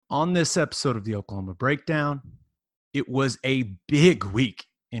On this episode of the Oklahoma Breakdown, it was a big week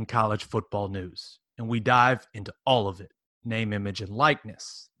in college football news, and we dive into all of it. Name, image, and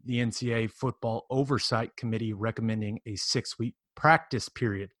likeness. The NCAA Football Oversight Committee recommending a 6-week practice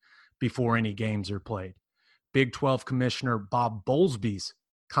period before any games are played. Big 12 Commissioner Bob Bowlesby's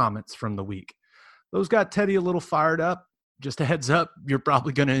comments from the week. Those got Teddy a little fired up. Just a heads up, you're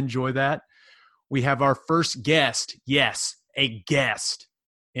probably going to enjoy that. We have our first guest. Yes, a guest.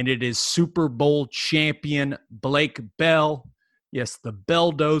 And it is Super Bowl champion Blake Bell. Yes, the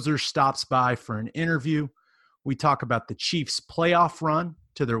Belldozer stops by for an interview. We talk about the Chiefs' playoff run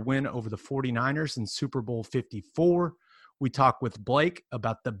to their win over the 49ers in Super Bowl 54. We talk with Blake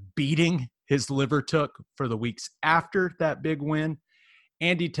about the beating his liver took for the weeks after that big win.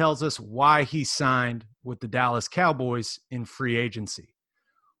 And he tells us why he signed with the Dallas Cowboys in free agency.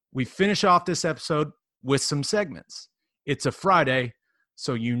 We finish off this episode with some segments. It's a Friday,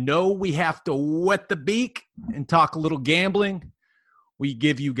 so you know we have to wet the beak and talk a little gambling. We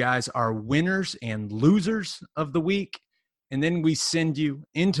give you guys our winners and losers of the week, and then we send you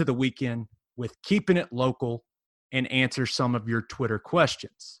into the weekend with Keeping It Local and answer some of your Twitter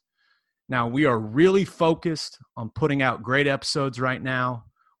questions. Now, we are really focused on putting out great episodes right now.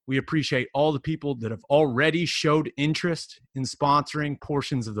 We appreciate all the people that have already showed interest in sponsoring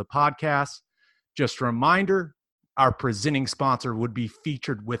portions of the podcast. Just a reminder, our presenting sponsor would be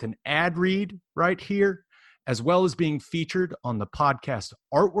featured with an ad read right here, as well as being featured on the podcast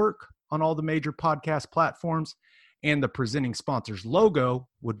artwork on all the major podcast platforms. And the presenting sponsor's logo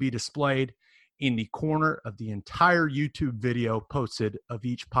would be displayed in the corner of the entire YouTube video posted of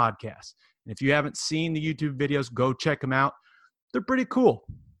each podcast. And if you haven't seen the YouTube videos, go check them out. They're pretty cool.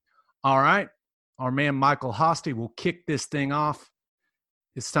 All right. Our man Michael Hosty will kick this thing off.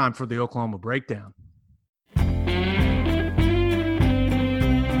 It's time for the Oklahoma Breakdown.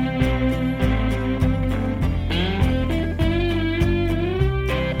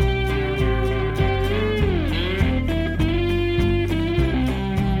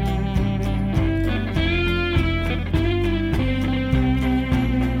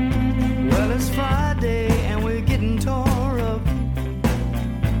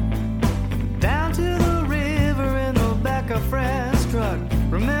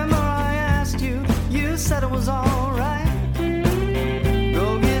 Said it was all right.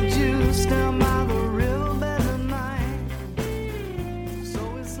 Go get juice down by the riverbed tonight.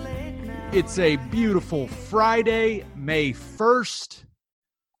 So it's late now. It's a beautiful Friday, May 1st.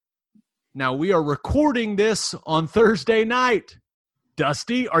 Now we are recording this on Thursday night.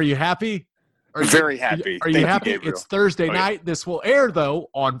 Dusty, are you happy? Very happy. Are you happy? It's Thursday night. Yeah. This will air, though,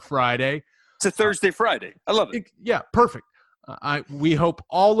 on Friday. It's a Thursday, Friday. I love it. Yeah, perfect. We hope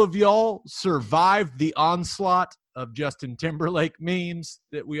all of y'all survived the onslaught of Justin Timberlake memes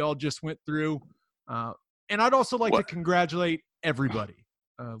that we all just went through. And I'd also like to congratulate everybody.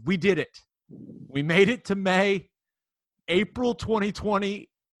 We did it. We made it to May. April 2020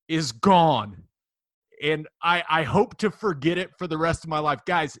 is gone. And I hope to forget it for the rest of my life.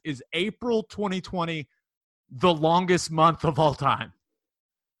 Guys, is April 2020 the longest month of all time?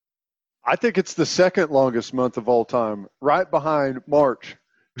 I think it's the second longest month of all time, right behind March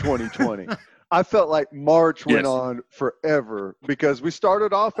 2020. I felt like March went on forever because we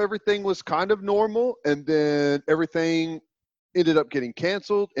started off, everything was kind of normal, and then everything ended up getting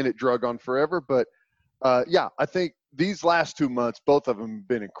canceled, and it drug on forever. But, I think these last 2 months, both of them have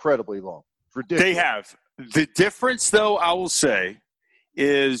been incredibly long. Ridiculous. They have. The difference, though, I will say,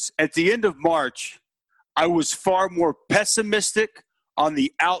 is at the end of March, I was far more pessimistic on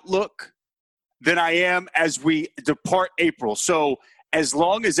the outlook than I am as we depart April. So as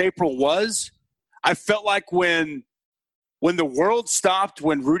long as April was, I felt like when the world stopped,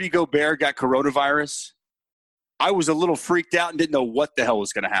 when Rudy Gobert got coronavirus, I was a little freaked out and didn't know what the hell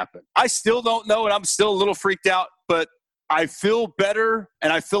was going to happen. I still don't know, and I'm still a little freaked out, but I feel better,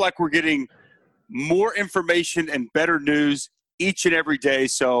 and I feel like we're getting more information and better news each and every day.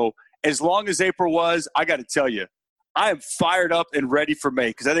 So as long as April was, I got to tell you, I am fired up and ready for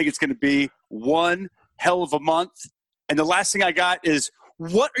May because I think it's going to be one hell of a month. And the last thing I got is,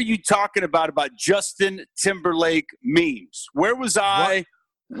 what are you talking about Justin Timberlake memes? Where was I?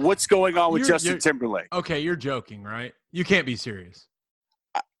 What's going on with Justin Timberlake? Okay, you're joking, right? You can't be serious.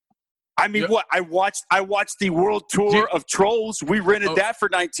 I mean, what? I watched the world tour of Trolls. We rented that for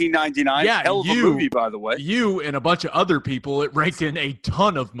 $19.99. Yeah, hell of a movie, by the way. You and a bunch of other people, it raked in a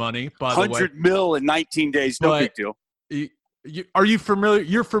ton of money, by the way. $100 million in 19 days, no big deal. Are you familiar?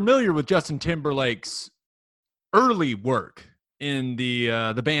 You're familiar with Justin Timberlake's early work in the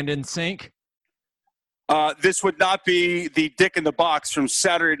band NSYNC? this would not be the Dick in the Box from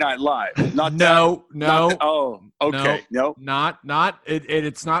Saturday Night Live. Not No. oh, okay. No. Not.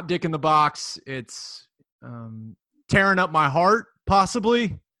 It's not Dick in the Box. It's Tearing Up My Heart,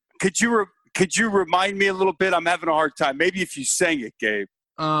 possibly. Could you remind me a little bit? I'm having a hard time. Maybe if you sang it, Gabe.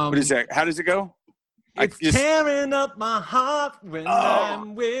 What is that? How does it go? It's tearing up my heart when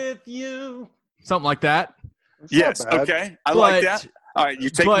I'm with you. Something like that. That's Yes. not bad. Okay. I like that. All right. You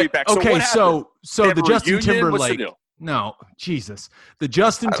take me back. So okay. what happened? So They have the a Justin reunion? What's the Timberlake. deal? No, Jesus. The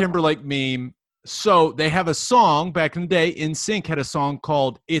Justin Timberlake meme. So they have a song back in the day. NSYNC had a song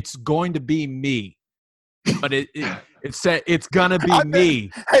called "It's Going to Be Me," but it said it's gonna be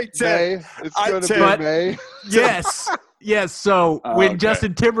me. Hey, Ted. May. It's going to be But- May. Yes. So when okay.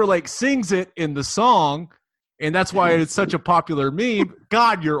 Justin Timberlake sings it in the song, and that's why it's such a popular meme.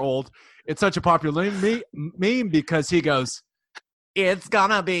 God, you're old. It's such a popular meme because he goes, "It's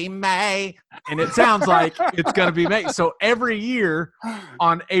gonna be May," and it sounds like it's gonna be May. So every year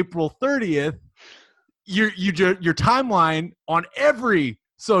on April 30th, your timeline on every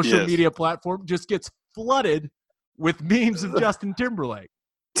social Yes. media platform just gets flooded with memes of Justin Timberlake.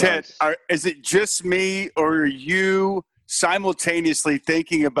 Ted, Nice. is it just me, or are you simultaneously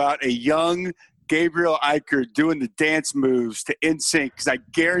thinking about a young Gabriel Eichert doing the dance moves to NSYNC? Because I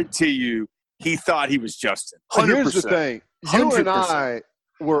guarantee you, he thought he was Justin. So 100%. here's the thing. You and 100%. I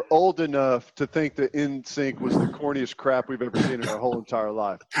were old enough to think that NSYNC was the corniest crap we've ever seen in our whole entire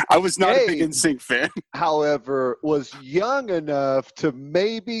life. I was not a big Gabe, NSYNC fan. however, was young enough to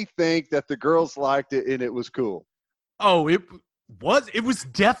maybe think that the girls liked it and it was cool. Oh, it was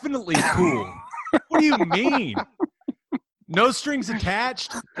definitely cool. What do you mean? No Strings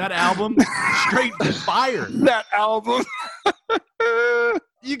Attached, that album, straight fire. That album.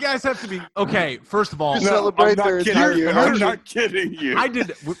 You guys have to be okay. First of all, No, celebrate I'm their not kidding entire you. I'm country. not kidding you. I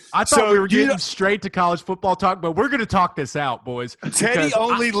thought So we were you getting don't- straight to college football talk, but we're going to talk this out, boys. Teddy because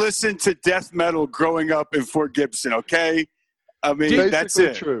only listened to death metal growing up in Fort Gibson, okay? I mean, Basically that's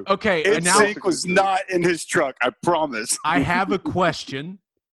it. true. Okay, and now NSYNC was not in his truck, I promise. I have a question.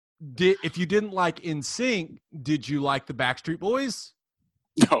 If you didn't like NSYNC, did you like the Backstreet Boys?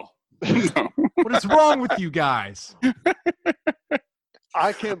 No. No. What is wrong with you guys?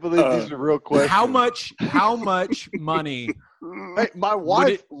 I can't believe these are real questions. How much money? Hey, my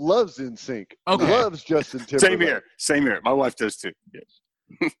wife loves NSYNC. Okay. Loves Justin Timberlake. Same here. My wife does too.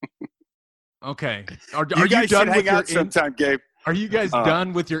 Yes. Okay. Are You you guys done should with hang your out sometime, Gabe. Are you guys Uh,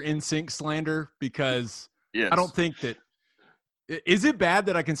 done with your NSYNC slander? Because Yes. I don't think that. Is it bad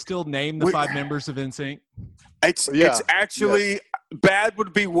that I can still name the We- 5 members of NSYNC? It's Yeah. it's actually bad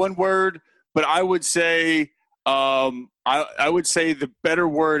would be one word, but I would say I would say the better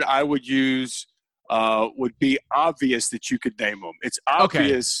word I would use would be obvious that you could name them. It's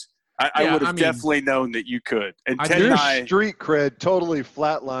obvious. I Yeah, would have I mean- definitely known that you could. And I Ted do. and Your I, street cred totally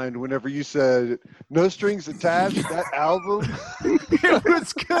flatlined whenever you said "No Strings Attached." That album. It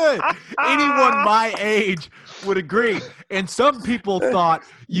was good. Anyone my age would agree. And some people thought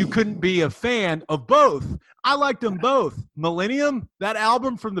you couldn't be a fan of both. I liked them both. Millennium, that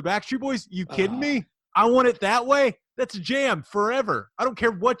album from the Backstreet Boys, you kidding me? I Want It That Way? That's a jam forever. I don't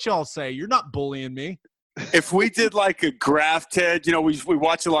care what y'all say. You're not bullying me. if we did like a graph, Ted, you know, we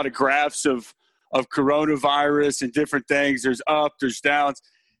watch a lot of graphs of coronavirus and different things. There's up, there's downs.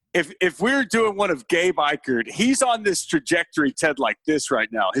 If we were doing one of Gabe Eichert, he's on this trajectory, Ted, like this right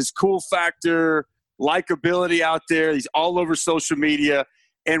now. His cool factor, likability out there. He's all over social media.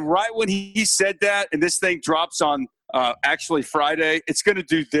 And right when he said that, and this thing drops on actually Friday, it's going to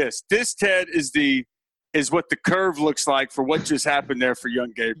do this. This, Ted, is what the curve looks like for what just happened there for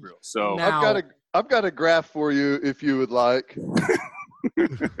young Gabriel. So Now- I've got a graph for you if you would like.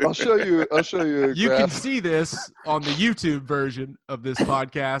 I'll show you. I'll show you a You can graph. see this on the YouTube version of this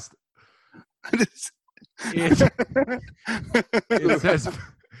podcast. It says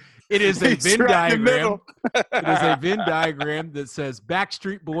it is a He's Venn right in the diagram. middle. It is a Venn diagram that says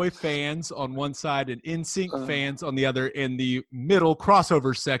Backstreet Boy fans on one side and NSYNC fans on the other. In the middle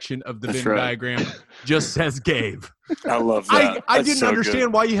crossover section of the That's Venn right. diagram just says Gabe. I love that. I That's didn't so understand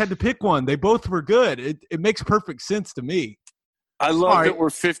good. why you had to pick one. They both were good. It makes perfect sense to me. I love All right. that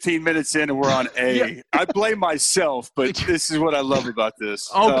we're 15 minutes in and we're on A. Yeah. I blame myself, but this is what I love about this.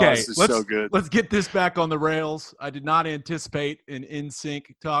 Oh, Okay, this is let's so good. let's get this back on the rails. I did not anticipate an NSYNC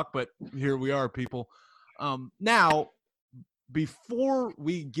talk, but here we are, people. Now, before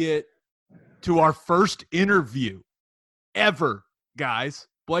we get to our first interview ever, guys,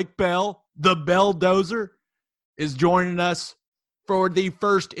 Blake Bell, the Belldozer, is joining us for the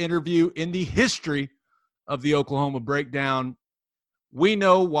first interview in the history of the Oklahoma Breakdown. We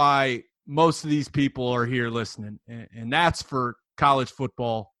know why most of these people are here listening, and that's for college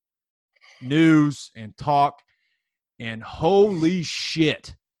football news and talk. And holy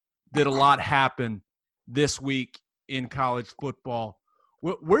shit, did a lot happen this week in college football.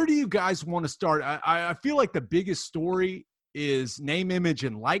 Where do you guys want to start? I feel like the biggest story is name, image,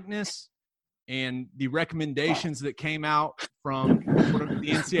 and likeness, and the recommendations that came out from the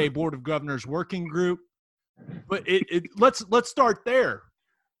NCAA Board of Governors working group. But let's start there.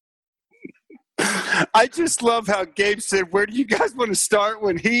 I just love how Gabe said, where do you guys want to start,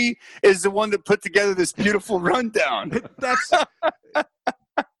 when he is the one that put together this beautiful rundown? That's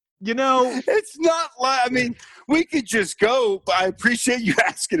it's not like, I mean, we could just go, but I appreciate you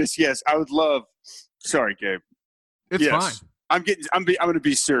asking us. Yes, I would love. Sorry, Gabe. It's yes. fine. I'm going to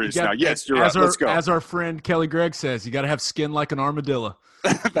be serious now. Yes, you're right. Let's go. As our friend Kelly Gregg says, you got to have skin like an armadillo.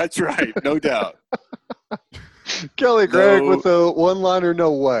 That's right. No doubt. Kelly Gregg with a one-liner,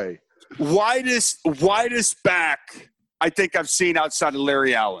 no way. Widest back I think I've seen outside of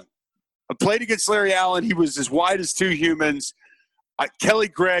Larry Allen. I played against Larry Allen. He was as wide as two humans. Kelly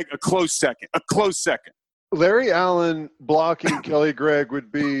Gregg, a close second. Larry Allen blocking Kelly Gregg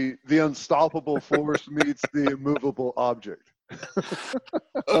would be the unstoppable force meets the immovable object.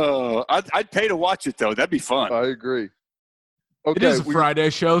 I'd pay to watch it, though. That'd be fun. I agree. Okay, it is a Friday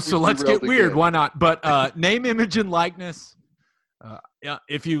show, so let's get weird. Again. Why not? But name, image, and likeness.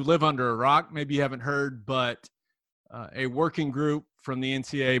 If you live under a rock, maybe you haven't heard, but a working group from the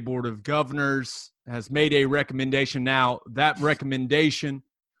NCAA Board of Governors has made a recommendation. Now, that recommendation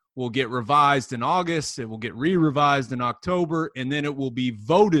will get revised in August. It will get re-revised in October, and then it will be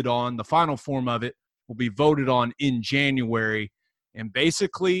voted on. The final form of it will be voted on in January. And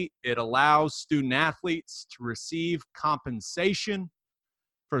basically, it allows student athletes to receive compensation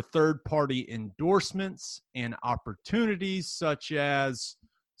for third-party endorsements and opportunities such as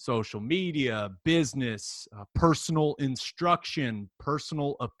social media, business, personal instruction,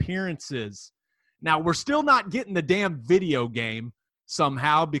 personal appearances. Now, we're still not getting the damn video game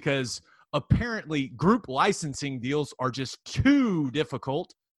somehow because apparently group licensing deals are just too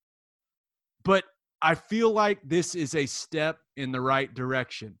difficult. But I feel like this is a step in the right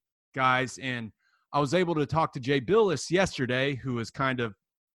direction, guys. And I was able to talk to Jay Billis yesterday, who is kind of,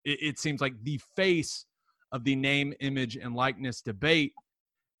 it seems like the face of the name, image, and likeness debate.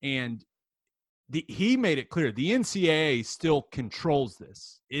 And he made it clear the NCAA still controls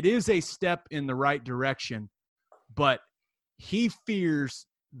this. It is a step in the right direction, but he fears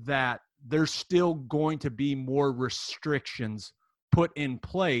that there's still going to be more restrictions put in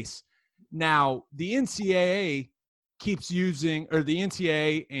place. Now, the NCAA keeps using, or the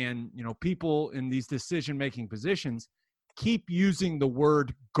NCAA and, people in these decision-making positions keep using the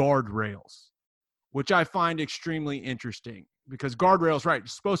word guardrails, which I find extremely interesting because guardrails, right,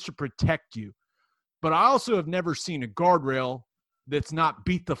 it's supposed to protect you. But I also have never seen a guardrail that's not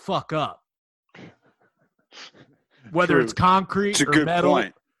beat the fuck up. Whether True. It's concrete It's a or good metal.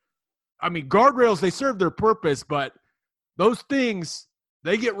 point. I mean, guardrails, they serve their purpose, but those things,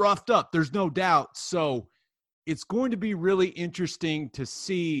 they get roughed up. There's no doubt. So it's going to be really interesting to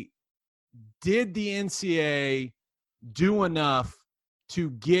see, did the NCAA do enough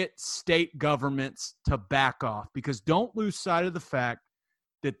to get state governments to back off? Because don't lose sight of the fact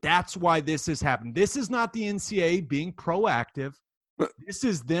that that's why this has happened. This is not the NCAA being proactive. This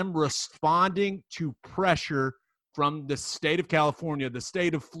is them responding to pressure from the state of California, the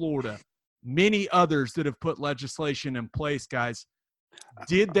state of Florida, many others that have put legislation in place, guys.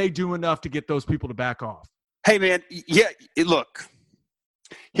 Did they do enough to get those people to back off? Hey, man, yeah, look,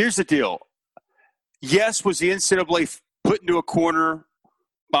 here's the deal. Yes, was the NCAA put into a corner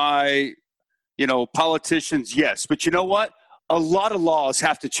by, politicians? Yes. But you know what? A lot of laws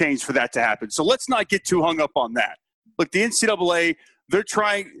have to change for that to happen. So let's not get too hung up on that. Look, the NCAA,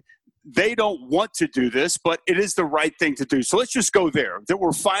 they don't want to do this, but it is the right thing to do. So let's just go there. That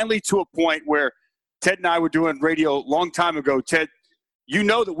we're finally to a point where Ted and I were doing radio a long time ago. Ted, you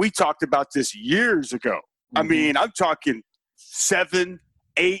know that we talked about this years ago. Mm-hmm. I mean, I'm talking 7-8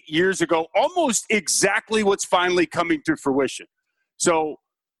 years ago, almost exactly what's finally coming to fruition. So,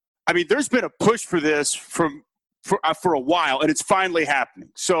 I mean, there's been a push for this for a while, and it's finally happening.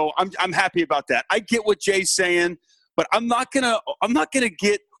 So I'm happy about that. I get what Jay's saying, but I'm not gonna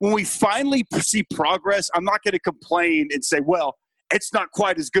get, when we finally see progress, I'm not gonna complain and say, well, it's not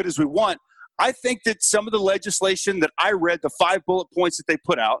quite as good as we want. I think that some of the legislation that I read, the 5 bullet points that they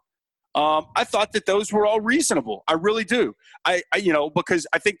put out, I thought that those were all reasonable. I really do. I because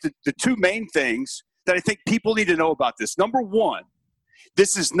I think the two main things that I think people need to know about this. Number one,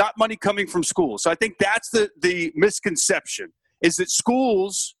 this is not money coming from schools. So I think that's the misconception, is that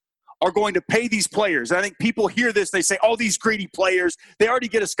schools are going to pay these players. And I think people hear this, they say, oh, these greedy players, they already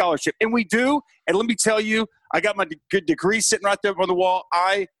get a scholarship. And we do. And let me tell you, I got my good degree sitting right there on the wall.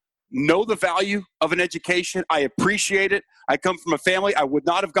 I know the value of an education. I appreciate it. I come from a family. I would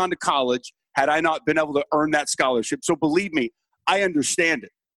not have gone to college had I not been able to earn that scholarship. So believe me, I understand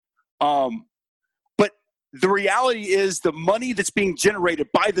it. But the reality is the money that's being generated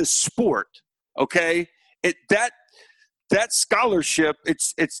by the sport, okay, that scholarship,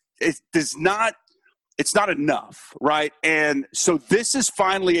 it's not enough, right? And so this is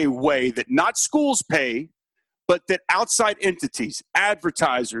finally a way that not schools pay, but that outside entities,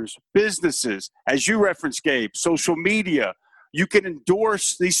 advertisers, businesses, as you referenced, Gabe, social media, you can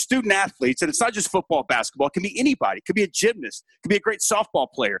endorse these student athletes. And it's not just football, basketball. It can be anybody. It could be a gymnast. It could be a great softball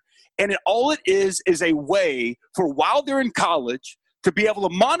player. And all it is a way for while they're in college to be able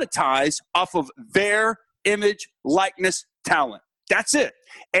to monetize off of their image, likeness, talent. That's it.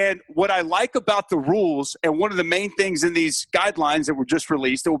 And what I like about the rules, and one of the main things in these guidelines that were just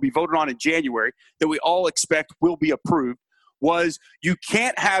released that will be voted on in January that we all expect will be approved, was you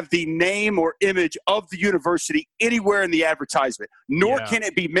can't have the name or image of the university anywhere in the advertisement, nor can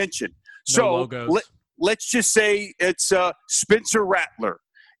it be mentioned. No So let's just say it's Spencer Rattler.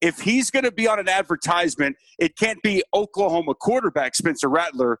 If he's going to be on an advertisement, it can't be Oklahoma quarterback Spencer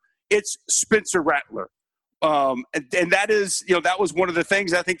Rattler. It's Spencer Rattler. And that is, that was one of the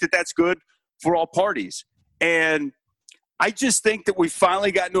things. I think that's good for all parties. And I just think that we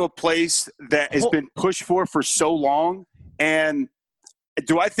finally gotten to a place that has been pushed for so long. And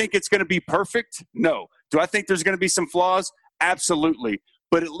do I think it's going to be perfect? No. Do I think there's going to be some flaws? Absolutely.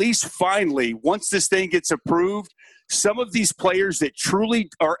 But at least finally, once this thing gets approved, some of these players that truly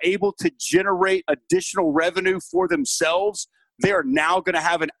are able to generate additional revenue for themselves, they are now going to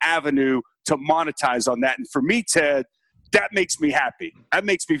have an avenue to monetize on that. And for me, Ted, that makes me happy. That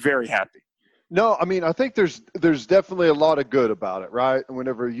makes me very happy. No, I mean, I think there's definitely a lot of good about it, right?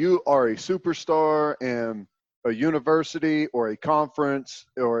 Whenever you are a superstar and a university or a conference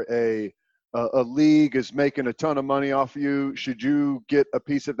or a league is making a ton of money off of you, should you get a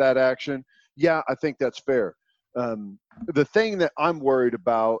piece of that action? Yeah, I think that's fair. The thing that I'm worried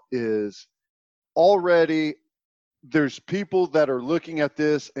about is already there's people that are looking at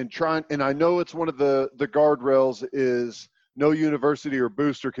this and trying, and I know it's one of the guardrails is no university or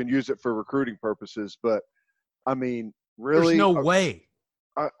booster can use it for recruiting purposes, but I mean, really? There's no way.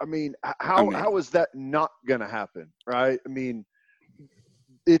 I mean, how is that not going to happen, right? I mean,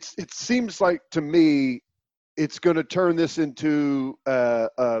 it seems like to me it's going to turn this into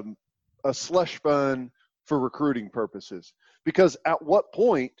a slush fund for recruiting purposes. Because at what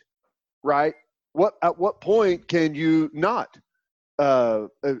point, right? At what point can you not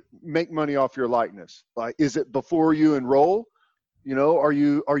make money off your likeness? Like, is it before you enroll? Are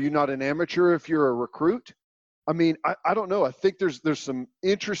you not an amateur if you're a recruit? I mean, I don't know. I think there's some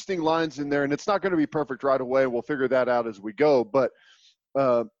interesting lines in there, and it's not going to be perfect right away. We'll figure that out as we go. But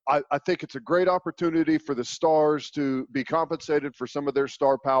I think it's a great opportunity for the stars to be compensated for some of their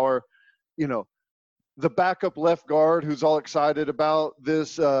star power. The backup left guard who's all excited about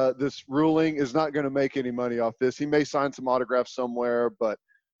this ruling is not going to make any money off this. He may sign some autographs somewhere, but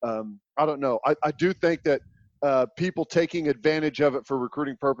I don't know. I do think that people taking advantage of it for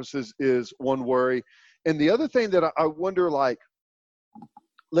recruiting purposes is one worry. And the other thing that I wonder, like,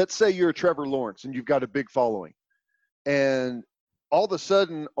 let's say you're a Trevor Lawrence and you've got a big following, and all of a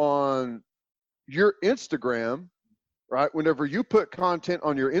sudden on your Instagram, right, whenever you put content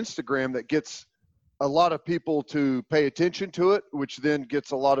on your Instagram that gets a lot of people to pay attention to it, which then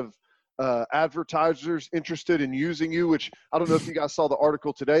gets a lot of advertisers interested in using you, which I don't know if you guys saw the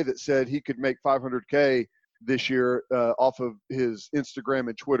article today that said he could make $500K this year off of his Instagram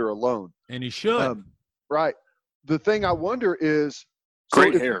and Twitter alone. And he should. Right. The thing I wonder is,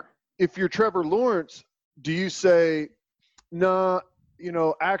 Great hair. If you're Trevor Lawrence, do you say, nah,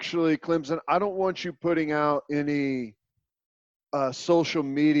 actually, Clemson, I don't want you putting out any social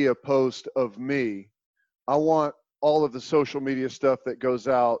media post of me. I want all of the social media stuff that goes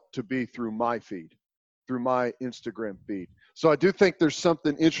out to be through my feed, through my Instagram feed. So I do think there's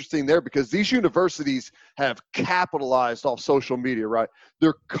something interesting there because these universities have capitalized off social media, right?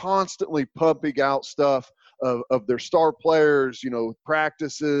 They're constantly pumping out stuff of their star players,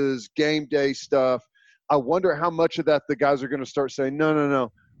 practices, game day stuff. I wonder how much of that the guys are going to start saying,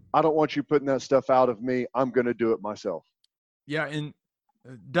 no, I don't want you putting that stuff out of me. I'm going to do it myself. Yeah, and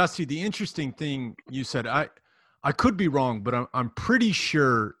Dusty, the interesting thing you said, I could be wrong, but I'm pretty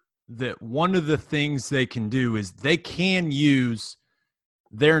sure that one of the things they can do is they can use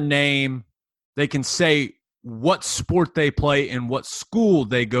their name. They can say what sport they play and what school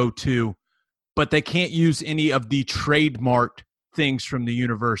they go to, but they can't use any of the trademarked things from the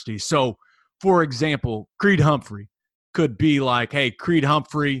university. So, for example, Creed Humphrey could be like, hey, Creed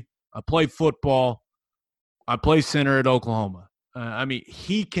Humphrey, I play football. I play center at Oklahoma. I mean,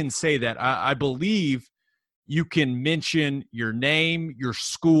 he can say that. I believe you can mention your name, your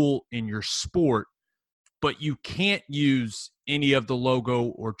school, and your sport, but you can't use any of the logo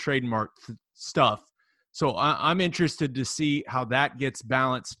or trademark stuff. So I'm interested to see how that gets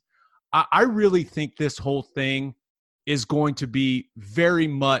balanced. I really think this whole thing is going to be very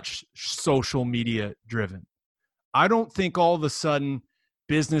much social media driven. I don't think all of a sudden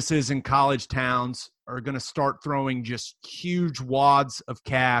businesses in college towns are going to start throwing just huge wads of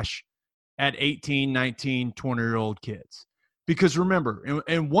cash at 18, 19, 20-year-old kids. Because remember,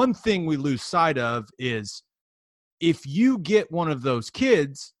 and one thing we lose sight of is if you get one of those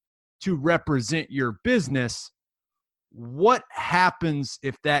kids to represent your business, what happens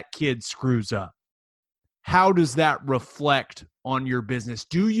if that kid screws up? How does that reflect on your business?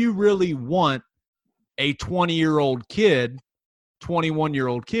 Do you really want a 20-year-old kid,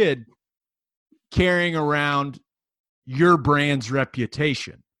 21-year-old kid carrying around your brand's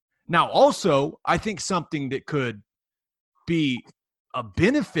reputation? Now, also, I think something that could be a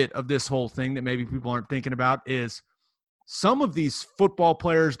benefit of this whole thing that maybe people aren't thinking about is some of these football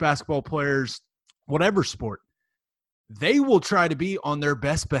players, basketball players, whatever sport, they will try to be on their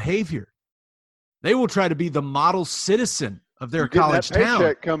best behavior. They will try to be the model citizen of their college that town.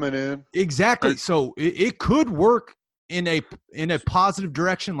 paycheck coming in. Exactly. So it could work in a positive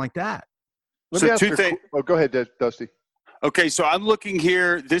direction like that. Let me ask you. Oh, go ahead, Dusty. Okay, so I'm looking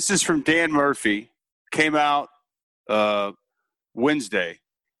here. This is from Dan Murphy. Came out Wednesday.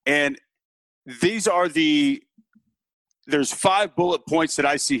 And these are there's 5 bullet points that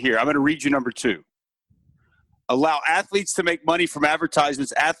I see here. I'm going to read you number 2. Allow athletes to make money from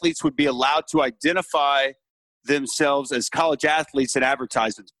advertisements. Athletes would be allowed to identify themselves as college athletes in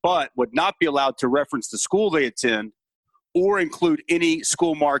advertisements, but would not be allowed to reference the school they attend or include any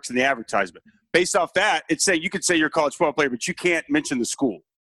school marks in the advertisement. Based off that, it's saying you could say you're a college football player, but you can't mention the school.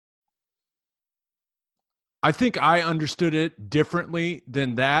 I think I understood it differently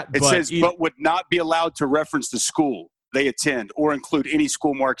than that. It says, but would not be allowed to reference the school they attend or include any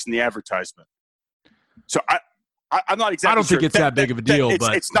school marks in the advertisement. So I'm not exactly. I don't think sure. it's that big of a deal,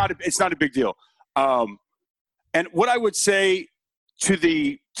 but it's not a big deal. And what I would say to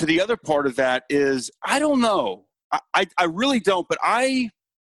the other part of that is, I don't know. I really don't. But I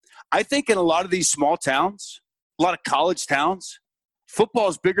think in a lot of these small towns, a lot of college towns, football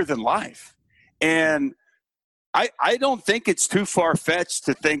is bigger than life. And I don't think it's too far-fetched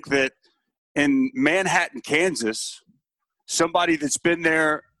to think that in Manhattan, Kansas, somebody that's been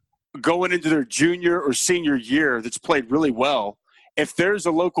there going into their junior or senior year that's played really well, if there's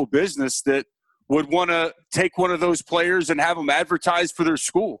a local business that would want to take one of those players and have them advertise for their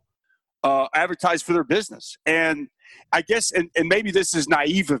school, advertise for their business. And I guess, and maybe this is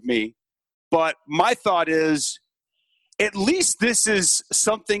naive of me, but my thought is at least this is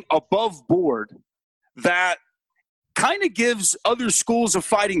something above board that kind of gives other schools a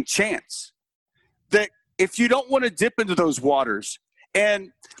fighting chance. That if you don't want to dip into those waters,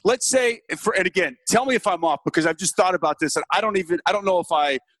 and let's say, and again, tell me if I'm off, because I've just thought about this and I don't know if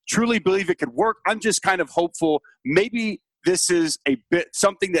I truly believe it could work. I'm just kind of hopeful. Maybe this is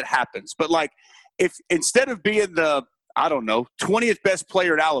something that happens. But like, if instead of being the, 20th best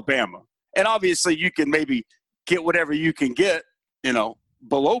player at Alabama, and obviously you can maybe get whatever you can get,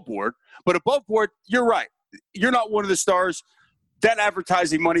 below board, but above board, you're right. You're not one of the stars. That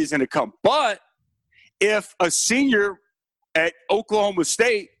advertising money is going to come. But if a senior at Oklahoma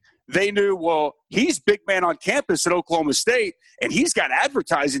State, they knew, well, he's big man on campus at Oklahoma State, and he's got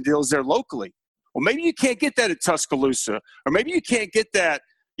advertising deals there locally. Well, maybe you can't get that at Tuscaloosa, or maybe you can't get that,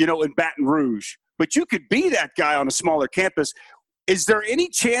 in Baton Rouge, but you could be that guy on a smaller campus. Is there any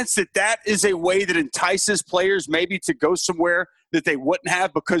chance that that is a way that entices players maybe to go somewhere that they wouldn't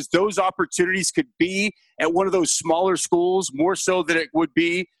have, because those opportunities could be at one of those smaller schools more so than it would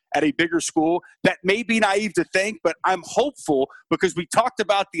be at a bigger school? That may be naive to think, but I'm hopeful, because we talked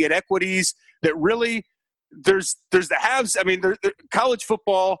about the inequities that really there's the haves. I mean, college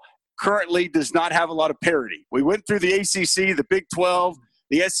football currently does not have a lot of parity. We went through the ACC, the Big 12,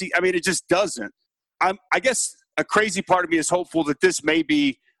 the SEC. I mean, it just doesn't. I guess a crazy part of me is hopeful that this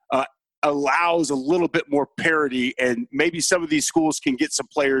maybe allows a little bit more parity, and maybe some of these schools can get some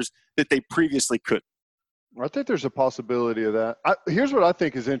players that they previously couldn't. I think there's a possibility of that. Here's what I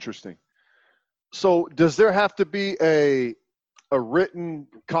think is interesting. So does there have to be a written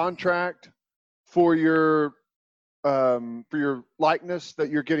contract for your likeness, that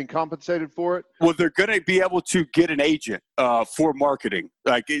you're getting compensated for it? Well, they're going to be able to get an agent for marketing.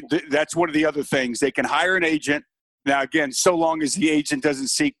 That's one of the other things. They can hire an agent. Now, again, so long as the agent doesn't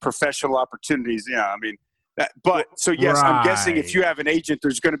seek professional opportunities. Yeah, I mean, yes, I'm guessing if you have an agent,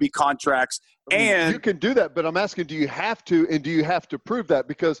 there's going to be contracts. And you can do that, but I'm asking, do you have to, and do you have to prove that?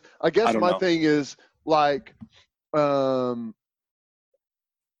 Because I guess my thing is, like, I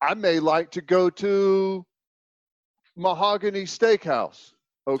may like to go to Mahogany Steakhouse.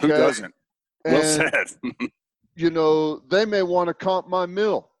 Okay. Who doesn't? Well said. They may want to comp my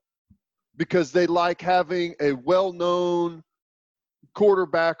meal because they like having a well-known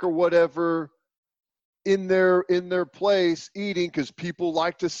quarterback or whatever in their place eating, because people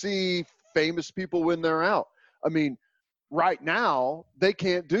like to see famous people when they're out. I mean, right now they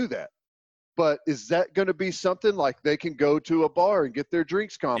can't do that. But is that going to be something like they can go to a bar and get their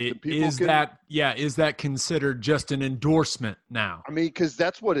drinks comped? And people is that considered just an endorsement now? I mean, because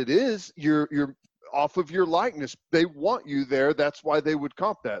that's what it is. You're off of your likeness. They want you there. That's why they would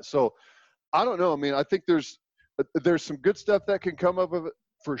comp that. So I don't know. I mean, I think there's some good stuff that can come up of it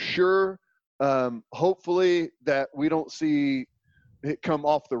for sure. Hopefully that we don't see it come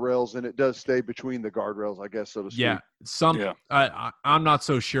off the rails and it does stay between the guardrails, I guess, so to speak. I'm not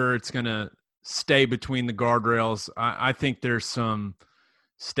so sure it's going to stay between the guardrails. I think there's some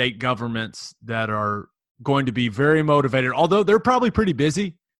state governments that are going to be very motivated, although they're probably pretty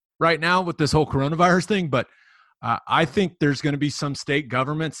busy right now with this whole coronavirus thing. But I think there's going to be some state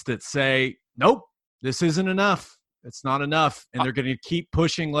governments that say, nope, this isn't enough. It's not enough. And they're going to keep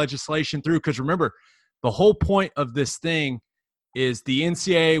pushing legislation through. Because remember, the whole point of this thing is the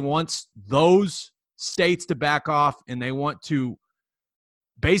NCAA wants those states to back off, and they want to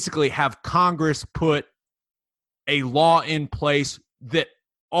basically have Congress put a law in place that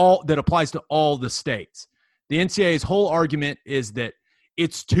applies to all the states. The NCAA's whole argument is that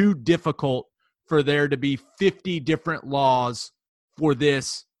it's too difficult for there to be 50 different laws for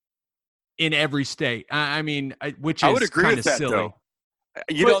this in every state. I mean, which is kind of silly. Though.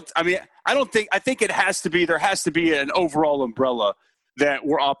 I think there has to be an overall umbrella that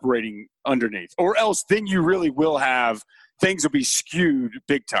we're operating underneath, or else then you really will have things will be skewed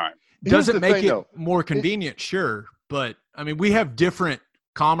big time. Does it make it more convenient? Sure. But I mean, we have different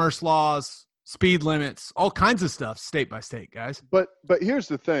commerce laws, speed limits, all kinds of stuff, state by state, guys. But here's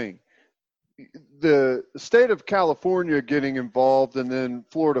the thing. The state of California getting involved and then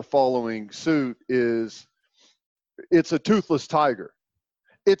Florida following suit it's a toothless tiger.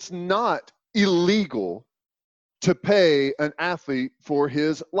 It's not illegal to pay an athlete for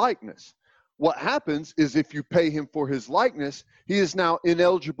his likeness. What happens is if you pay him for his likeness, he is now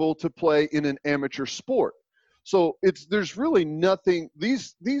ineligible to play in an amateur sport. So there's really nothing.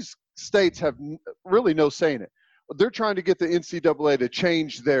 These states have really no say in it. They're trying to get the NCAA to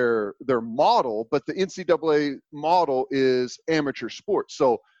change their model, but the NCAA model is amateur sports.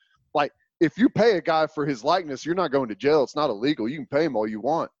 So, like, if you pay a guy for his likeness, you're not going to jail. It's not illegal. You can pay him all you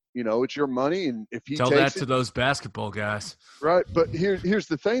want. It's your money, and if he tell that to those basketball guys, right? But here's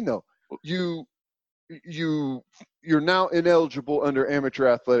the thing, though. You're now ineligible under amateur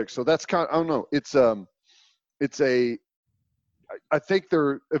athletics. So that's I don't know. I think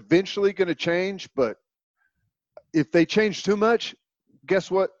they're eventually going to change, but if they change too much,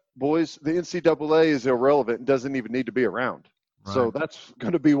 guess what, boys? The NCAA is irrelevant and doesn't even need to be around. Right. So that's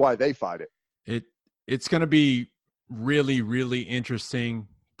going to be why they fight it. It's going to be really, really interesting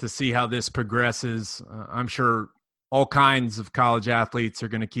to see how this progresses. I'm sure all kinds of college athletes are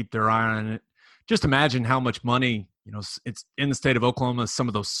going to keep their eye on it. Just imagine how much money, it's in the state of Oklahoma, some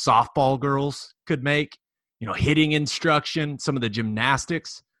of those softball girls could make, hitting instruction, some of the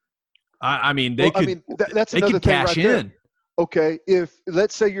gymnastics. That's another could cash thing right in. There. Okay, if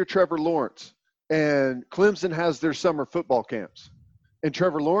let's say you're Trevor Lawrence and Clemson has their summer football camps, and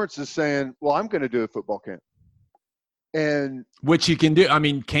Trevor Lawrence is saying, "Well, I'm going to do a football camp," and which you can do. I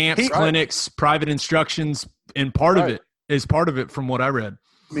mean, camps, clinics, private instructions, and part of it is part of it from what I read.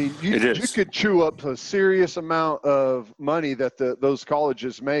 I mean, you could chew up a serious amount of money that those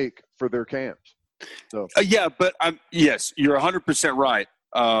colleges make for their camps. So. But yes, you're 100% right.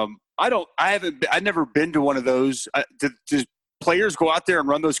 I've never been to one of those. Do players go out there and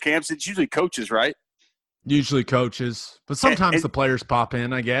run those camps? It's usually coaches, right? Usually coaches, but sometimes the players pop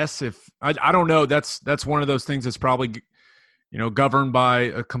in, I guess. If I don't know, that's one of those things that's probably, governed by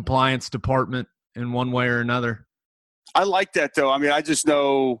a compliance department in one way or another. I like that, though. I mean, I just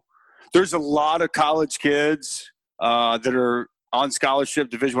know there's a lot of college kids that are on scholarship,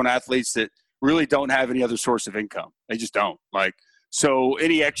 Division I athletes that really don't have any other source of income. They just don't. So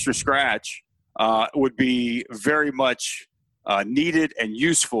any extra scratch would be very much needed and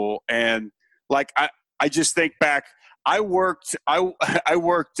useful. And like I just think back, I worked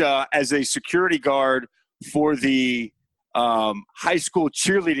as a security guard for the high school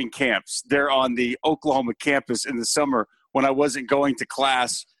cheerleading camps there on the Oklahoma campus in the summer when I wasn't going to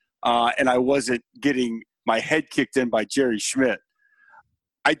class and I wasn't getting my head kicked in by Jerry Schmidt.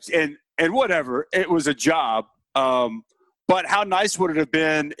 And whatever, it was a job. But how nice would it have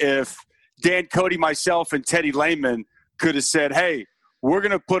been if Dan Cody, myself, and Teddy Lehman could have said, hey, we're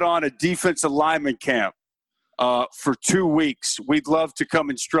going to put on a defensive lineman camp for 2 weeks. We'd love to come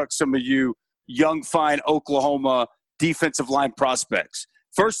instruct some of you young, fine Oklahoma defensive line prospects.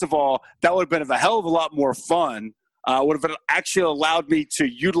 First of all, that would have been a hell of a lot more fun. Would have actually allowed me to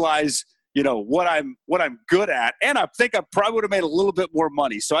utilize, what I'm good at, and I think I probably would have made a little bit more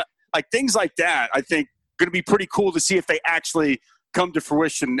money. So, things like that, I think, going to be pretty cool to see if they actually come to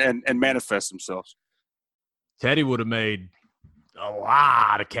fruition and manifest themselves. Teddy would have made a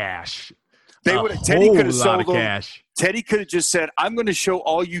lot of cash. Teddy could have sold them. Cash. Teddy could have just said, I'm going to show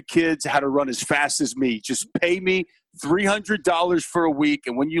all you kids how to run as fast as me. Just pay me $300 for a week,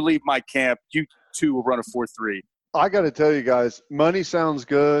 and when you leave my camp, you two will run a 4.3. I got to tell you guys, money sounds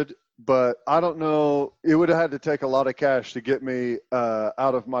good, but I don't know. It would have had to take a lot of cash to get me out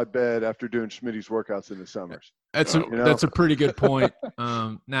of my bed after doing Schmitty's workouts in the summers. That's a pretty good point.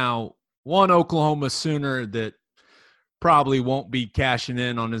 Now, one Oklahoma Sooner that probably won't be cashing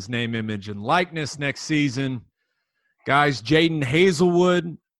in on his name, image, and likeness next season. Guys, Jaden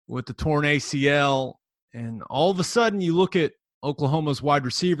Hazelwood with the torn ACL. And all of a sudden you look at Oklahoma's wide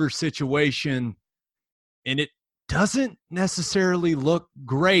receiver situation, and it doesn't necessarily look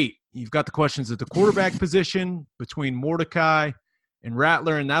great. You've got the questions at the quarterback position between Mordecai and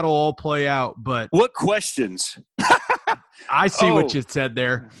Rattler, and that'll all play out. But what questions? I see what you said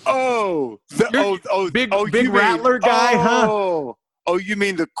there. Big Rattler guy, huh? Oh, you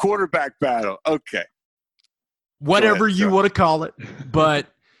mean the quarterback battle? Okay. Whatever you want to call it. But,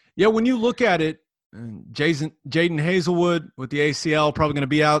 yeah, when you look at it, Jaden Hazelwood with the ACL probably going to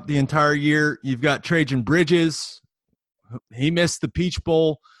be out the entire year. You've got Trajan Bridges. He missed the Peach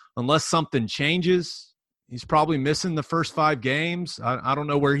Bowl. Unless something changes, he's probably missing the first 5 games. I don't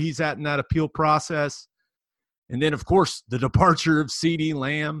know where he's at in that appeal process. And then, of course, the departure of CeeDee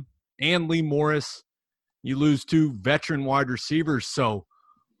Lamb and Lee Morris. You lose 2 veteran wide receivers. So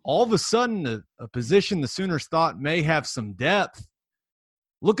all of a sudden, a position the Sooners thought may have some depth,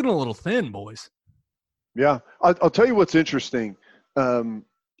 looking a little thin, boys. Yeah, I'll tell you what's interesting.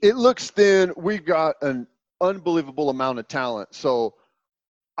 It looks thin. We've got an unbelievable amount of talent. So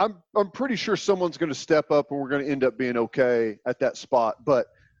I'm pretty sure someone's going to step up and we're going to end up being okay at that spot. But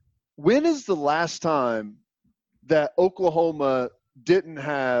when is the last time that Oklahoma didn't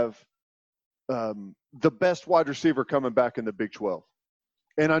have the best wide receiver coming back in the Big 12?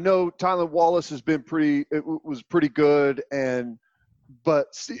 And I know Tylan Wallace has been was pretty good, but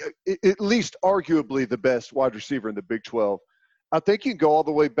at least arguably the best wide receiver in the Big 12. I think you can go all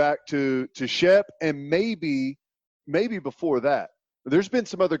the way back to Shep and maybe before that. There's been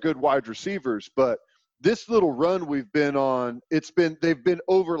some other good wide receivers, but this little run we've been on, they've been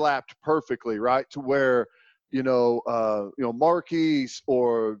overlapped perfectly, right? To where, Marquise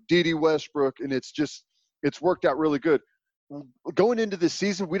or Dede Westbrook, and it's worked out really good. Going into this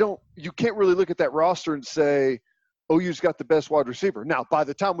season, you can't really look at that roster and say, OU's got the best wide receiver. Now, by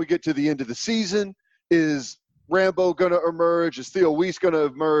the time we get to the end of the season, is Rambo going to emerge? Is Theo Weiss going to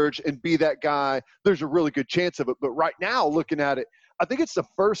emerge and be that guy? There's a really good chance of it. But right now, looking at it, I think it's the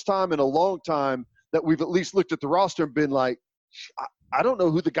first time in a long time that we've at least looked at the roster and been like, I don't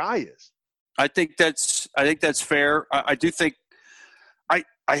know who the guy is. I think that's fair. I do think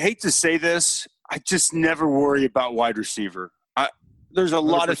I hate to say this. I just never worry about wide receiver. There's a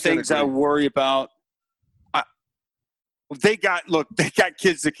lot of things I worry about. They got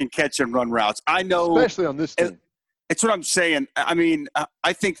kids that can catch and run routes. I know, especially on this team. It's what I'm saying. I mean,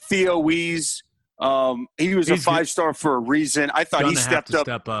 I think Theo Weiss, he was a 5-star for a reason. I thought he stepped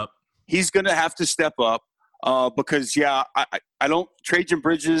up. He's going to have to step up because, I don't – Trajan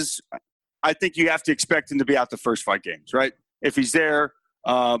Bridges, I think you have to expect him to be out the first 5 games, right? If he's there,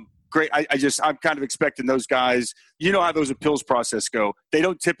 great. I'm kind of expecting those guys. You know how those appeals process go. They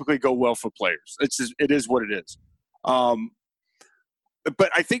don't typically go well for players. It is what it is.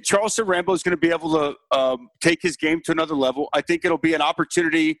 But I think Charleston Rambo is going to be able to take his game to another level. I think it'll be an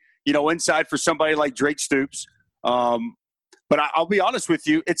opportunity, inside for somebody like Drake Stoops. But I'll be honest with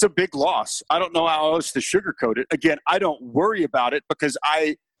you, it's a big loss. I don't know how else to sugarcoat it. Again, I don't worry about it because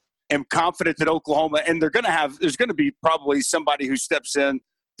I am confident that Oklahoma, and there's going to be probably somebody who steps in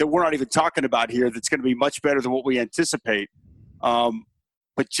that we're not even talking about here that's going to be much better than what we anticipate.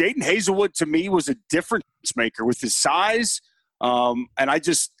 But Jaden Hazelwood, to me, was a difference maker with his size. And I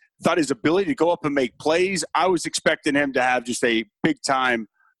just thought his ability to go up and make plays, I was expecting him to have just a big-time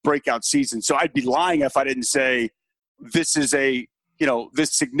breakout season. So I'd be lying if I didn't say this is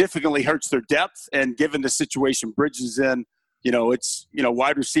this significantly hurts their depth. And given the situation Bridges in, it's,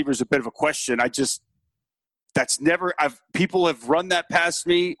 wide receiver is a bit of a question. People have run that past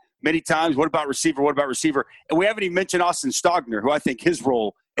me many times. What about receiver? What about receiver? And we haven't even mentioned Austin Stogner, who I think his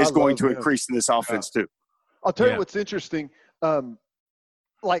role is going to increase in this offense too. I'll tell you what's interesting.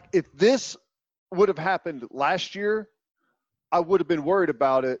 If this would have happened last year, I would have been worried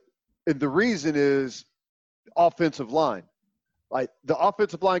about it. And the reason is offensive line. Like the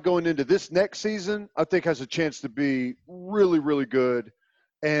offensive line going into this next season, I think has a chance to be really, really good.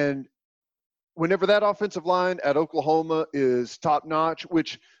 And whenever that offensive line at Oklahoma is top notch,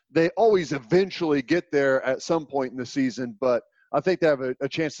 which they always eventually get there at some point in the season, but I think they have a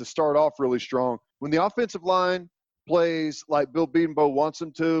chance to start off really strong. When the offensive line plays like Bill Bedenbaugh wants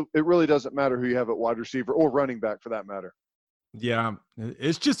them to, it really doesn't matter who you have at wide receiver or running back for that matter. Yeah,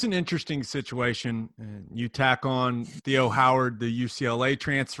 it's just an interesting situation. You tack on Theo Howard, the UCLA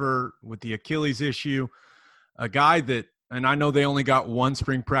transfer with the Achilles issue, a guy that, and I know they only got one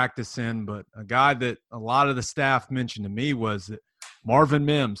spring practice in, but a guy that a lot of the staff mentioned to me was that Marvin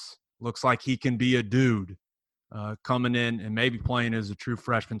Mims looks like he can be a dude coming in and maybe playing as a true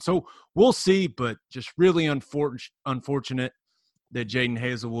freshman. So we'll see, but just really unfortunate that Jaden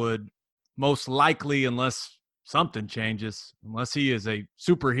Hazelwood, most likely, unless something changes, unless he is a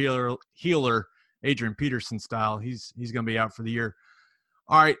super healer, Adrian Peterson style, he's going to be out for the year.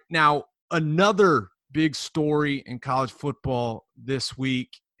 All right, now another big story in college football this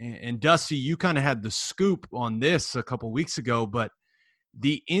week, and Dusty, you kind of had the scoop on this a couple weeks ago, but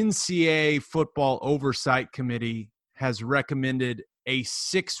the NCAA Football Oversight Committee has recommended a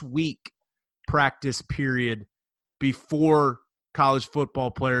 6-week practice period before college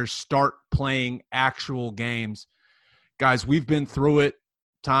football players start playing actual games. Guys, we've been through it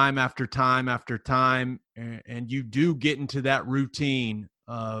time after time after time, and you do get into that routine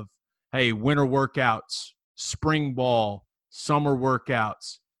of, hey, winter workouts, spring ball, summer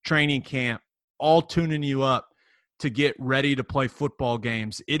workouts, training camp, all tuning you up to get ready to play football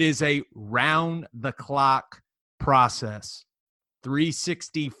games. It is a round-the-clock process,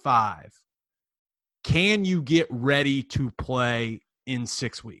 365. Can you get ready to play in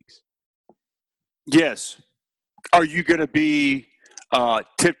 6 weeks? Yes. Are you going to be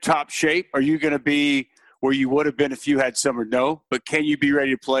tip-top shape? Are you going to be where you would have been if you had summer? No. But can you be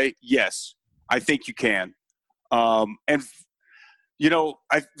ready to play? Yes. I think you can.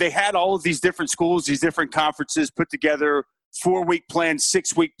 They had all of these different schools, these different conferences put together 4-week plans,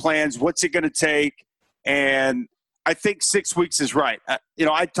 6-week plans. What's it going to take? And I think 6 weeks is right.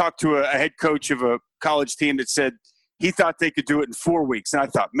 I talked to a head coach of a college team that said he thought they could do it in 4 weeks. And I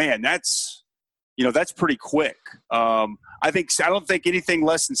thought, man, that's pretty quick. I don't think anything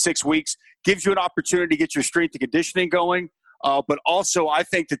less than 6 weeks gives you an opportunity to get your strength and conditioning going. But also I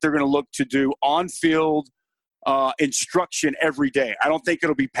think that they're going to look to do on-field instruction every day. I don't think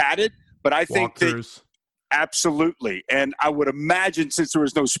it'll be padded, but I think that absolutely. And I would imagine since there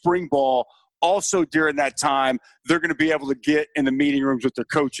was no spring ball, also during that time, they're going to be able to get in the meeting rooms with their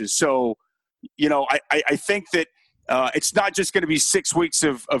coaches. So, I think that it's not just going to be 6 weeks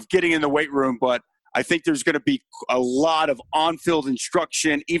of getting in the weight room, but I think there's going to be a lot of on-field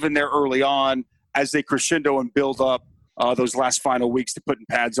instruction, even there early on, as they crescendo and build up those last final weeks to putting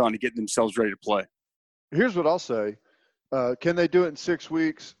pads on and getting themselves ready to play. Here's what I'll say. Can they do it in 6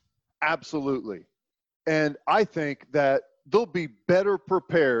 weeks? Absolutely. And I think that they'll be better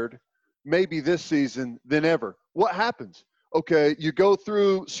prepared maybe this season than ever. What happens? Okay, you go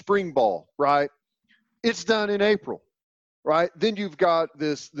through spring ball, right? It's done in April, right? Then you've got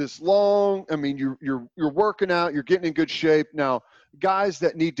this long, you're working out, you're getting in good shape. Now, guys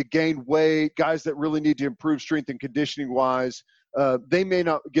that need to gain weight, guys that really need to improve strength and conditioning wise, they may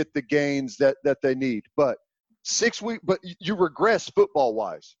not get the gains that they need. But 6 weeks, but you regress football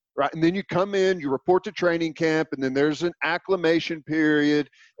wise, right? And then you come in, you report to training camp, and then there's an acclimation period,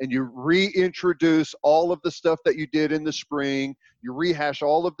 and you reintroduce all of the stuff that you did in the spring. You rehash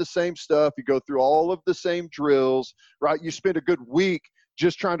all of the same stuff. You go through all of the same drills, right? You spend a good week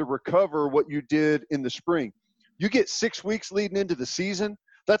just trying to recover what you did in the spring. You get 6 weeks leading into the season.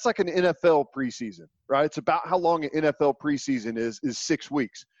 That's like an NFL preseason, right? It's about how long an NFL preseason is 6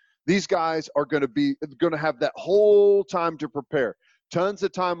 weeks. These guys are going to have that whole time to prepare. Tons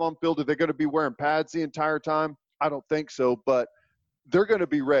of time on field. Are they going to be wearing pads the entire time? I don't think so. But they're going to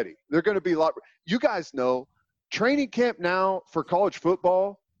be ready. They're going to be you guys know, training camp now for college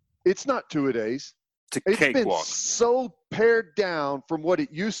football, it's not 2-a-days. It's a It's been cakewalk. so pared down from what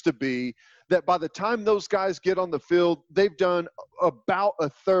it used to be that by the time those guys get on the field, they've done about a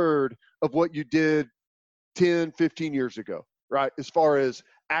third of what you did 10, 15 years ago, right? As far as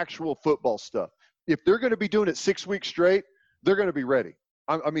actual football stuff. If they're going to be doing it 6 weeks straight, they're going to be ready.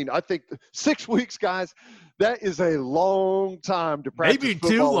 I mean, I think 6 weeks, guys, that is a long time to practice Maybe football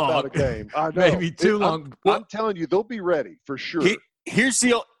too long. without a game. I know. Maybe too long. I'm telling you, they'll be ready for sure. Here's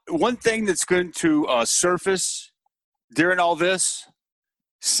the one thing that's going to surface during all this: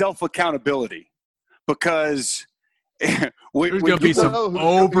 self-accountability. Because There's going to be some know who-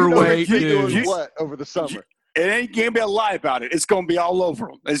 overweight you know who's doing dudes. what over the summer. it ain't going to be a lie about it. It's going to be all over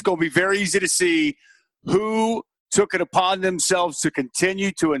them. It's going to be very easy to see who took it upon themselves to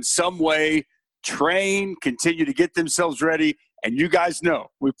continue to, in some way, train, continue to get themselves ready. And you guys know,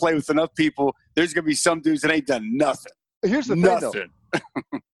 we play with enough people, there's going to be some dudes that ain't done nothing. Here's the thing, Nothing.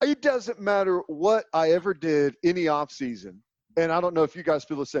 though. It doesn't matter what I ever did any offseason, and I don't know if you guys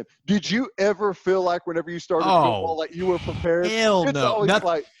feel the same. Did you ever feel like whenever you started football, like you were prepared? Hell It's no. always Nothing-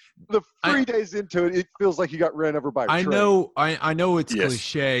 like the 3 days into it, it feels like you got ran over by a I train. know, I know it's Yes.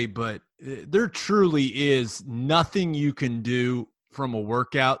 cliche, but there truly is nothing you can do from a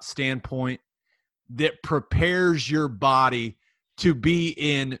workout standpoint that prepares your body to be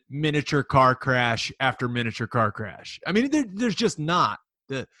in miniature car crash after miniature car crash. I mean, there's just not.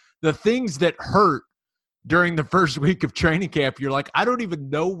 The things that hurt during the first week of training camp, you're like, I don't even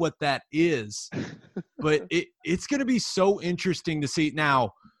know what that is. But it's going to be so interesting to see.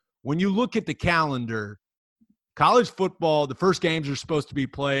 Now, when you look at the calendar, college football, the first games are supposed to be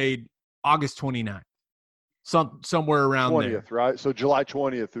played August 29th, somewhere around 20th, there. right? So July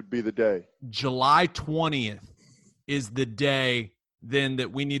 20th would be the day. July 20th is the day then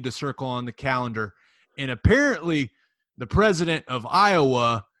that we need to circle on the calendar. And apparently the president of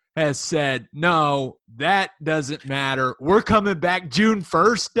Iowa has said, no, that doesn't matter. We're coming back June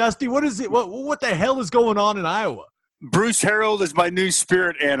 1st. Dusty, what is it? What the hell is going on in Iowa? Bruce Harold is my new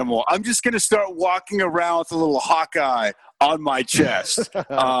spirit animal. I'm just going to start walking around with a little Hawkeye on my chest.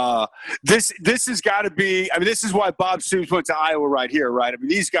 This has got to be – I mean, this is why Bob Stoops went to Iowa right here, right? I mean,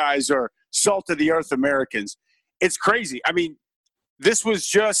 these guys are salt-of-the-earth Americans. It's crazy. I mean, this was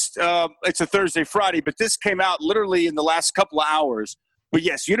just it's a Thursday, Friday, but this came out literally in the last couple of hours. But,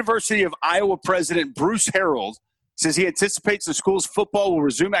 yes, University of Iowa President Bruce Harold says he anticipates the school's football will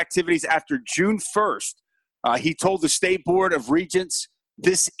resume activities after June 1st. He told the State Board of Regents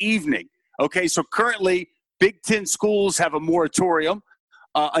this evening. Okay, so currently Big Ten schools have a moratorium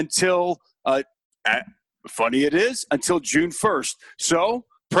until, funny it is, until June 1st. So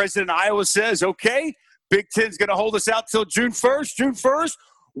President Iowa says, okay, Big Ten's going to hold us out till June 1st. June 1st,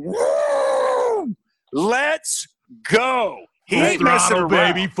 woo! Let's go. He Full ain't messing throttle,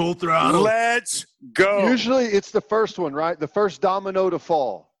 around. baby, full throttle. Let's go. Usually it's the first one, right? The first domino to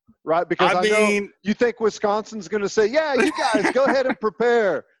fall, right? Because I know you think Wisconsin's going to say, yeah, you guys go ahead and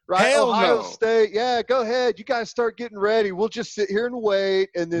prepare, right? Hell Ohio no. State, yeah, go ahead. You guys start getting ready. We'll just sit here and wait,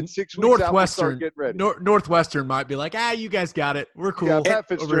 and then 6 weeks out, we'll start getting ready. Northwestern might be like, you guys got it. We're cool. Yeah, Pat Over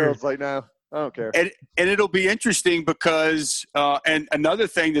here. Fitzgerald's like, no, I don't care. And it'll be interesting because and another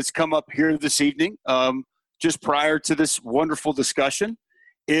thing that's come up here this evening, just prior to this wonderful discussion,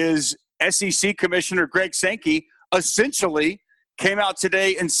 is SEC Commissioner Greg Sankey essentially came out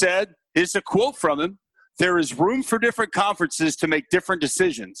today and said, here's a quote from him, there is room for different conferences to make different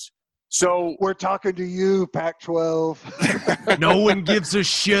decisions. So We're talking to you, Pac-12. No one gives a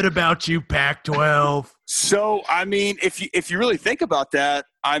shit about you, Pac-12. So, I mean, if you really think about that,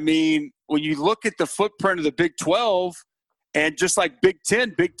 I mean, when you look at the footprint of the Big 12 and just like Big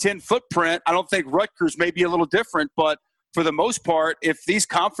 10 footprint, I don't think Rutgers may be a little different, but for the most part, if these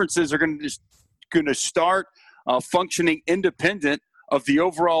conferences are going to start functioning independent of the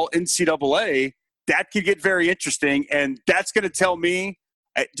overall NCAA, that could get very interesting, and that's going to tell me,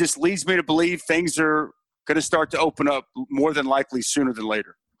 it just leads me to believe things are going to start to open up more than likely sooner than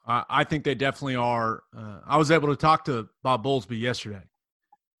later. I think they definitely are. I was able to talk to Bob Bowlesby yesterday,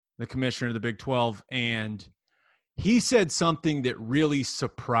 the commissioner of the Big 12, and he said something that really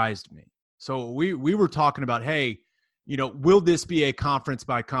surprised me. So we were talking about, hey, will this be a conference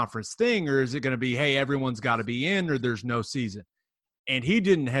by conference thing, or is it going to be, hey, everyone's got to be in, or there's no season? And he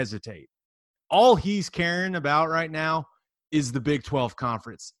didn't hesitate. All he's caring about right now is the Big 12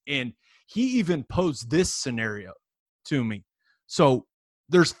 conference. And he even posed this scenario to me. So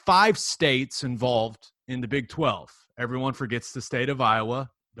there's 5 states involved in the Big 12. Everyone forgets the state of Iowa.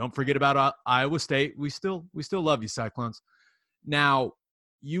 Don't forget about Iowa State. We still love you, Cyclones. Now,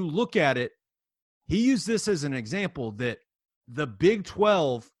 you look at it, he used this as an example that the Big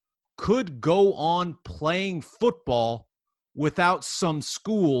 12 could go on playing football without some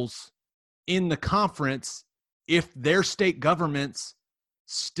schools in the conference if their state governments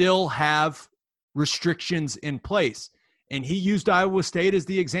still have restrictions in place. And he used Iowa State as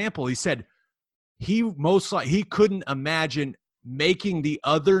the example. He said he couldn't imagine making the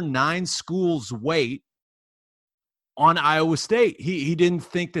other 9 schools wait on Iowa State. He didn't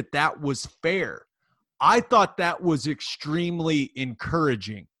think that was fair. I thought that was extremely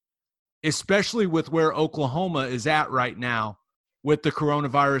encouraging, especially with where Oklahoma is at right now with the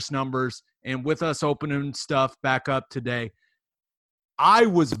coronavirus numbers and with us opening stuff back up today. I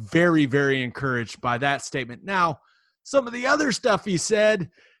was very, very encouraged by that statement. Now, some of the other stuff he said,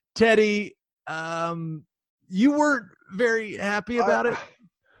 Teddy, you weren't very happy about it?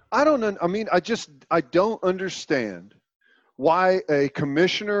 I don't know. I mean, I don't understand why a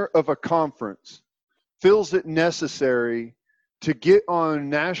commissioner of a conference feels it necessary to get on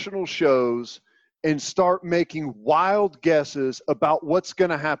national shows and start making wild guesses about what's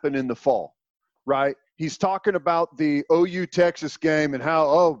going to happen in the fall, right? He's talking about the OU Texas game and how,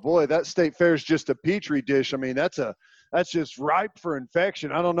 oh boy, that state fair is just a petri dish. I mean, that's just ripe for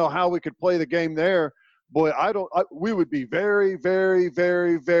infection. I don't know how we could play the game there. Boy, we would be very, very,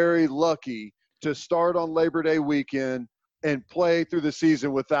 very, very lucky to start on Labor Day weekend and play through the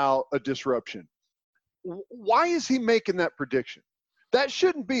season without a disruption. Why is he making that prediction? That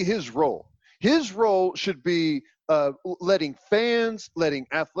shouldn't be his role. His role should be letting fans, letting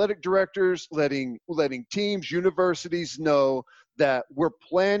athletic directors, letting teams, universities know that we're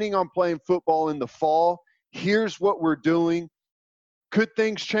planning on playing football in the fall. Here's what we're doing. Could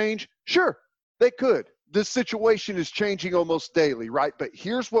things change? Sure, they could. This situation is changing almost daily, right? But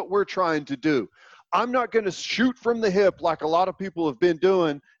here's what we're trying to do. I'm not going to shoot from the hip like a lot of people have been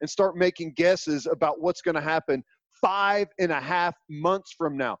doing and start making guesses about what's going to happen 5.5 months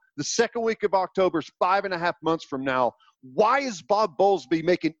from now. The second week of October is 5.5 months from now. Why is Bob Bowlesby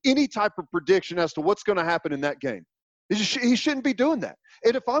making any type of prediction as to what's going to happen in that game? He shouldn't be doing that.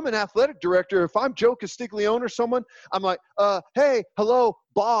 And if I'm an athletic director, if I'm Joe Castiglione or someone, I'm like, hey, hello,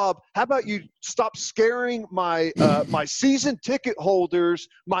 Bob, how about you stop scaring my my season ticket holders,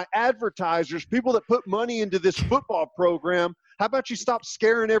 my advertisers, people that put money into this football program? How about you stop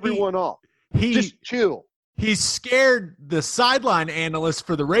scaring everyone off? Just chill. He scared the sideline analyst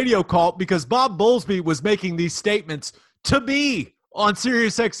for the radio call because Bob Bowlesby was making these statements to me on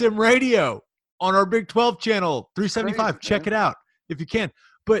SiriusXM radio on our Big 12 channel, 375. Check it out if you can.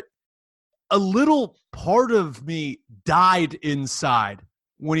 But a little part of me died inside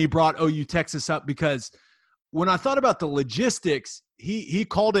when he brought OU Texas up, because when I thought about the logistics, he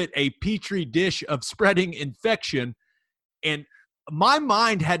called it a petri dish of spreading infection, and my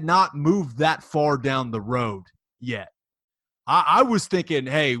mind had not moved that far down the road yet. I was thinking,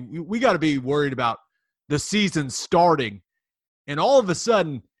 hey, we got to be worried about the season starting. And all of a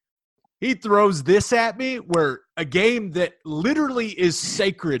sudden, he throws this at me where a game that literally is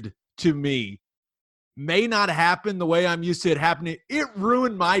sacred to me may not happen the way I'm used to it happening. It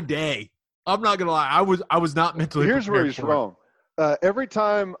ruined my day. I'm not going to lie. I was not mentally prepared. Here's where he's for wrong. Every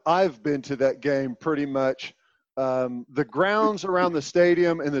time I've been to that game, pretty much, the grounds around the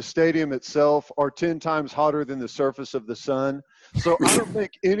stadium and the stadium itself are 10 times hotter than the surface of the sun. So I don't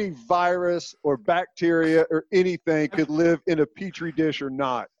think any virus or bacteria or anything could live in a petri dish or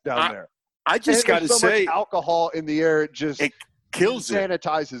not down there. I just got to say, much alcohol in the air, it kills it.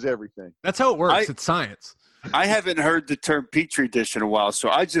 Sanitizes everything. That's how it works. It's science. I haven't heard the term petri dish in a while, so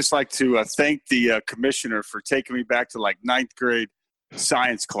I'd just like to thank the commissioner for taking me back to like 9th grade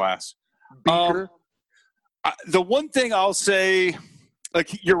science class. The one thing I'll say,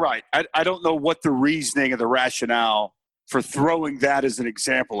 like, you're right. I don't know what the reasoning or the rationale for throwing that as an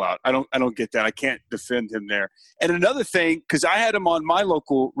example out. I don't get that. I can't defend him there. And another thing, because I had him on my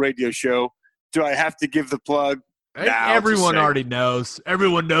local radio show, do I have to give the plug? Everyone already knows.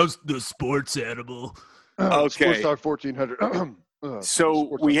 Everyone knows the sports animal. Okay. Sports Talk 1400.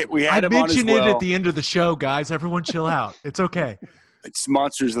 So we had him on as well. I mentioned it at the end of the show, guys. Everyone chill out. It's okay. It's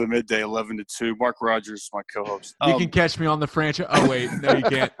Monsters of the Midday, 11 to 2. Mark Rogers, my co-host. You can catch me on the franchise. Oh, wait. No, you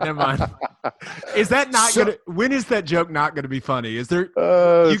can't. Never mind. Is that not going to – when is that joke not going to be funny? Is there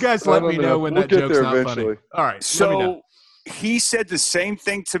you guys let me know when that joke's not funny. All right. So he said the same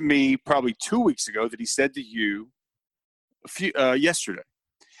thing to me probably 2 weeks ago that he said to you yesterday,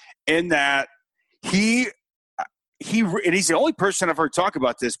 in that and he's the only person I've heard talk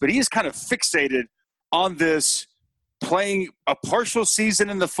about this, but he is kind of fixated on this playing a partial season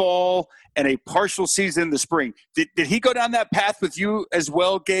in the fall and a partial season in the spring. Did he go down that path with you as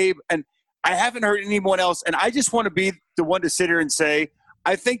well, Gabe? And I haven't heard anyone else. And I just want to be the one to sit here and say,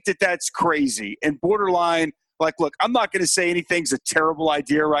 I think that that's crazy and borderline. Like, look, I'm not going to say anything's a terrible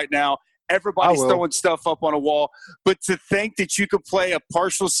idea right now. Everybody's throwing stuff up on a wall. But to think that you could play a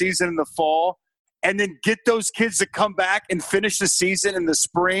partial season in the fall and then get those kids to come back and finish the season in the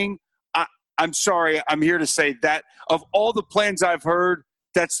spring, I'm sorry. I'm here to say that of all the plans I've heard,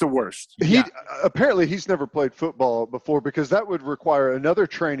 that's the worst. Apparently he's never played football before because that would require another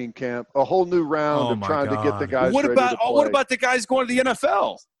training camp, a whole new round of trying to get the guys ready to play. What about the guys going to the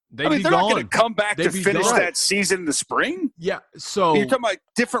NFL? They're not going to come back to finish that season in the spring. Yeah, so you're talking about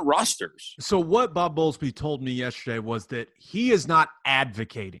different rosters. So what Bob Bowlesby told me yesterday was that he is not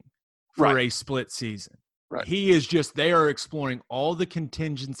advocating for a split season. Right. He is just, they are exploring all the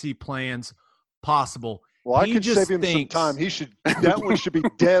contingency plans possible. Well, I could save him some time. That one should be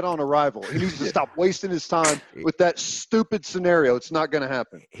dead on arrival. He needs to stop wasting his time with that stupid scenario. It's not going to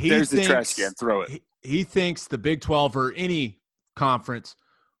happen. There's the trash can. Throw it. He thinks the Big 12 or any conference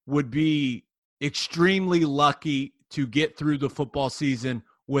would be extremely lucky to get through the football season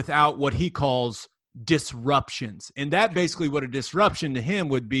without what he calls disruptions. And that basically what a disruption to him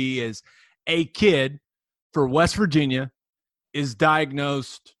would be is a kid for West Virginia is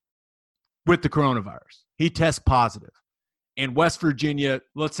diagnosed with the coronavirus. He tests positive. And West Virginia,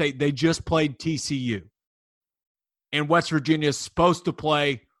 let's say they just played TCU. And West Virginia is supposed to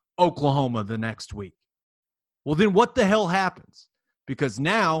play Oklahoma the next week. Well, then what the hell happens? Because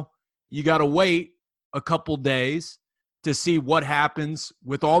now you got to wait a couple days to see what happens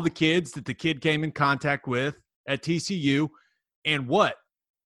with all the kids that the kid came in contact with at TCU. And what?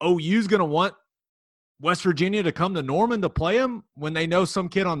 OU's going to want West Virginia to come to Norman to play them when they know some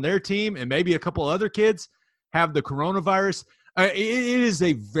kid on their team and maybe a couple other kids have the coronavirus. It is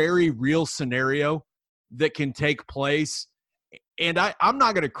a very real scenario that can take place. And I'm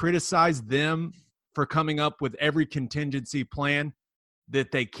not going to criticize them for coming up with every contingency plan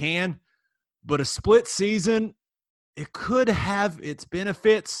that they can. But a split season, it could have its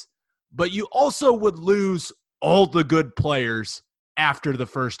benefits, but you also would lose all the good players after the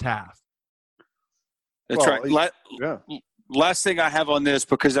first half. That's right. Last thing I have on this,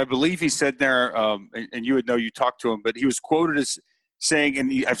 because I believe he said there, and you would know, you talked to him, but he was quoted as saying,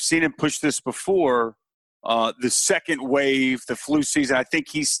 and I've seen him push this before, the second wave, the flu season, I think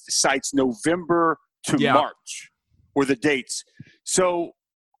he cites November to March were the dates. So,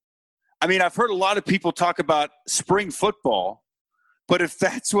 I mean, I've heard a lot of people talk about spring football, but if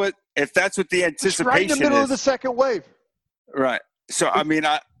that's what the anticipation is, right in the middle of the second wave. Right. So, I mean,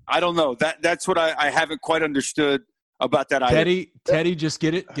 I don't know. That's what I haven't quite understood about that idea. Teddy, just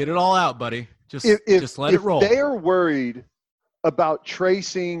get it all out, buddy. Just let it roll. If they are worried about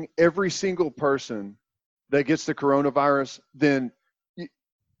tracing every single person that gets the coronavirus, then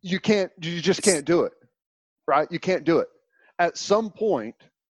you just can't do it, right? You can't do it. At some point,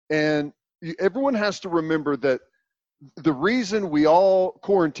 and everyone has to remember that the reason we all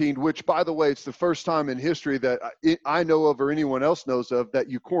quarantined, which, by the way, it's the first time in history that I know of or anyone else knows of that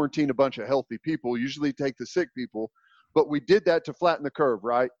you quarantine a bunch of healthy people, usually take the sick people, but we did that to flatten the curve,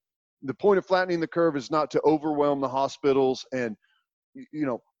 right? The point of flattening the curve is not to overwhelm the hospitals. And, you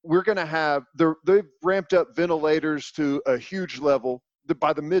know, we're going to have – they've ramped up ventilators to a huge level.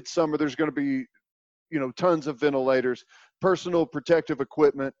 By the midsummer, there's going to be, you know, tons of ventilators, personal protective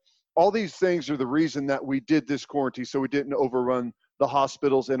equipment. All these things are the reason that we did this quarantine, so we didn't overrun the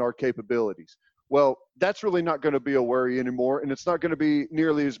hospitals and our capabilities. Well, that's really not going to be a worry anymore, and it's not going to be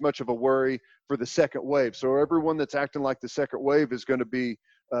nearly as much of a worry for the second wave. So everyone that's acting like the second wave is going to be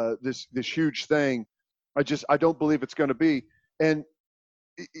this huge thing. I don't believe it's going to be. And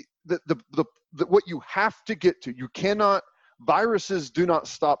what you have to get to, you cannot. Viruses do not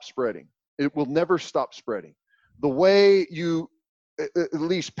stop spreading. It will never stop spreading. The way you at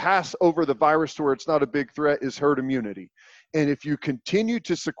least pass over the virus to where it's not a big threat is herd immunity. And if you continue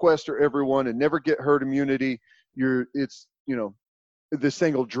to sequester everyone and never get herd immunity, this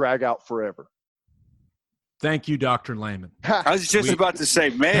thing will drag out forever. Thank you, Dr. Lehman. I was just about to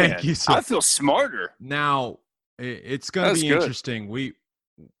say, man, thank you, sir. I feel smarter. Now, it's going to be interesting.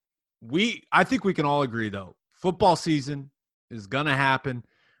 I think we can all agree, though, football season is going to happen.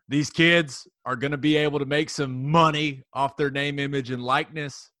 These kids are going to be able to make some money off their name, image, and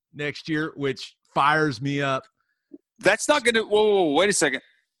likeness next year, which fires me up. That's not going to – whoa, wait a second.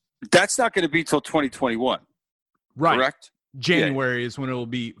 That's not going to be till 2021. Right. Correct? January is when it will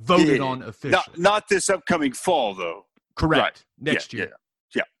be voted on officially. Not this upcoming fall, though. Correct. Right. Next year.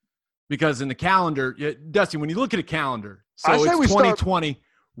 Yeah. Because in the calendar, Dusty, when you look at a calendar, so I say it's we start- 2020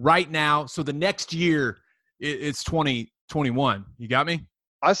 right now. So the next year, it's 2021. You got me?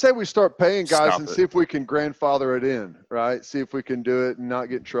 I say we start paying guys Stop and it. see if we can grandfather it in, right? See if we can do it and not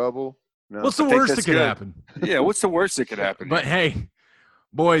get in trouble. No. What's the think worst that that's could good. happen? Yeah, what's the worst that could happen? But hey,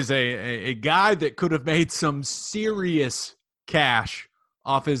 boys, a guy that could have made some serious cash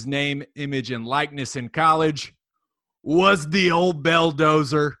off his name, image, and likeness in college was the old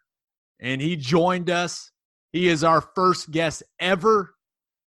Belldozer. And he joined us. He is our first guest ever.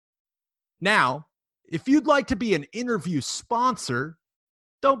 Now, if you'd like to be an interview sponsor,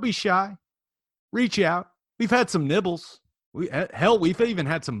 don't be shy. Reach out. We've had some nibbles. We've even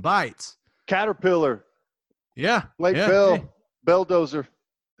had some bites. Caterpillar, Yeah. Blake yeah, Bell, Hey, Belldozer.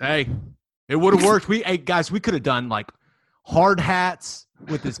 hey, it would have worked. Guys, we could have done like hard hats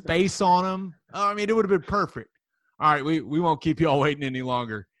with his face on them. Oh, I mean, it would have been perfect. All right, we won't keep you all waiting any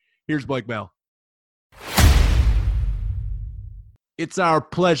longer. Here's Blake Bell. It's our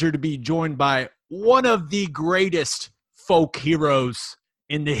pleasure to be joined by one of the greatest folk heroes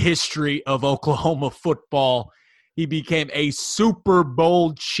in the history of Oklahoma football. He became a Super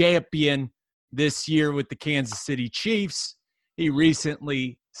Bowl champion this year with the Kansas City Chiefs. He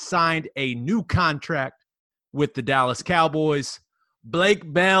recently signed a new contract with the Dallas Cowboys.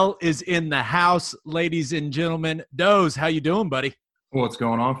 Blake Bell is in the house, ladies and gentlemen. Doze, how you doing, buddy? What's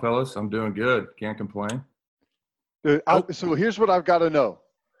going on, fellas? I'm doing good. Can't complain. Dude, so here's what I've got to know.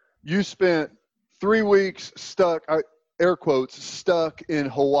 You spent 3 weeks stuck, air quotes, stuck in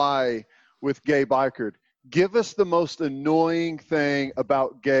Hawaii with Gabe Ikard. Give us the most annoying thing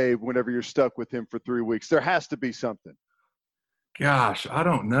about Gabe whenever you're stuck with him for 3 weeks. There has to be something. Gosh, I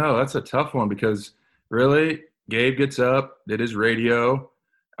don't know. That's a tough one because really, Gabe gets up, did his radio.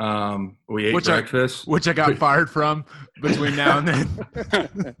 We ate breakfast. Which I got fired from between now and then.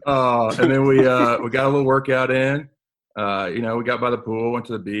 And then we got a little workout in. We got by the pool, went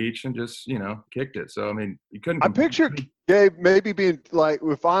to the beach, and just kicked it. So I mean, you couldn't. I picture Gabe maybe being like,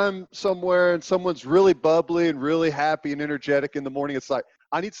 if I'm somewhere and someone's really bubbly and really happy and energetic in the morning, it's like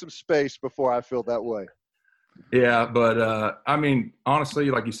I need some space before I feel that way. Yeah, but I mean,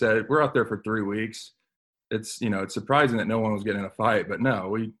 honestly, like you said, we're out there for 3 weeks. It's it's surprising that no one was getting in a fight, but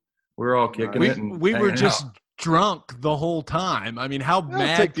no, we're all kicking it. And we were hanging just out. drunk the whole time. I mean, how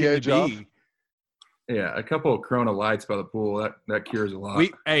mad take the can you edge off. be? Yeah, a couple of Corona lights by the pool that cures a lot.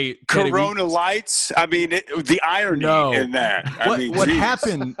 Hey, Teddy, Corona lights. I mean, the irony No. in that. What geez.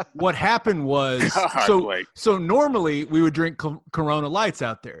 happened? What happened was God, Blake. so normally we would drink Corona Lights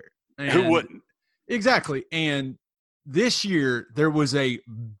out there. Who And- wouldn't? Exactly. And this year there was a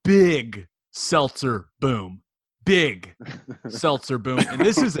big seltzer boom. Big seltzer boom. And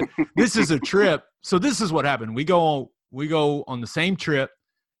this is a trip. So this is what happened. We go on the same trip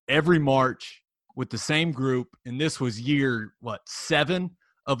every March with the same group. And this was year 7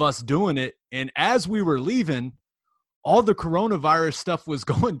 of us doing it. And as we were leaving, all the coronavirus stuff was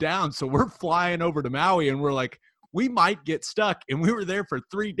going down. So we're flying over to Maui and we're like, we might get stuck. And we were there for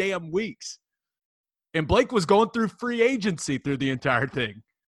 3 damn weeks. And Blake was going through free agency through the entire thing.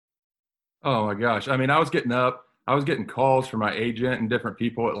 Oh my gosh. I mean, I was getting calls from my agent and different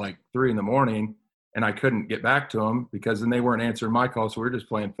people at like 3 a.m, and I couldn't get back to them because then they weren't answering my calls. So we were just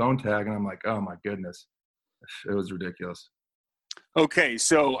playing phone tag, and I'm like, oh my goodness, it was ridiculous. Okay,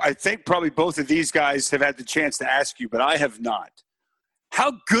 so I think probably both of these guys have had the chance to ask you, but I have not.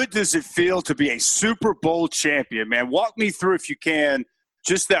 How good does it feel to be a Super Bowl champion, man? Walk me through, if you can,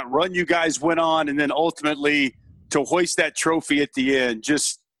 just that run you guys went on, and then ultimately to hoist that trophy at the end.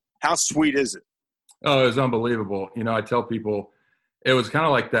 Just how sweet is it? Oh, it was unbelievable. I tell people it was kind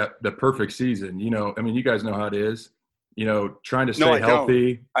of like the perfect season. I mean, you guys know how it is. Trying to stay No, I don't.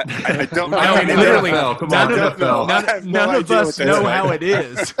 healthy. I don't. No, I mean, literally, NFL. Come none on, of- NFL. I have no None of idea us what that's know like. how it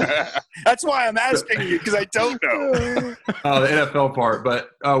is. That's why I'm asking you, because I don't know. The NFL part.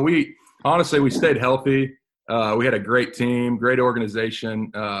 But we stayed healthy. We had a great team, great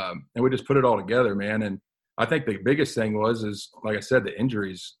organization, and we just put it all together, man. And I think the biggest thing is like I said, the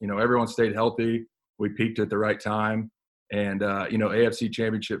injuries. Everyone stayed healthy. We peaked at the right time. And, AFC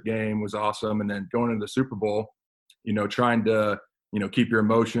Championship game was awesome. And then going into the Super Bowl, trying to, keep your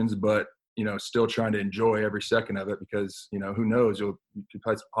emotions, but, still trying to enjoy every second of it because, who knows, you could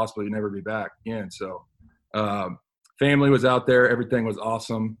possibly never be back again. So family was out there. Everything was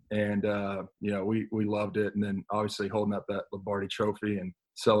awesome. And, we loved it. And then obviously holding up that Lombardi trophy and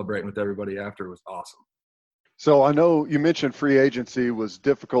celebrating with everybody after was awesome. So I know you mentioned free agency was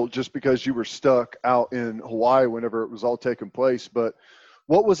difficult just because you were stuck out in Hawaii whenever it was all taking place. But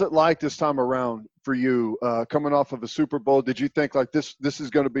What was it like this time around for you, coming off of a Super Bowl? Did you think like this is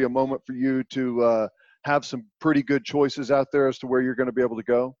going to be a moment for you to have some pretty good choices out there as to where you're going to be able to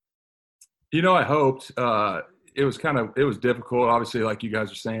go? I hoped. It was difficult. Obviously, like you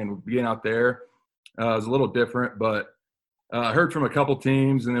guys are saying, being out there was a little different, but I heard from a couple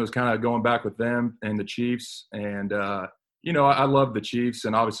teams, and it was kind of going back with them and the Chiefs. And, I love the Chiefs,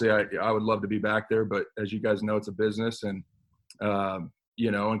 and obviously I would love to be back there. But as you guys know, it's a business, and,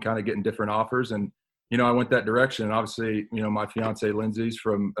 and kind of getting different offers. And, I went that direction. And obviously, my fiance Lindsay's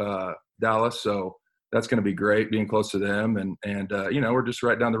from Dallas, so that's going to be great being close to them. And we're just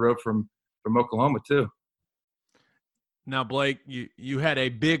right down the road from Oklahoma too. Now, Blake, you had a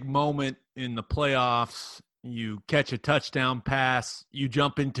big moment in the playoffs. You catch a touchdown pass. You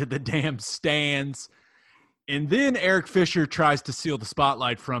jump into the damn stands. And then Eric Fisher tries to steal the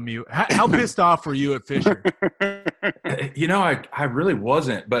spotlight from you. How pissed off were you at Fisher? I really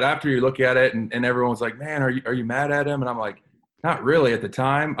wasn't. But after you look at it and everyone's like, man, are you mad at him? And I'm like, not really. At the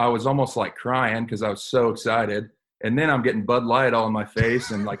time, I was almost like crying because I was so excited. And then I'm getting Bud Light all in my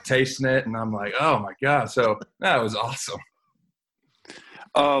face and like tasting it. And I'm like, oh my God. So that was awesome.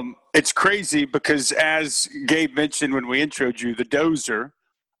 It's crazy because as Gabe mentioned when we introed you, the dozer,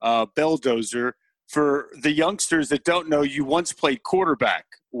 Belldozer, for the youngsters that don't know, you once played quarterback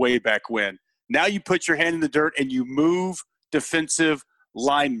way back when. Now you put your hand in the dirt and you move defensive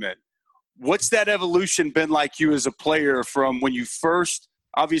linemen. What's that evolution been like you as a player from when you first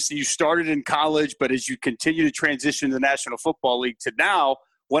 – obviously you started in college, but as you continue to transition to the National Football League to now,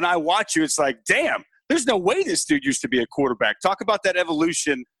 when I watch you, it's like, damn, there's no way this dude used to be a quarterback. Talk about that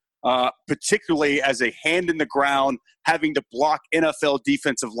evolution, particularly as a hand in the ground, having to block NFL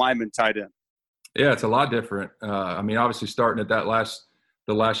defensive linemen tight end. Yeah, it's a lot different. Obviously starting at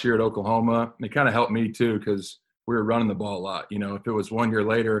the last year at Oklahoma, it kind of helped me too because we were running the ball a lot. If it was 1 year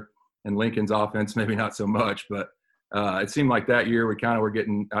later in Lincoln's offense, maybe not so much. But it seemed like that year we kind of were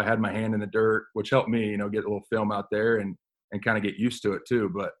I had my hand in the dirt, which helped me, get a little film out there and kind of get used to it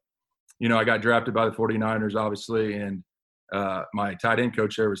too. But, I got drafted by the 49ers, obviously, and my tight end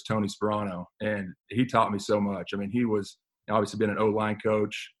coach there was Tony Sperano, and he taught me so much. He was obviously been an O-line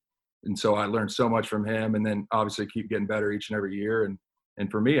coach, and so I learned so much from him, and then obviously keep getting better each and every year.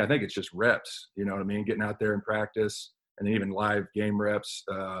 And for me, I think it's just reps, getting out there in practice and even live game reps,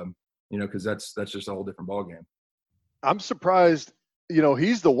 because that's just a whole different ballgame. I'm surprised,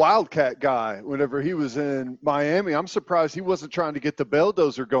 he's the Wildcat guy whenever he was in Miami. I'm surprised he wasn't trying to get the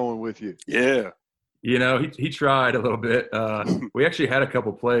Belldozer going with you. Yeah. He tried a little bit. We actually had a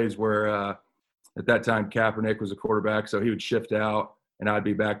couple plays where at that time Kaepernick was a quarterback, so he would shift out and I'd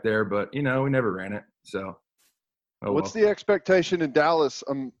be back there. But, we never ran it. So what's the expectation in Dallas?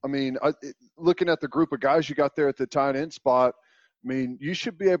 Looking at the group of guys you got there at the tight end spot, you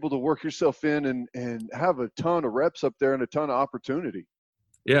should be able to work yourself in and have a ton of reps up there and a ton of opportunity.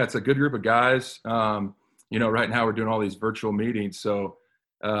 Yeah, it's a good group of guys. Right now we're doing all these virtual meetings. So,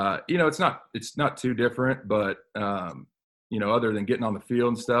 it's not too different, but, other than getting on the field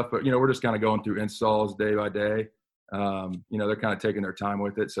and stuff, but, we're just kind of going through installs day by day. They're kind of taking their time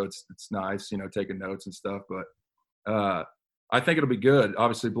with it. So it's nice, taking notes and stuff. But I think it'll be good.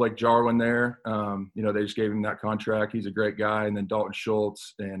 Obviously, Blake Jarwin there, they just gave him that contract. He's a great guy. And then Dalton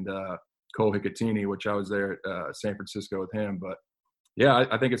Schultz and Cole Hicatini, which I was there at San Francisco with him. But, yeah,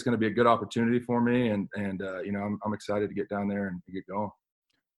 I think it's going to be a good opportunity for me. And I'm excited to get down there and get going.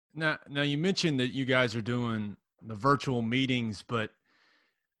 Now you mentioned that you guys are doing the virtual meetings, but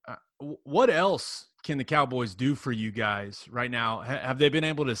what else can the Cowboys do for you guys right now? Have they been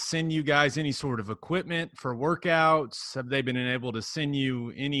able to send you guys any sort of equipment for workouts? Have they been able to send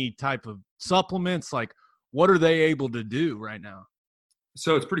you any type of supplements? Like, what are they able to do right now?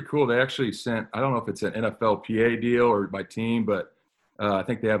 So it's pretty cool. They actually sent, I don't know if it's an NFLPA deal or by team, but I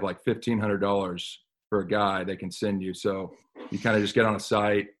think they have like $1,500 for a guy they can send you. So you kind of just get on a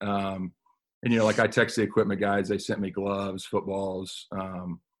site. And, like I text the equipment guys, they sent me gloves, footballs,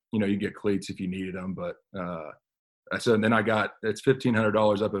 you get cleats if you needed them, but so then it's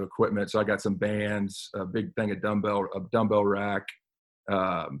 $1,500 up of equipment. So I got some bands, a big thing of a dumbbell rack,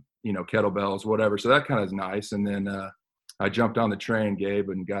 kettlebells, whatever. So that kind of is nice. And then I jumped on the train, Gabe,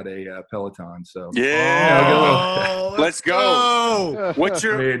 and got a Peloton. So yeah, let's go. What's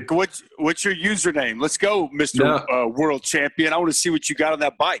your username? Let's go, Mr. World Champion. I want to see what you got on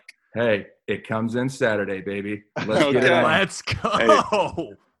that bike. Hey, it comes in Saturday, baby. Let's get it on. Let's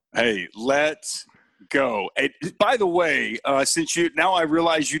go. Hey, let's go. Hey, by the way, since now I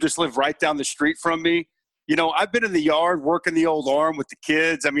realize you just live right down the street from me. I've been in the yard working the old arm with the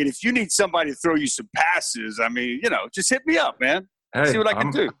kids. If you need somebody to throw you some passes, just hit me up, man. Hey, See what I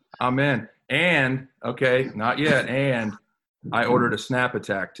can do. I'm in. And, okay, not yet. And I ordered a Snap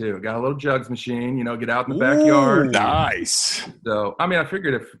Attack, too. Got a little jugs machine, get out in the backyard. Nice. So, I mean, I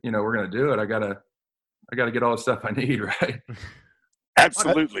figured if, we're going to do it, I got to get all the stuff I need, right?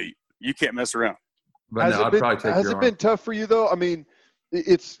 Absolutely. You can't mess around. But no, I'd probably take Has your it arm. been tough for you though? I mean,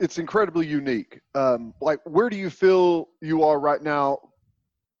 it's incredibly unique. Like, where do you feel you are right now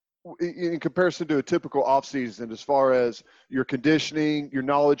in comparison to a typical offseason, as far as your conditioning, your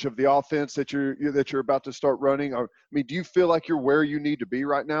knowledge of the offense that you're about to start running? Or, I mean, do you feel like you're where you need to be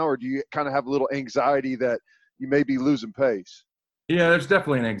right now, or do you kind of have a little anxiety that you may be losing pace? Yeah, there's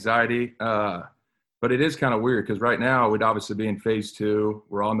definitely an anxiety, but it is kind of weird because right now we'd obviously be in phase 2.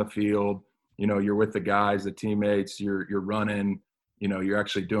 We're on the field. You're with the guys, the teammates. You're running. You're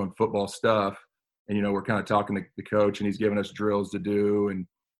actually doing football stuff, and we're kind of talking to the coach, and he's giving us drills to do,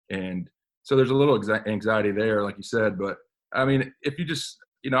 and so there's a little anxiety there, like you said. But I mean, if you just,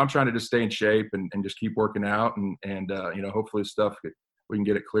 I'm trying to just stay in shape and just keep working out, and hopefully stuff we can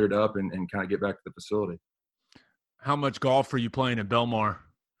get it cleared up and kind of get back to the facility. How much golf are you playing at Belmar?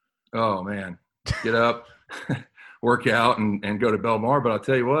 Oh man, get up, work out, and go to Belmar. But I'll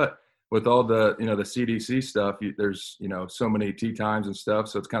tell you what, with all the the CDC stuff, there's so many tee times and stuff,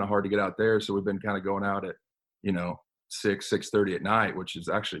 so it's kind of hard to get out there. So we've been kind of going out at 6:30 at night, which is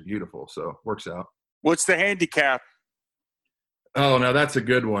actually beautiful. So works out. What's the handicap? Oh, no, that's a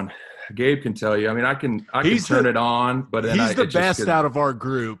good one. Gabe can tell you. I mean, I can turn it on, but then he's the best out of our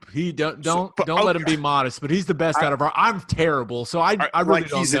group. He don't let him be modest, but he's the best out of our. I'm terrible, so I really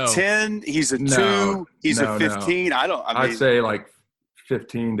don't he's know. He's a 10. He's a 2. He's a 15. No. I'd say like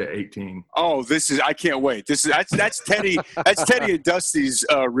 15 to 18. Oh, I can't wait. That's Teddy. That's Teddy and Dusty's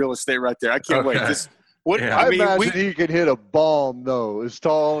real estate right there. I can't wait. I imagine he could hit a bomb though, as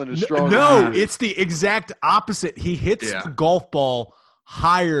tall and as strong. No, it's the exact opposite. He hits the golf ball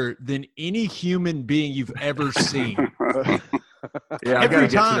higher than any human being you've ever seen. Every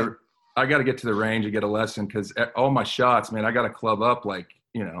time. I got to get to the range and get a lesson, because all my shots, man, I got to club up like,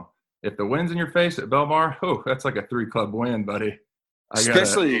 if the wind's in your face at Belmar, that's like a 3-club win, buddy.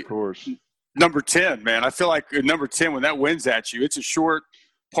 Especially, of course, number 10, man. I feel like number 10, when that wind's at you, it's a short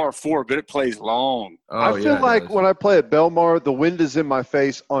par 4, but it plays long. I feel like when I play at Belmar, the wind is in my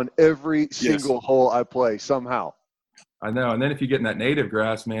face on every single hole I play somehow. I know. And then if you get in that native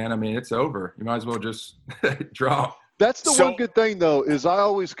grass, man, I mean, it's over. You might as well just drop. That's the one good thing, though, is I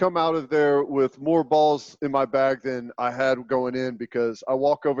always come out of there with more balls in my bag than I had going in, because I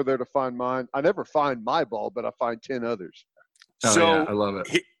walk over there to find mine. I never find my ball, but I find 10 others. I love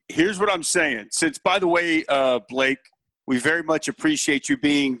it. Here's what I'm saying. Since, by the way, Blake, we very much appreciate you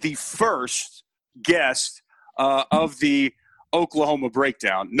being the first guest of the Oklahoma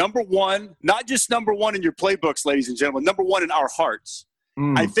Breakdown. Number 1, not just number 1 in your playbooks, ladies and gentlemen, number 1 in our hearts.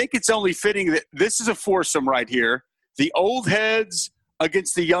 I think it's only fitting that this is a foursome right here. The old heads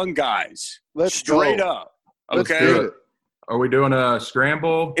against the young guys. Let's straight go. up. Let's Okay. do it. Are we doing a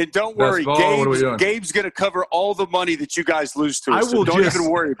scramble? And don't worry, What are we doing? Gabe's going to cover all the money that you guys lose to us. So don't even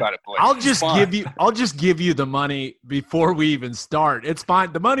worry about it, Blake. I'll just give you the money before we even start. It's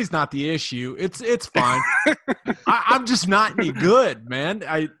fine. The money's not the issue. It's fine. I'm just not any good, man.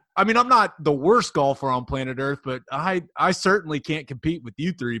 I mean, I'm not the worst golfer on planet Earth, but I certainly can't compete with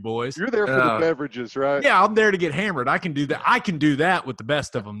you three boys. You're there for the beverages, right? Yeah, I'm there to get hammered. I can do that. I can do that with the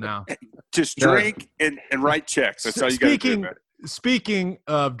best of them now. Just drink and write checks. That's all you got to do, man. Speaking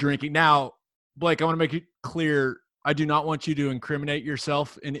of drinking, now, Blake, I want to make it clear, I do not want you to incriminate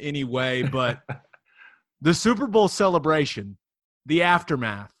yourself in any way, but the Super Bowl celebration, the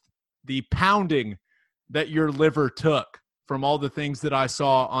aftermath, the pounding that your liver took from all the things that I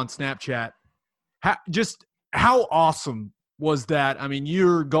saw on Snapchat, how awesome was that? I mean,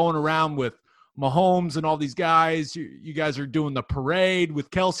 you're going around with Mahomes and all these guys. You guys are doing the parade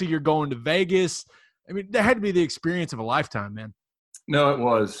with Kelsey. You're going to Vegas. I mean, that had to be the experience of a lifetime, man. No, it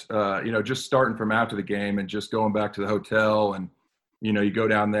was. Just starting from after the game and just going back to the hotel, and you go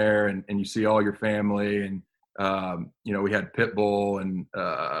down there and you see all your family, and we had Pitbull and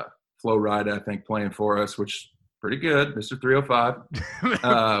Flo Rida, I think, playing for us, which pretty good, Mr.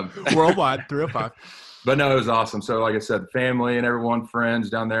 305. Worldwide, 305. But no, it was awesome. So like I said, family and everyone, friends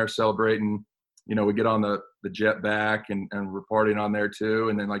down there celebrating. We get on the jet back and we're partying on there too.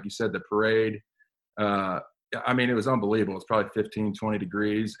 And then, like you said, the parade, I mean, it was unbelievable. It's probably 15, 20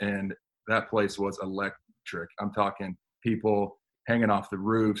 degrees, and that place was electric. I'm talking people hanging off the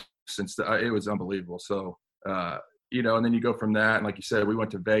roofs. It was unbelievable. So, and then you go from that. And like you said, we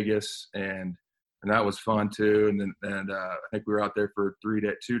went to Vegas, and that was fun too. And I think we were out there for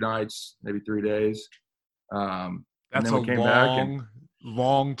 2 nights, maybe 3 days. That's then a we came back and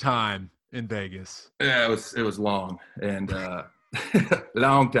long time in Vegas. yeah, it was long and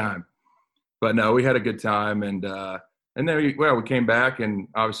long time. But no, we had a good time, and then we came back, and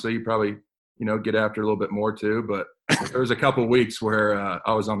obviously you probably get after a little bit more too. But there was a couple weeks where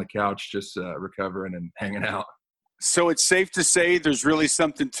I was on the couch just recovering and hanging out. So it's safe to say there's really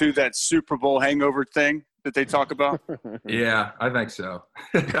something to that Super Bowl hangover thing that they talk about? Yeah, I think so.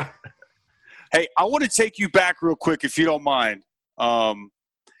 Hey, I want to take you back real quick, if you don't mind.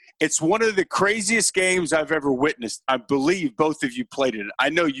 It's one of the craziest games I've ever witnessed. I believe both of you played it. I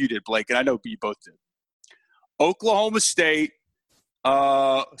know you did, Blake, and I know you both did. Oklahoma State,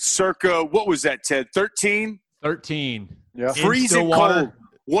 circa, what was that, Ted, 13? 13. Yeah. Freezing cold.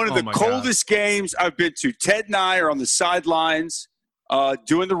 One of the my coldest games I've been to. Ted and I are on the sidelines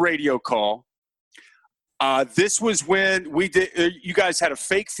doing the radio call. This was when we did. You guys had a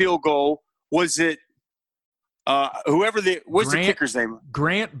fake field goal. Was it what's the kicker's name?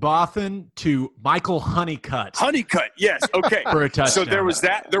 Grant Bothan to Michael Honeycutt. Honeycutt, yes. Okay. For a touchdown. So there was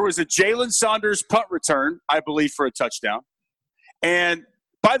that. There was a Jalen Saunders punt return, I believe, for a touchdown. And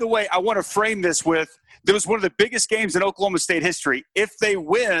by the way, I want to frame this with there was one of the biggest games in Oklahoma State history. If they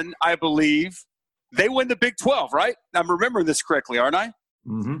win, I believe, they win the Big 12, right? I'm remembering this correctly, aren't I?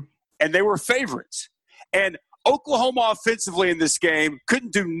 Mm-hmm. And they were favorites. And Oklahoma offensively in this game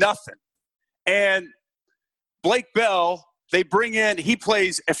couldn't do nothing. And Blake Bell, they bring in, he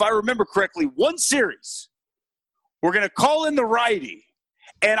plays, if I remember correctly, one series. We're going to call in the righty.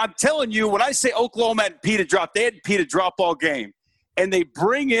 And I'm telling you, when I say Oklahoma had Pete a drop, they had Pete a drop all game. And they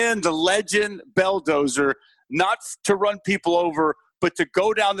bring in the legend Belldozer, not to run people over, but to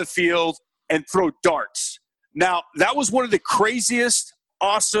go down the field and throw darts. Now, that was one of the craziest,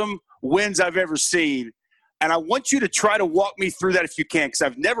 awesome wins I've ever seen. And I want you to try to walk me through that if you can, because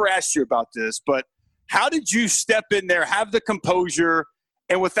I've never asked you about this. But how did you step in there, have the composure,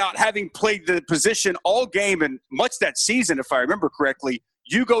 and without having played the position all game and much that season, if I remember correctly,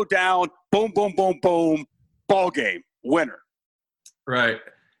 you go down, boom, boom, boom, boom, ball game, winner. Right.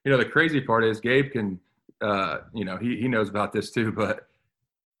 The crazy part is Gabe can, he knows about this too, but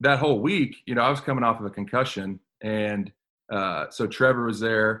that whole week, I was coming off of a concussion, and so Trevor was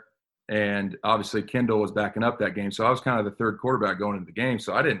there, and obviously Kendall was backing up that game. So I was kind of the third quarterback going into the game.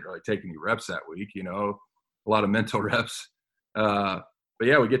 So I didn't really take any reps that week, a lot of mental reps. But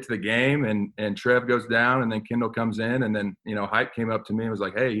yeah, we get to the game, and Trev goes down, and then Kendall comes in, and then, Hype came up to me and was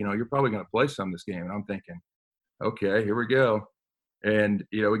like, hey, you're probably going to play some this game. And I'm thinking, okay, here we go. And,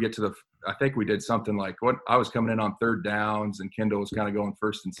 we get to I think we did something like I was coming in on third downs, and Kendall was kind of going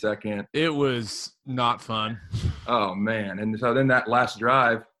first and second. It was not fun. Oh, man. And so then that last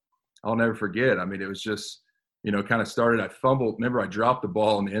drive, I'll never forget. I mean, it was just, kind of started. I fumbled. Remember, I dropped the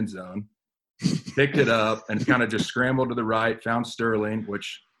ball in the end zone, picked it up, and kind of just scrambled to the right, found Sterling,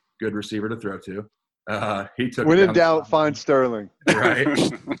 which good receiver to throw to. He took When it in down doubt, find Sterling.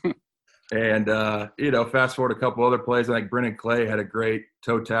 right. And, fast forward a couple other plays. I think Brennan Clay had a great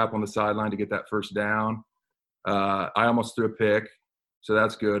toe tap on the sideline to get that first down. I almost threw a pick, so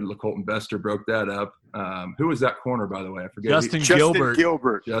that's good. Colton Bester broke that up. Who was that corner, by the way? I forget. Justin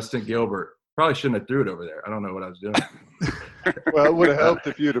Gilbert. Justin Gilbert. Probably shouldn't have threw it over there. I don't know what I was doing. Well, it would have helped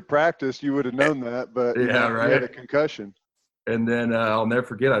if you'd have practiced. You would have known that, but Yeah, you right. had a concussion. And then I'll never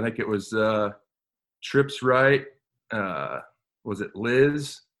forget, I think it was Trips right. Was it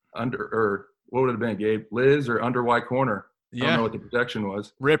Liz? What would it have been, Gabe? Liz or under Y corner? I don't know what the protection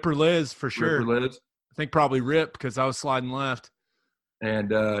was. Rip or Liz, for sure. Rip or Liz. I think probably Rip because I was sliding left. And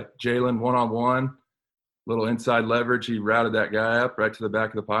Jalen one-on-one, little inside leverage. He routed that guy up right to the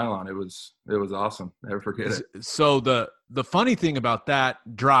back of the pylon. It was awesome. Never forget it. So the funny thing about that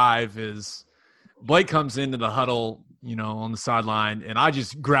drive is Blake comes into the huddle, on the sideline, and I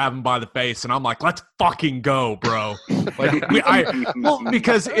just grab him by the face, and I'm like, "Let's fucking go, bro!"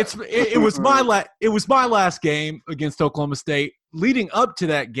 Because it was my last game against Oklahoma State. Leading up to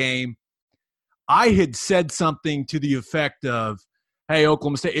that game, I had said something to the effect of, "Hey,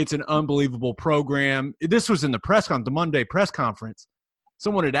 Oklahoma State, it's an unbelievable program." This was in the Monday press conference.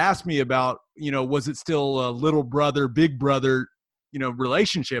 Someone had asked me about, was it still a little brother, big brother,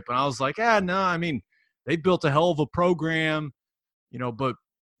 relationship? And I was like, no, I mean, they built a hell of a program, but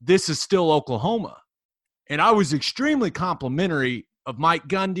this is still Oklahoma. And I was extremely complimentary of Mike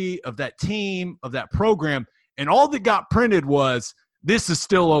Gundy, of that team, of that program. And all that got printed was, this is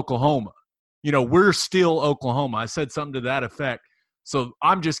still Oklahoma. We're still Oklahoma. I said something to that effect. So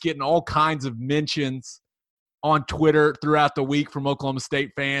I'm just getting all kinds of mentions on Twitter throughout the week from Oklahoma State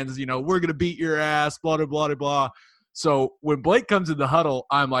fans. We're going to beat your ass, blah, blah, blah, blah. So when Blake comes in the huddle,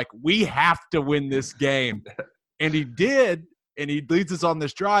 I'm like, we have to win this game. And he did, and he leads us on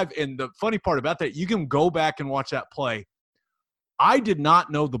this drive. And the funny part about that, you can go back and watch that play. I did not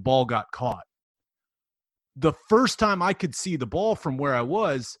know the ball got caught. The first time I could see the ball from where I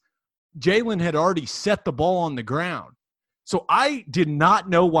was, Jalen had already set the ball on the ground. So I did not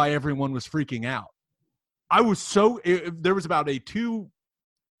know why everyone was freaking out. I was there was about a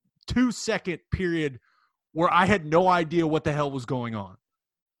two-second period where I had no idea what the hell was going on.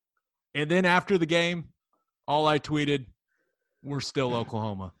 And then after the game, all I tweeted, we're still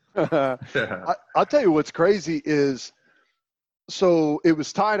Oklahoma. I'll tell you what's crazy is, so it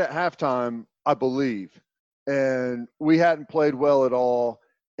was tied at halftime, I believe, and we hadn't played well at all,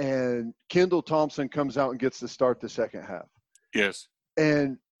 and Kendall Thompson comes out and gets to start the second half. Yes.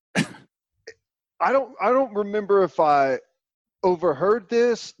 And I don't remember if I overheard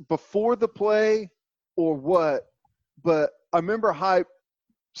this before the play or what, but I remember Hype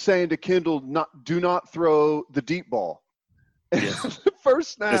saying to Kendall, do not throw the deep ball. Yes. The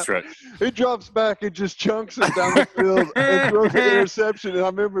first snap, That's right. He drops back and just chunks it down the field and throws the interception. And I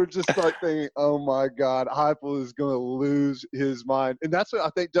remember just like thinking, oh my God, Heupel is going to lose his mind. And that's what I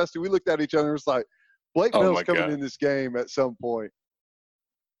think, Dusty, we looked at each other and was like, Blake Bell's coming in this game at some point.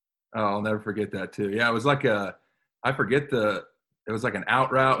 Oh, I'll never forget that too. Yeah, it was like it was like an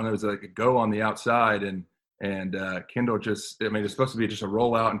out route, and it was like a go on the outside, and Kendall it's supposed to be just a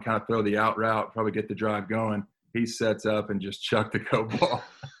rollout and kind of throw the out route, probably get the drive going. He sets up and just chucked the go ball.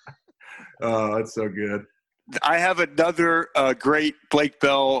 Oh, that's so good. I have another great Blake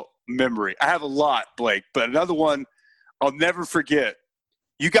Bell memory. I have a lot, Blake, but another one I'll never forget.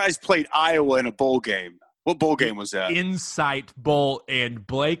 You guys played Iowa in a bowl game. What bowl game was that? Insight Bowl, and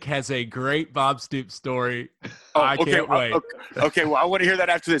Blake has a great Bob Stoops story. I can't wait. Okay, well, I want to hear that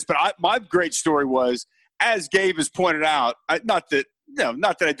after this. But my great story was, as Gabe has pointed out, not that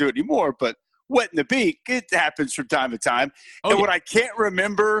I do it anymore, but wet in the beak, it happens from time to time. What I can't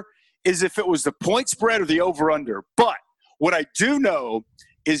remember is if it was the point spread or the over-under. But what I do know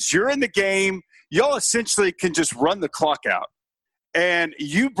is you're in the game. Y'all essentially can just run the clock out. And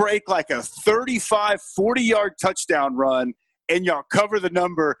you break like a 35, 40-yard touchdown run, and y'all cover the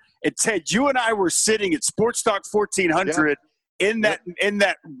number. And, Ted, you and I were sitting at Sports Talk 1400 in that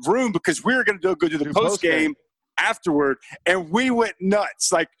room because we were going to go do the postgame afterward, and we went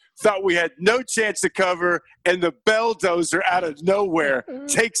nuts. Like, thought we had no chance to cover, and the Belldozer out of nowhere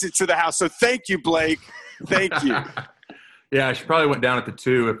takes it to the house. So thank you, Blake. Thank you. Yeah, I probably went down at the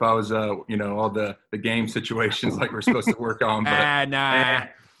 2 if I was, all the game situations like we're supposed to work on. But Now,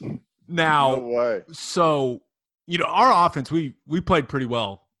 No way. So, our offense, we played pretty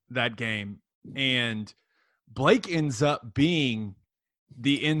well that game, and Blake ends up being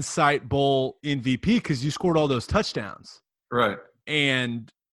the Insight Bowl MVP because you scored all those touchdowns. Right.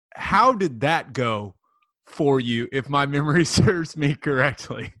 And how did that go for you, if my memory serves me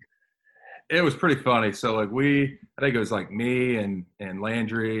correctly? It was pretty funny. So, I think it was like me and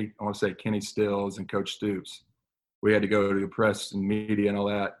Landry, I want to say Kenny Stills and Coach Stoops. We had to go to the press and media and all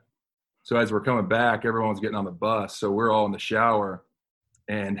that. So as we're coming back, everyone's getting on the bus. So we're all in the shower.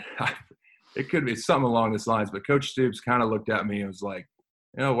 And it could be something along these lines, but Coach Stoops kind of looked at me and was like,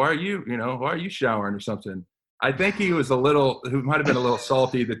 why are you showering or something? I think he was might have been a little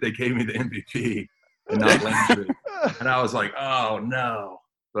salty that they gave me the MVP and not Landry. And I was like, oh, no.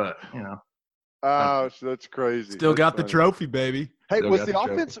 But, Ouch, that's crazy. Still That's got funny. the trophy, baby. Hey, Still was got the the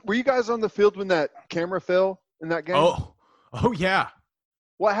trophy. offense – were you guys on the field when that camera fell in that game? Oh, yeah.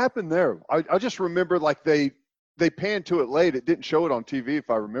 What happened there? I just remember they panned to it late. It didn't show it on TV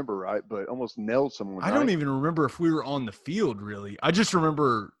if I remember right, but almost nailed someone. I don't even remember if we were on the field, really. I just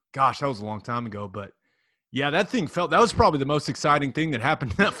remember, gosh, that was a long time ago. But, yeah, that was probably the most exciting thing that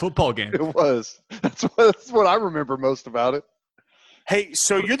happened in that football game. It was. That's what I remember most about it. Hey,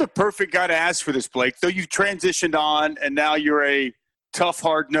 so you're the perfect guy to ask for this, Blake. Though you've transitioned on, and now you're a tough,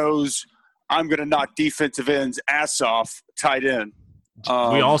 hard-nosed, I'm going to knock defensive ends ass off tight end. We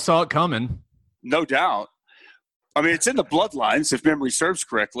all saw it coming. No doubt. I mean, it's in the bloodlines, if memory serves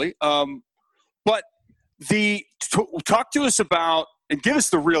correctly. But talk to us about and give us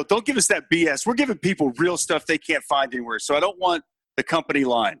the real. Don't give us that BS. We're giving people real stuff they can't find anywhere. So I don't want the company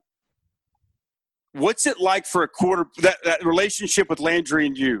line. What's it like for a quarter that relationship with Landry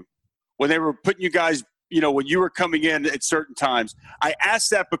and you when they were putting you guys, when you were coming in at certain times? I ask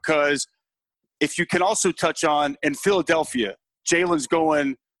that because if you can also touch on in Philadelphia, Jalen's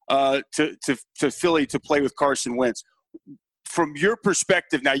going to Philly to play with Carson Wentz. From your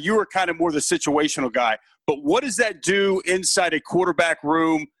perspective, now you were kind of more the situational guy, but what does that do inside a quarterback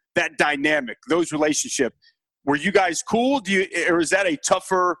room, that dynamic, those relationships? Were you guys cool? Or is that a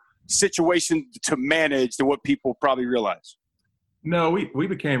tougher situation to manage than what people probably realize. No, we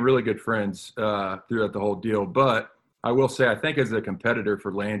became really good friends throughout the whole deal. But I will say, I think as a competitor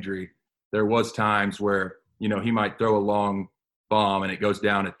for Landry, there was times where, you know, he might throw a long bomb and it goes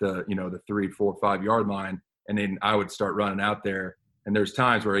down at the, you know, the 3, 4, 5 yard line. And then I would start running out there. And there's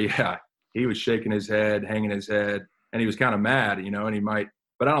times where, yeah, he was shaking his head, hanging his head, and he was kind of mad, you know, and he might,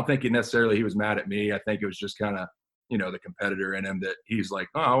 but I don't think he was mad at me. I think it was just kind of, you know, the competitor in him that he's like,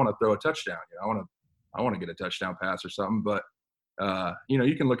 oh, I want to throw a touchdown. You know, I want to get a touchdown pass or something. But, you know,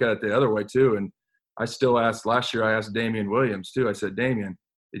 you can look at it the other way too. And I still asked, last year I asked Damian Williams too. I said, Damian,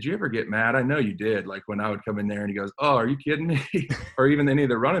 did you ever get mad? I know you did. Like when I would come in there and he goes, oh, are you kidding me? Or even any of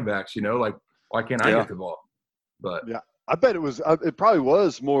the running backs, you know, like, why can't I get the ball? But yeah, I bet it probably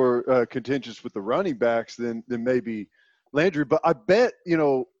was more contentious with the running backs than maybe Landry. But I bet, you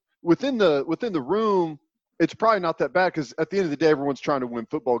know, within the room, it's probably not that bad because at the end of the day, everyone's trying to win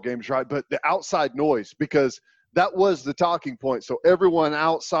football games, right? But the outside noise, because that was the talking point. So everyone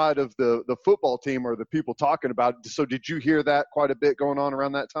outside of the football team are the people talking about it. So did you hear that quite a bit going on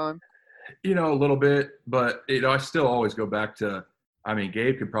around that time? You know, a little bit, but, you know, I still always go back to, I mean,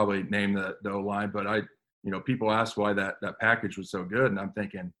 Gabe could probably name the O-line, but you know, people ask why that package was so good. And I'm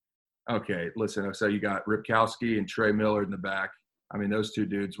thinking, okay, listen, so you got Ripkowski and Trey Miller in the back. I mean, those two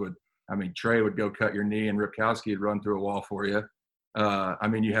dudes Trey would go cut your knee and Ripkowski would run through a wall for you. I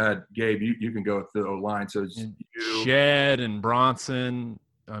mean, you had Gabe, you can go with the O-line. So it's you. Shed and Bronson.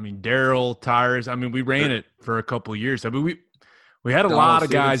 I mean, Daryl, Tyrus. I mean, we ran it for a couple of years. I mean, we had a lot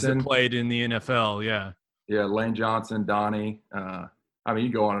of guys that played in the NFL. Yeah. Yeah. Lane Johnson, Donnie. I mean,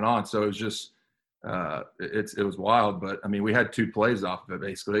 you go on and on. So it was just, it was wild, but I mean, we had 2 plays off of it.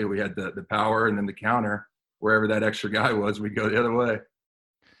 Basically, we had the power and then the counter. Wherever that extra guy was, we'd go the other way.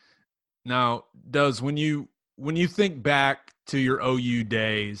 Now, when you think back to your OU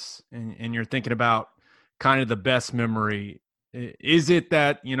days and you're thinking about kind of the best memory, is it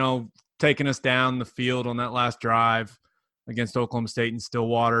that, you know, taking us down the field on that last drive against Oklahoma State and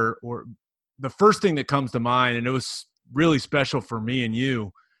Stillwater, or the first thing that comes to mind, and it was really special for me and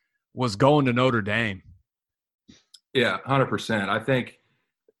you, was going to Notre Dame? Yeah, 100%. I think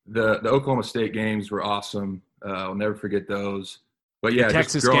the Oklahoma State games were awesome. I'll never forget those. But yeah, the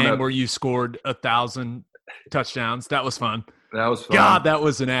Texas game where you scored 1,000 touchdowns, that was fun. That was fun. God, that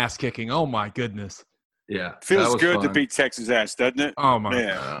was an ass kicking. Oh my goodness. Yeah, feels good to beat Texas ass, doesn't it? Oh my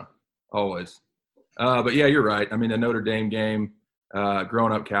God. Always. But yeah, you're right. I mean, the Notre Dame game,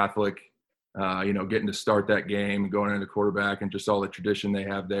 growing up Catholic, you know, getting to start that game and going into quarterback and just all the tradition they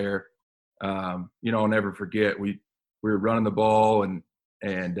have there. You know, I'll never forget. We were running the ball and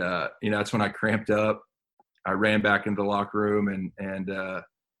you know, that's when I cramped up. I ran back into the locker room and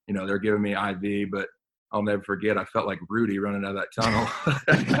you know, they're giving me IV, but I'll never forget. I felt like Rudy running out of that tunnel.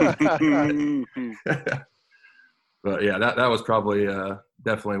 But yeah, that was probably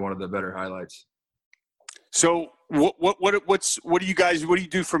definitely one of the better highlights. So what do you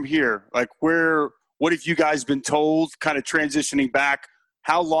do from here? Like what have you guys been told kind of transitioning back?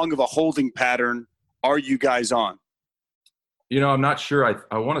 How long of a holding pattern are you guys on? You know, I'm not sure.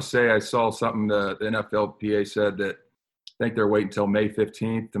 I want to say I saw something the NFLPA said that I think they're waiting until May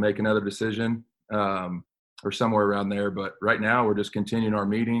 15th to make another decision or somewhere around there. But right now we're just continuing our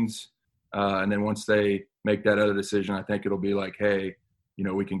meetings. And then once they make that other decision, I think it'll be like, hey, you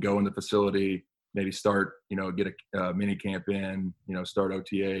know, we can go in the facility, maybe start, you know, get a mini camp in, you know, start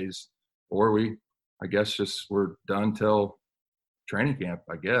OTAs, or I guess we're done till training camp,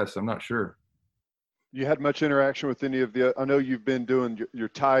 I guess. I'm not sure. You had much interaction with any of I know you've been doing your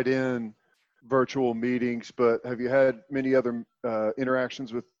tied in virtual meetings, but have you had many other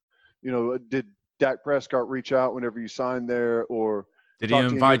interactions with, you know, did Dak Prescott reach out whenever you signed there, or did he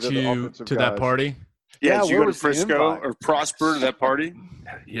invite you to that party? Yeah, did you go to Frisco or Prosper to that party?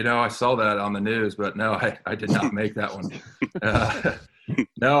 You know, I saw that on the news, but no, I did not make that one.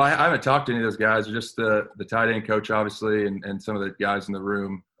 No, I haven't talked to any of those guys. Just the tight end coach, obviously, and some of the guys in the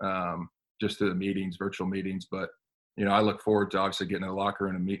room, just through the meetings, virtual meetings. But, you know, I look forward to obviously getting in the locker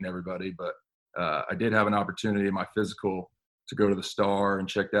room and meeting everybody. But I did have an opportunity in my physical to go to the Star and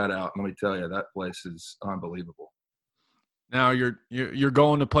check that out. And let me tell you, that place is unbelievable. Now you're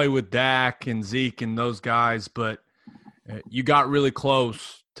going to play with Dak and Zeke and those guys, but you got really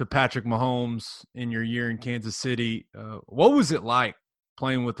close to Patrick Mahomes in your year in Kansas City. What was it like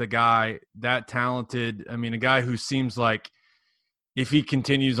playing with a guy that talented? I mean, a guy who seems like if he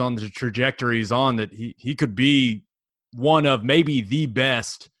continues on the trajectory he's on, that he could be one of maybe the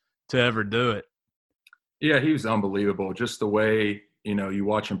best to ever do it. Yeah, he was unbelievable. Just the way, you know, you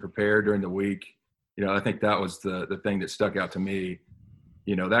watch him prepare during the week. You know, I think that was the thing that stuck out to me.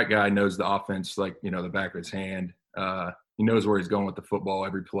 that guy knows the offense like, the back of his hand. He knows where he's going with the football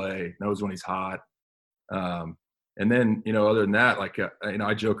every play, knows when he's hot. And then, other than that, like,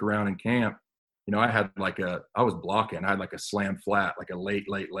 I joke around in camp, I was blocking. I had like a slam flat, like a late.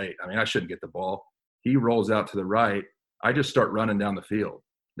 I mean, I shouldn't get the ball. He rolls out to the right. I just start running down the field.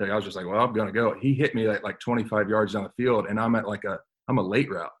 I was just like, well, I'm going to go. He hit me like 25 yards down the field, and I'm at I'm a late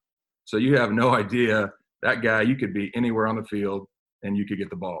route. So you have no idea. That guy, you could be anywhere on the field and you could get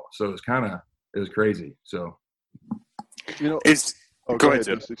the ball. So it was crazy. So. Go ahead,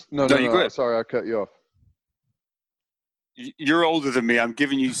 Jim. No, you go ahead. Sorry, I cut you off. You're older than me. I'm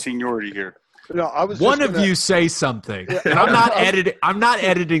giving you seniority here. No, I was one of you say something. Yeah, and I'm not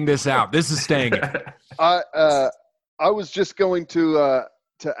editing this out. This is staying in. I was just going to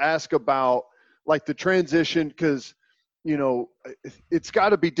ask about like the transition, because it's got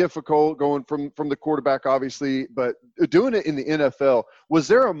to be difficult going from the quarterback, obviously, but doing it in the NFL. Was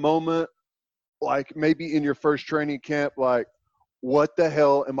there a moment, like maybe in your first training camp, like, what the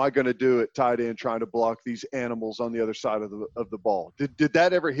hell am I going to do at tight end trying to block these animals on the other side of the ball? Did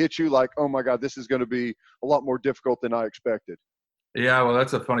that ever hit you like, oh my God, this is going to be a lot more difficult than I expected? Yeah, well,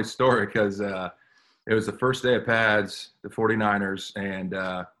 that's a funny story because it was the first day of pads, the 49ers, and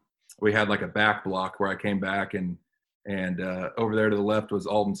we had like a back block where I came back and over there to the left was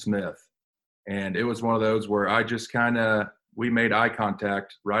Alden Smith. And it was one of those where I just we made eye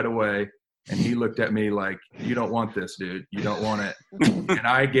contact right away. And he looked at me like, you don't want this, dude. You don't want it. And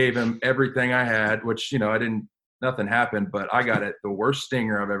I gave him everything I had, which, nothing happened, but I got the worst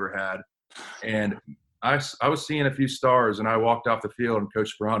stinger I've ever had. And I was seeing a few stars, and I walked off the field, and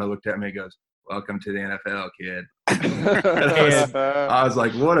Coach Sperano looked at me and goes, welcome to the NFL, kid. I was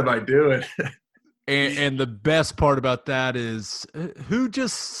like, what am I doing? And the best part about that is, who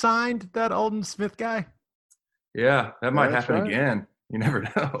just signed that Alden Smith guy? Yeah, that might happen again. You never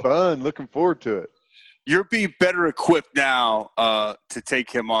know. Fun. Looking forward to it. You're being better equipped now to take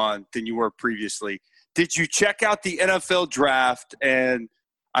him on than you were previously. Did you check out the NFL draft? And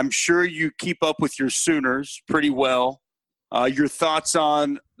I'm sure you keep up with your Sooners pretty well. Your thoughts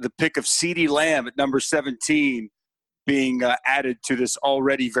on the pick of CeeDee Lamb at number 17 being added to this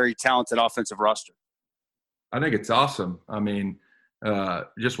already very talented offensive roster? I think it's awesome. I mean,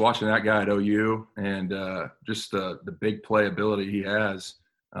 just watching that guy at OU and just the big playability he has,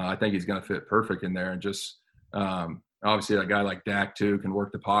 I think he's going to fit perfect in there. And just obviously a guy like Dak, too, can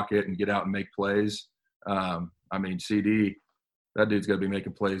work the pocket and get out and make plays. I mean, CD, that dude's going to be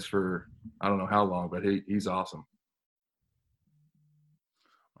making plays for I don't know how long, but he's awesome.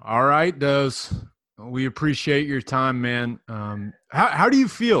 All right, Doze. We appreciate your time, man. How do you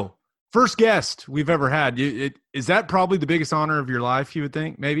feel? First guest we've ever had. Is that probably the biggest honor of your life, you would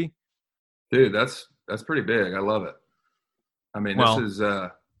think, maybe? Dude, that's pretty big. I love it. I mean, this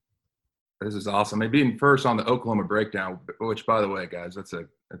is awesome. I mean, being first on the Oklahoma Breakdown, which, by the way, guys, that's a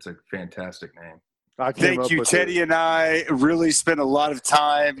fantastic name. Thank you, Teddy and I really spent a lot of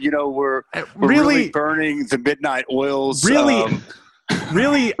time. We're really burning the midnight oils.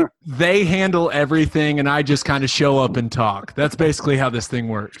 Really, they handle everything, and I just kind of show up and talk. That's basically how this thing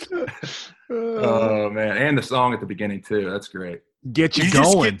works. Oh, man. And the song at the beginning, too. That's great. Get you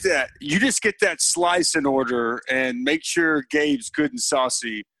going. You just get that slice in order, and make sure Gabe's good and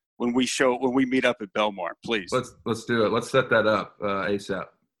saucy when we meet up at Belmar, please. Let's do it. Let's set that up ASAP.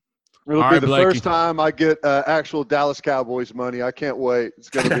 It'll be the first time I get actual Dallas Cowboys money. I can't wait. It's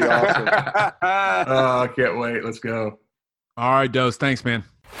going to be awesome. I can't wait. Let's go. All right, Doze. Thanks, man.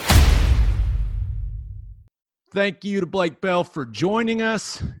 Thank you to Blake Bell for joining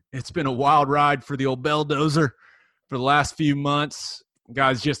us. It's been a wild ride for the old Belldozer for the last few months.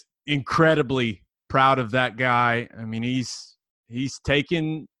 Guys, just incredibly proud of that guy. I mean, he's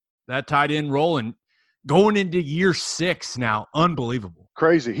taken that tight end role and going into year 6 now. Unbelievable.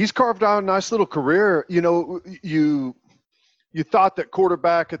 Crazy. He's carved out a nice little career. You thought that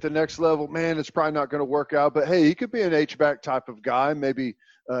quarterback at the next level, man, it's probably not going to work out. But, hey, he could be an H-back type of guy, maybe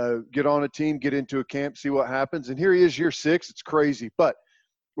get on a team, get into a camp, see what happens. And here he is, year 6. It's crazy. But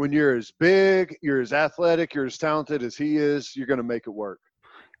when you're as big, you're as athletic, you're as talented as he is, you're going to make it work.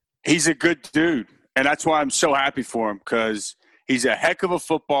 He's a good dude, and that's why I'm so happy for him, because he's a heck of a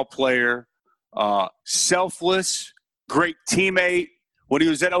football player, selfless, great teammate. When he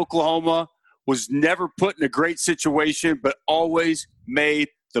was at Oklahoma, was never put in a great situation, but always made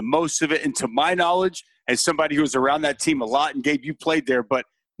the most of it. And to my knowledge, as somebody who was around that team a lot, and Gabe, you played there, but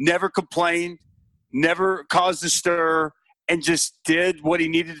never complained, never caused a stir, and just did what he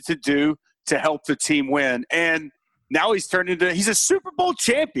needed to do to help the team win. And now he's a Super Bowl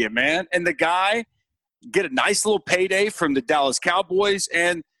champion, man. And the guy get a nice little payday from the Dallas Cowboys,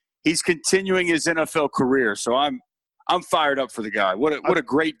 and he's continuing his NFL career. So I'm fired up for the guy. What a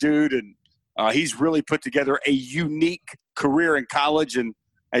great dude, and he's really put together a unique career in college, and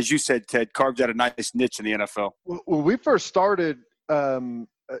as you said, Ted, carved out a nice niche in the NFL. When we first started, in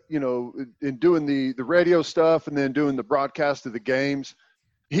doing the radio stuff and then doing the broadcast of the games,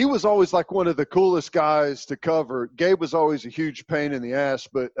 he was always like one of the coolest guys to cover. Gabe was always a huge pain in the ass,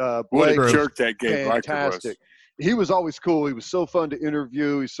 but Blake what a jerk that Gabe fantastic. He was always cool. He was so fun to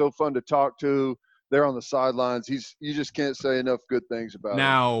interview. He's so fun to talk to. There on the sidelines, you just can't say enough good things about him.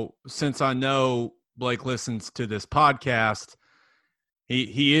 Now, since I know Blake listens to this podcast,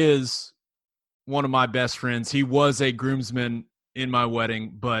 he is one of my best friends. He was a groomsman in my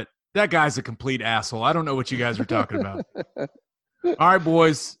wedding, but that guy's a complete asshole. I don't know what you guys are talking about. All right,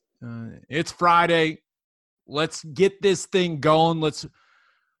 boys, it's Friday. Let's get this thing going. Let's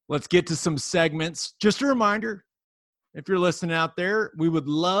get to some segments. Just a reminder, if you're listening out there, we would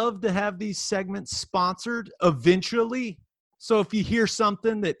love to have these segments sponsored eventually. So if you hear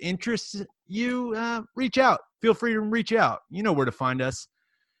something that interests you, reach out. Feel free to reach out. You know where to find us.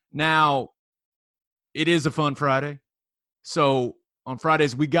 Now, it is a fun Friday. So on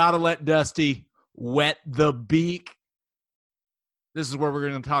Fridays, we got to let Dusty wet the beak. This is where we're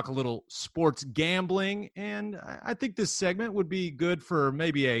going to talk a little sports gambling. And I think this segment would be good for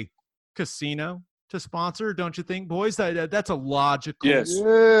maybe a casino to sponsor, don't you think, boys? That's a logical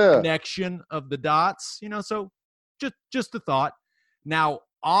connection of the dots, so just a thought. Now,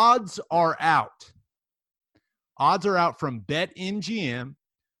 odds are out. Odds are out from BetMGM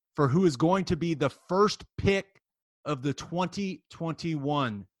for who is going to be the first pick of the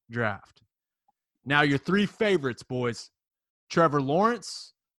 2021 draft. Now, your three favorites, boys. Trevor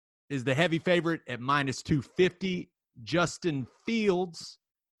Lawrence is the heavy favorite at minus 250. Justin Fields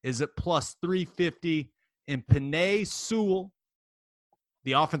is at plus 350. And Penei Sewell,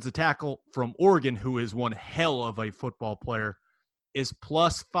 the offensive tackle from Oregon, who is one hell of a football player, is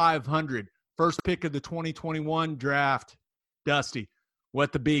plus 500. First pick of the 2021 draft. Dusty,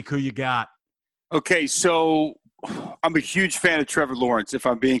 what the beak, who you got? Okay, so I'm a huge fan of Trevor Lawrence, if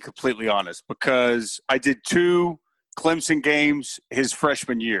I'm being completely honest, because I did 2 Clemson games his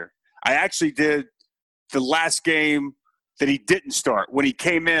freshman year. I actually did the last game that he didn't start when he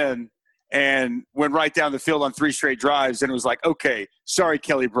came in and went right down the field on 3 straight drives, and it was like, okay, sorry,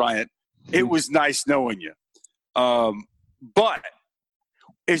 Kelly Bryant. It was nice knowing you. But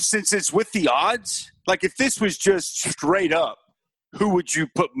since it's with the odds, like if this was just straight up, who would you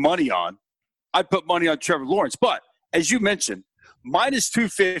put money on? I'd put money on Trevor Lawrence. But as you mentioned, minus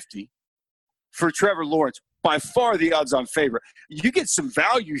 250 for Trevor Lawrence, by far the odds-on favorite. You get some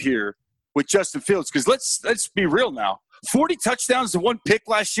value here with Justin Fields because let's be real now. 40 touchdowns to 1 pick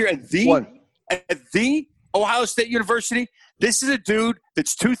last year at the Ohio State University. This is a dude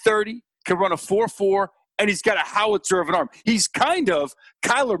that's 230, can run a 4.4, and he's got a howitzer of an arm. He's kind of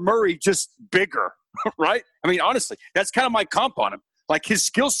Kyler Murray, just bigger, right? I mean, honestly, that's kind of my comp on him. Like his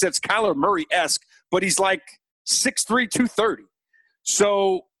skill set's Kyler Murray-esque, but he's like 6'3", 230.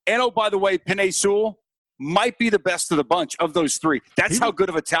 So, and oh, by the way, Penei Sewell might be the best of the bunch of those 3. That's how good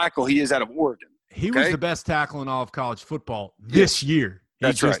of a tackle he is out of Oregon. He was the best tackle in all of college football this year.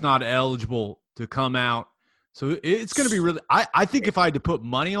 He's just not eligible to come out. So it's going to be really – I think if I had to put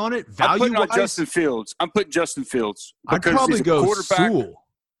money on it, value-wise – I'm putting on Justin Fields. I'm putting Justin Fields. I'd probably go Sewell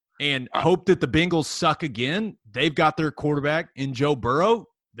and hope that the Bengals suck again. They've got their quarterback in Joe Burrow.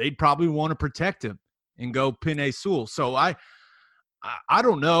 They'd probably want to protect him and go Penei Sewell. So I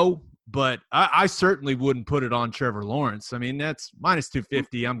don't know. But I certainly wouldn't put it on Trevor Lawrence. I mean, that's minus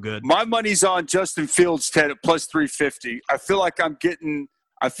 250. I'm good. My money's on Justin Fields, Ted, at plus 350. I feel like I'm getting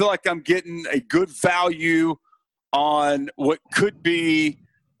a good value on what could be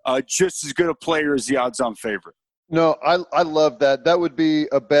just as good a player as the odds-on favorite. No, I love that. That would be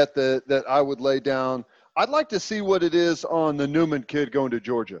a bet that I would lay down. I'd like to see what it is on the Newman kid going to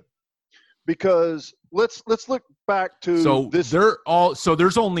Georgia, because let's look back to this.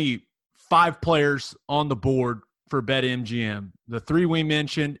 There's only 5 players on the board for BetMGM. The 3 we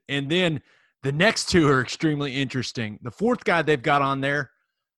mentioned, and then the next 2 are extremely interesting. The 4th guy they've got on there,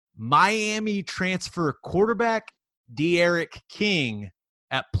 Miami transfer quarterback De'Aaron King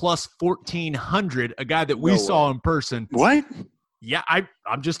at plus 1,400, a guy that we saw in person. What? Yeah,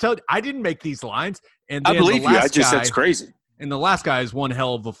 I'm just telling you, I didn't make these lines. And then I believe you. That's crazy. And the last guy is one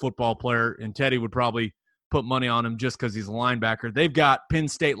hell of a football player, and Teddy would probably put money on him just because he's a linebacker. They've got Penn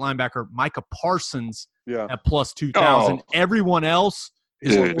State linebacker Micah Parsons at plus 2,000. Everyone else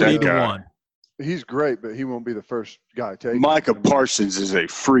is 40 to 1. He's great, but he won't be the first guy taken. Micah Parsons is a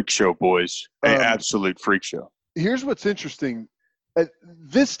freak show, boys. An absolute freak show. Here's what's interesting. At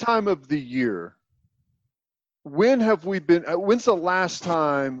this time of the year, when's the last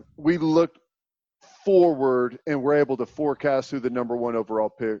time we looked forward and were able to forecast who the number 1 overall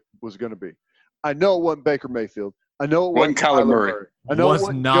pick was going to be? I know it wasn't Baker Mayfield. I know it wasn't Kyler Murray. I know was it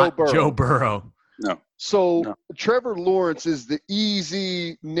wasn't not Joe Burrow. No. So Trevor Lawrence is the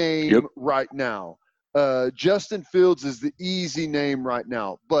easy name right now. Justin Fields is the easy name right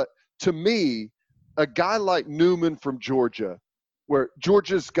now. But to me, a guy like Newman from Georgia, where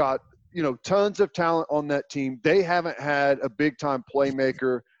Georgia's got, tons of talent on that team. They haven't had a big-time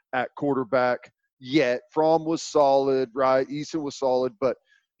playmaker at quarterback yet. Fromm was solid, right? Eason was solid, but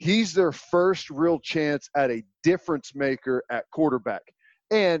he's their first real chance at a difference maker at quarterback.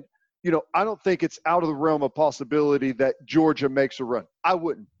 And, I don't think it's out of the realm of possibility that Georgia makes a run. I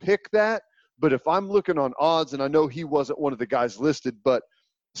wouldn't pick that, but if I'm looking on odds, and I know he wasn't one of the guys listed, but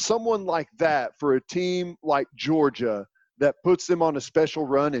someone like that for a team like Georgia that puts them on a special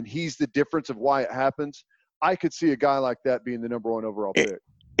run and he's the difference of why it happens, I could see a guy like that being the number 1 overall pick.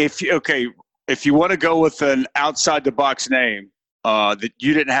 If you want to go with an outside-the-box name that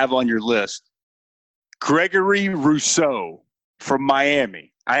you didn't have on your list, Gregory Rousseau from Miami.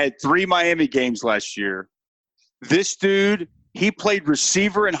 I had 3 Miami games last year. This dude, he played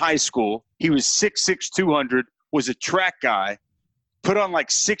receiver in high school. He was 6'6", 200, was a track guy, put on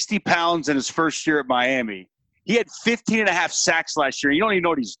like 60 pounds in his first year at Miami. He had 15 and a half sacks last year. You don't even know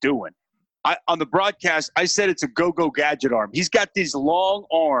what he's doing. On the broadcast, I said it's a go-go gadget arm. He's got these long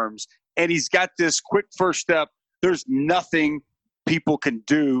arms, and he's got this quick first step. There's nothing people can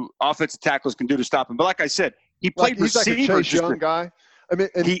do, offensive tackles can do to stop him. But like I said, he played receiver. He's like a Chase Young guy. I mean,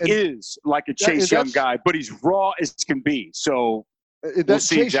 he is like a Chase Young guy, but he's raw as can be. So we'll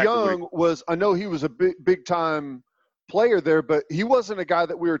see Chase exactly Young was – I know he was a big-time player there, but he wasn't a guy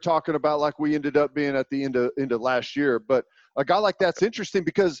that we were talking about like we ended up being at the end of last year. But a guy like that's interesting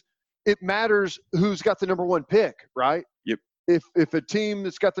because it matters who's got the number 1 pick, right? Yep. If a team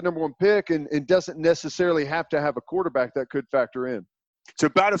that's got the number 1 pick and doesn't necessarily have to have a quarterback, that could factor in. It's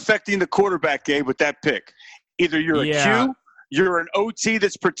about affecting the quarterback, Gabe, with that pick. Either you're a Q, you're an OT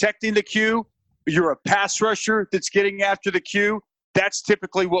that's protecting the Q, you're a pass rusher that's getting after the Q. That's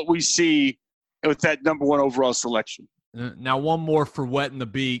typically what we see with that number 1 overall selection. Now, one more for wetting the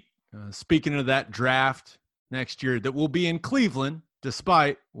beat. Speaking of that draft next year that will be in Cleveland,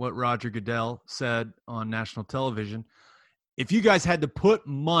 despite what Roger Goodell said on national television, if you guys had to put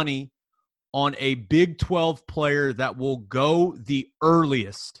money on a Big 12 player that will go the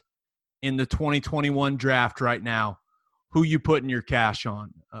earliest in the 2021 draft right now, who you putting your cash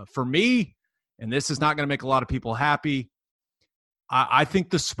on? For me, and this is not going to make a lot of people happy, I think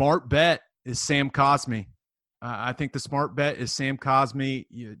the smart bet is Sam Cosmi. I think the smart bet is Sam Cosmi.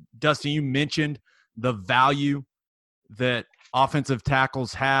 Dustin, you mentioned the value that offensive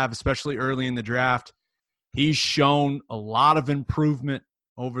tackles have, especially early in the draft. He's shown a lot of improvement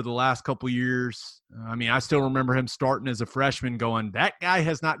over the last couple years. I mean, I still remember him starting as a freshman going, that guy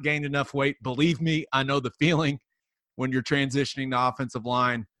has not gained enough weight. Believe me, I know the feeling when you're transitioning to offensive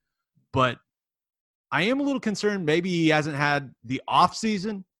line. But I am a little concerned maybe he hasn't had the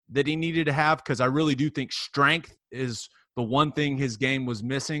offseason that he needed to have, because I really do think strength is the one thing his game was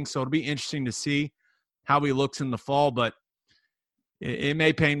missing. So it'll be interesting to see how he looks in the fall. But it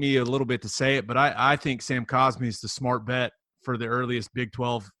may pain me a little bit to say it, but I think Sam Cosmi is the smart bet for the earliest Big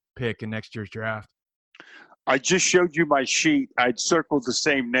 12 pick in next year's draft. I just showed you my sheet. I'd circled the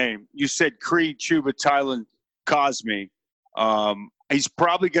same name. You said Creed, Chuba, Tylan, Cosmi. He's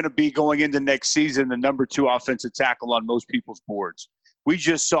probably going to be going into next season the number 2 offensive tackle on most people's boards. We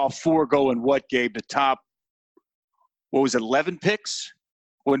just saw 4 go in what, Gabe? The top, 11 picks?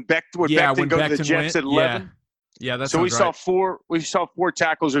 When Becton go to the Jets at 11? Yeah, that's so we saw 4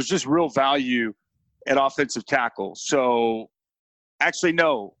 tackles. There's just real value at offensive tackle. So actually,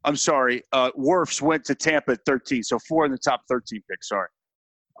 no, I'm sorry. Wirfs went to Tampa at 13, so 4 in the top 13 picks. Sorry.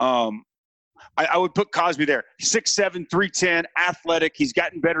 I would put Cosmi there. 6'7", 310, athletic. He's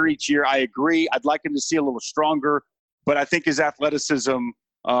gotten better each year. I agree. I'd like him to see a little stronger, but I think his athleticism,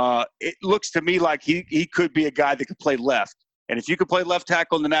 it looks to me like he could be a guy that could play left. And if you could play left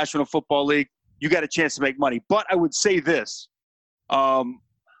tackle in the National Football League, you got a chance to make money. But I would say this.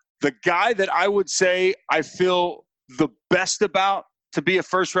 The guy that I would say I feel the best about to be a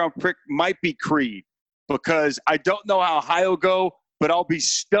first-round pick might be Creed, because I don't know how high he'll go, but I'll be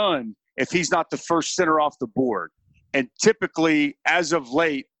stunned if he's not the first center off the board. And typically, as of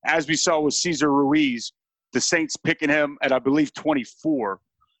late, as we saw with Cesar Ruiz, the Saints picking him at, I believe, 24.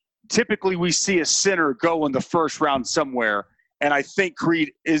 typically we see a center go in the first round somewhere, and I think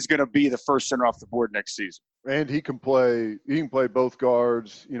Creed is going to be the first center off the board next season. And he can play. He can play both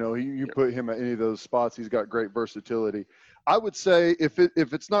guards. You know, you put him at any of those spots. He's got great versatility. I would say if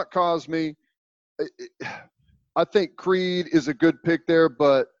it's not Cosme, I think Creed is a good pick there.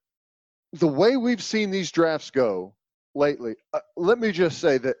 But the way we've seen these drafts go lately, let me just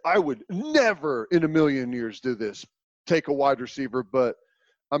say that I would never in a million years do this. Take a wide receiver, but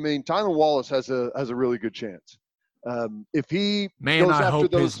I mean, Tyler Wallace has a really good chance. If he Man, goes I after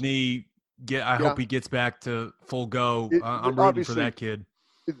hope those, his knee. I hope he gets back to full go. I'm rooting for obviously, that kid.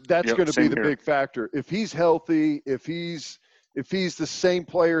 That's Yep, going to be same the here. big factor. If he's healthy, if he's the same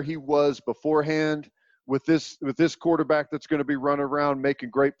player he was beforehand with this quarterback that's going to be running around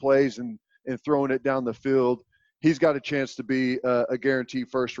making great plays and throwing it down the field, he's got a chance to be a guaranteed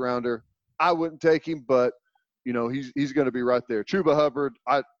first rounder. I wouldn't take him, but you know he's going to be right there. Chuba Hubbard,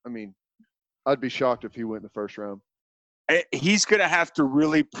 I mean, I'd be shocked if he went in the first round. He's going to have to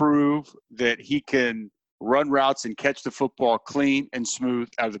really prove that he can run routes and catch the football clean and smooth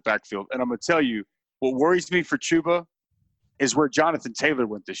out of the backfield. And I'm going to tell you, what worries me for Chuba is where Jonathan Taylor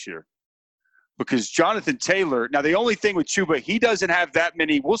went this year. Because Jonathan Taylor, now the only thing with Chuba, he doesn't have that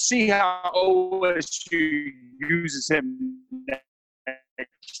many. We'll see how OSU uses him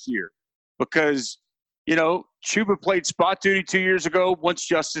next year. Because, you know, Chuba played spot duty 2 years ago. Once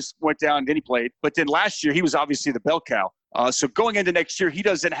Justice went down, then he played. But then last year, he was obviously the bell cow. So going into next year, he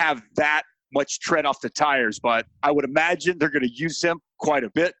doesn't have that much tread off the tires. But I would imagine they're going to use him quite a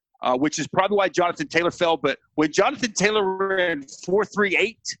bit, which is probably why Jonathan Taylor fell. But when Jonathan Taylor ran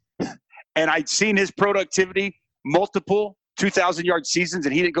 4.38, and I'd seen his productivity, multiple 2,000-yard seasons,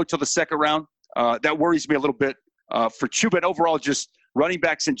 and he didn't go till the second round, that worries me a little bit for Chuba. And overall, just running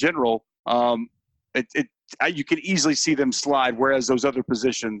backs in general, you can easily see them slide, whereas those other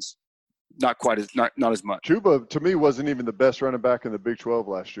positions, not as much. Chuba, to me, wasn't even the best running back in the Big 12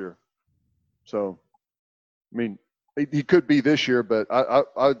 last year. So, I mean, he could be this year, but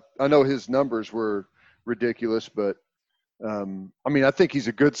I know his numbers were ridiculous. But, I mean, I think he's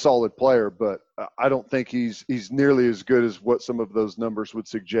a good, solid player, but I don't think he's nearly as good as what some of those numbers would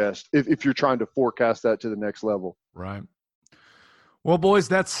suggest if you're trying to forecast that to the next level. Right. Well, boys,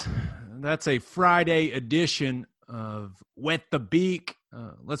 that's a Friday edition of Wet the Beak.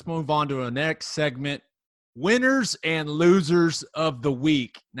 Let's move on to our next segment, winners and losers of the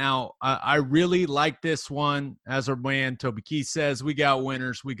week. Now, I really like this one. As our man Toby Keith says, we got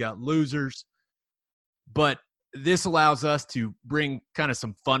winners, we got losers. But this allows us to bring kind of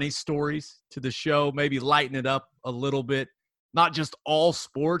some funny stories to the show, maybe lighten it up a little bit. Not just all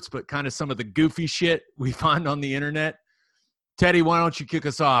sports, but kind of some of the goofy shit we find on the internet. Teddy, why don't you kick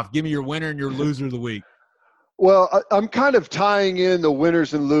us off? Give me your winner and your loser of the week. Well, I'm kind of tying in the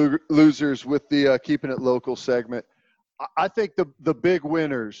winners and losers with the Keeping It Local segment. I think the big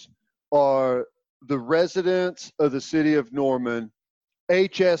winners are the residents of the city of Norman,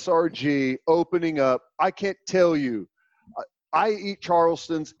 HSRG opening up. I can't tell you. I eat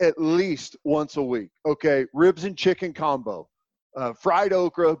Charleston's at least once a week. Okay, ribs and chicken combo, fried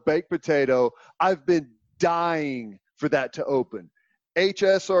okra, baked potato. I've been dying for that to open.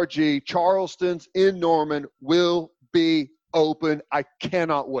 HSRG, Charleston's in Norman will be open. I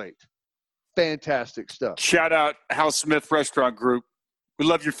cannot wait. Fantastic stuff. Shout out Hal Smith Restaurant Group. We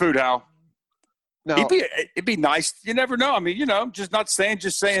love your food, Hal. Now, It'd be nice. You never know. I mean, you know, just saying.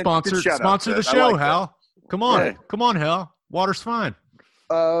 Sponsor Good shout out, the Ted. I show, like that. Hal. Come on. Yeah. Come on, Hal. Water's fine.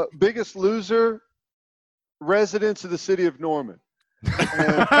 biggest loser, residents of the city of Norman.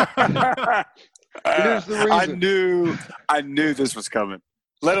 And here's the reason. I knew this was coming.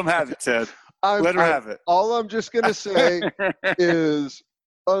 Let them have it, Ted. Let her have it. All I'm just going to say is,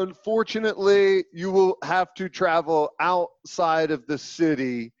 unfortunately, you will have to travel outside of the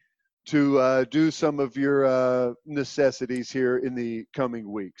city to do some of your necessities here in the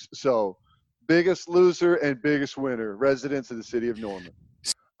coming weeks. So, biggest loser and biggest winner, residents of the city of Norman.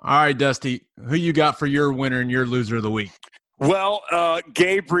 All right, Dusty, who you got for your winner and your loser of the week? Well,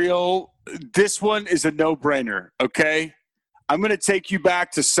 Gabriel, this one is a no-brainer, okay? I'm going to take you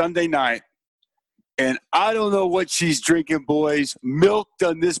back to Sunday night, and I don't know what she's drinking, boys. Milk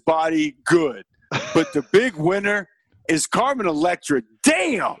done this body good. But the big winner is Carmen Electra.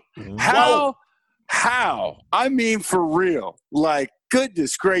 Damn! How? I mean, for real. Like,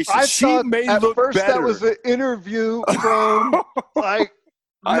 goodness gracious. I she thought may at look first better. that was an interview from, like,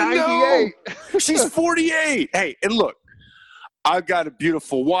 I know. 98. She's 48. Hey, and look, I've got a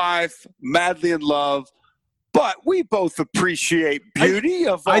beautiful wife, madly in love, but we both appreciate beauty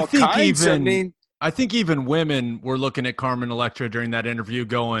of all kinds. I think even women were looking at Carmen Electra during that interview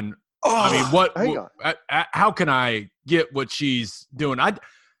going, Oh, I mean, hang on. how can I get what she's doing?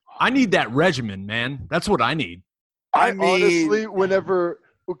 I need that regimen, man. That's what I need. I mean, honestly, whenever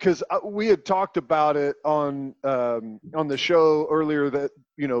because we had talked about it on the show earlier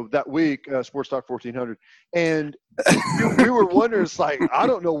that week, Sports Talk 1400, and we were wondering, it's like, I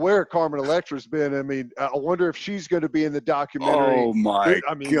don't know where Carmen Electra's been. I mean, I wonder if she's going to be in the documentary. oh my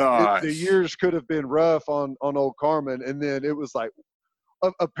gosh. The years could have been rough on old Carmen, and then it was like,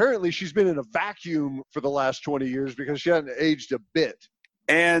 apparently she's been in a vacuum for the last 20 years because she hadn't aged a bit.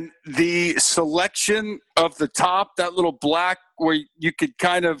 And the selection of the top, that little black where you could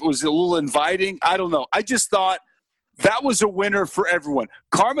kind of, was a little inviting. I don't know. I just thought that was a winner for everyone.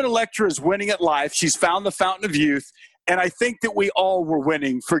 Carmen Electra is winning at life. She's found the fountain of youth. And I think that we all were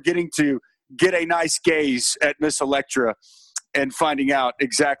winning for getting to get a nice gaze at Miss Electra and finding out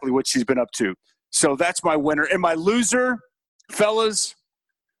exactly what she's been up to. So that's my winner. And my loser, fellas,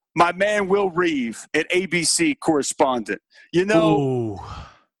 my man Will Reeve, an ABC correspondent. You know, Ooh.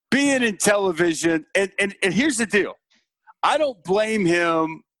 being in television, and here's the deal. I don't blame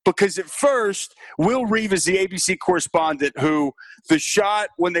him because at first, Will Reeve is the ABC correspondent who the shot,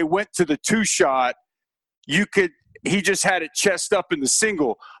 when they went to the two shot, he just had it chest up in the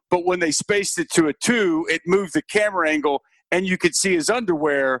single. But when they spaced it to a two, it moved the camera angle and you could see his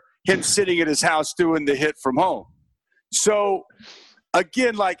underwear, him sitting at his house doing the hit from home. So,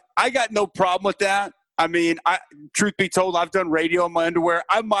 again, like, I got no problem with that. I mean, truth be told, I've done radio in my underwear.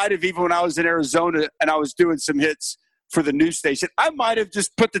 I might have, even when I was in Arizona and I was doing some hits for the news station, I might have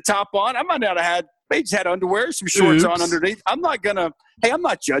just put the top on. I might not have had, they just had underwear, some shorts on underneath. I'm not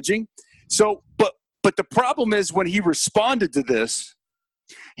judging. So, but the problem is when he responded to this,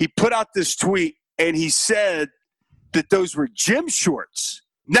 he put out this tweet and he said that those were gym shorts.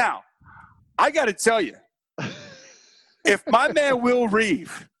 Now, I got to tell you, if my man Will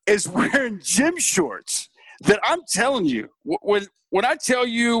Reeve is wearing gym shorts, then I'm telling you, when I tell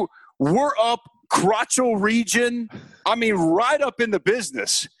you we're up crotchal region, I mean right up in the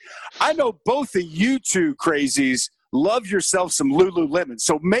business. I know both of you two crazies love yourself some Lululemon,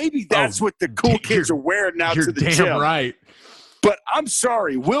 so maybe that's what the cool kids are wearing now to the gym. You're damn right. But I'm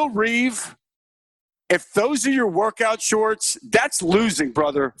sorry, Will Reeve, if those are your workout shorts, that's losing,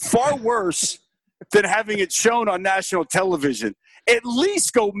 brother. Far worse than having it shown on national television. At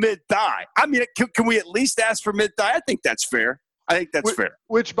least go mid-thigh. I mean, can we at least ask for mid-thigh? I think that's fair. Fair.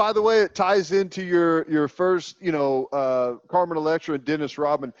 Which, by the way, it ties into your first, Carmen Electra and Dennis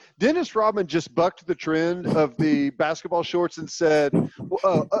Rodman. Dennis Rodman just bucked the trend of the basketball shorts and said,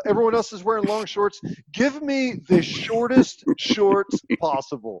 everyone else is wearing long shorts. Give me the shortest shorts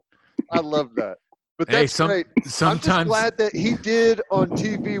possible. I love that. But that's great. Sometimes, I'm just glad that he did on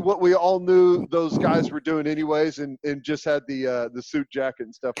TV what we all knew those guys were doing anyways, and just had the suit jacket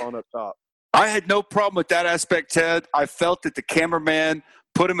and stuff on up top. I had no problem with that aspect, Ted. I felt that the cameraman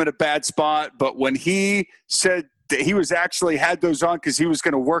put him in a bad spot, but when he said that he was actually had those on because he was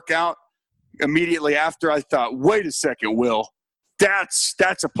going to work out immediately after, I thought, wait a second, Will.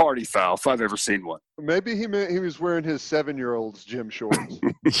 That's a party foul if I've ever seen one. Maybe he meant he was wearing his 7-year-old's gym shorts.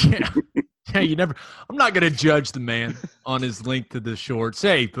 Yeah. Yeah, I'm not going to judge the man on his length of the shorts.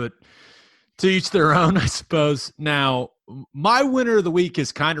 Hey, but to each their own, I suppose. Now, my winner of the week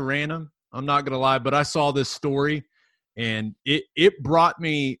is kind of random. I'm not going to lie, but I saw this story, and it brought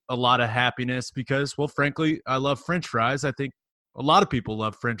me a lot of happiness because, well, frankly, I love French fries. I think a lot of people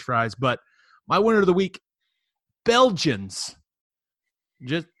love French fries, but my winner of the week, Belgians.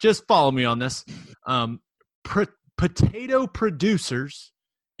 Just follow me on this. Potato producers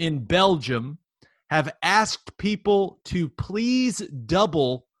in Belgium have asked people to please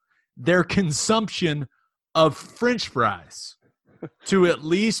double their consumption of French fries to at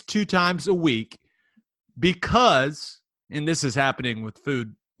least 2 times a week because, and this is happening with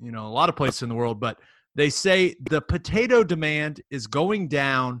food, a lot of places in the world, but they say the potato demand is going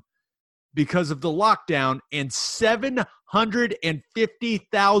down because of the lockdown, and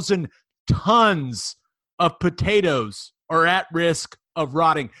 750,000 tons of potatoes are at risk of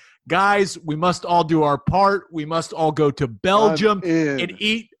rotting. Guys, we must all do our part. We must all go to Belgium and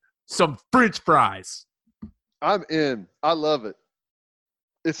eat some French fries. I'm in. I love it.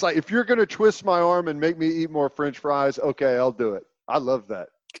 It's like, if you're going to twist my arm and make me eat more French fries, okay, I'll do it. I love that.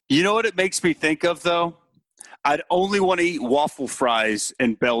 You know what it makes me think of, though? I'd only want to eat waffle fries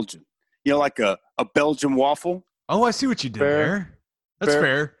in Belgium. Like a Belgian waffle. Oh, I see what you did there. That's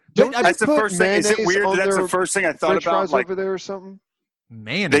fair. That's the first thing. Is it weird that's the first thing I thought French about? Fries over there or something?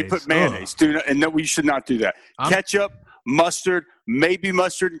 Mayonnaise. They put mayonnaise. And no, we should not do that. Ketchup, mustard, maybe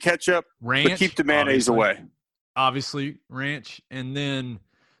mustard and ketchup, Ranch, but keep the mayonnaise away. Obviously, ranch. And then,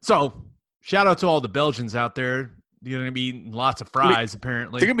 so shout out to all the Belgians out there. You're going to be eating lots of fries,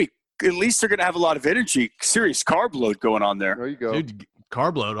 apparently. They're going to be, at least they're going to have a lot of energy, serious carb load going on there. There you go. Dude,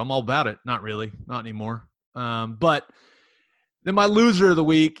 carb load. I'm all about it. Not really. Not anymore. But then my loser of the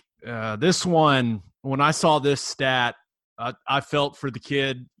week, this one, when I saw this stat, I felt for the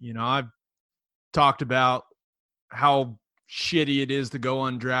kid. You know, I've talked about how shitty it is to go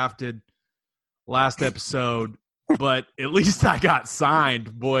undrafted last episode, but at least I got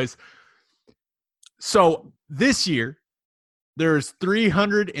signed, boys. So this year, there's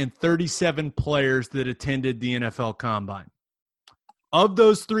 337 players that attended the NFL Combine. Of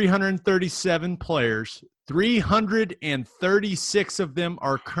those 337 players, 336 of them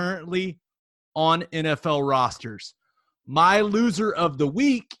are currently on NFL rosters. My loser of the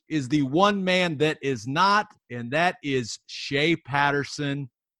week is the one man that is not, and that is Shea Patterson,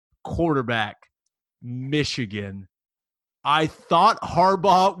 quarterback, Michigan. I thought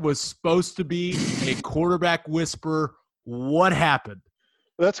Harbaugh was supposed to be a quarterback whisperer. What happened?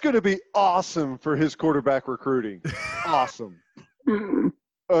 That's going to be awesome for his quarterback recruiting. Awesome.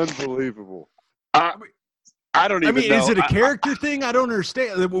 Unbelievable. I don't even know. Is it a character thing? I don't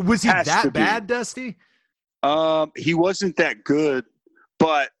understand. Was he that bad, Dusty? He wasn't that good,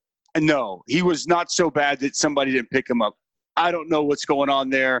 but no, he was not so bad that somebody didn't pick him up. I don't know what's going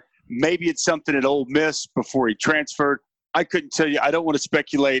on there. Maybe it's something at Ole Miss before he transferred. I couldn't tell you. I don't want to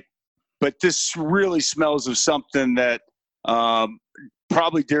speculate, but this really smells of something that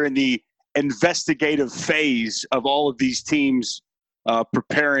probably during the investigative phase of all of these teams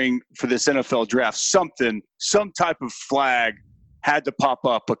preparing for this NFL draft, some type of flag had to pop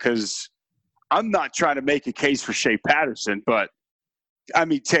up, because I'm not trying to make a case for Shea Patterson, but I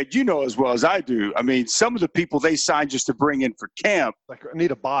mean, Ted, you know as well as I do. I mean, some of the people they signed just to bring in for camp. Like, I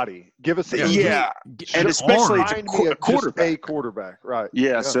need a body. Give us and especially a quarterback. A quarterback, right?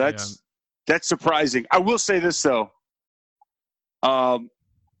 Yeah, so that's surprising. I will say this though.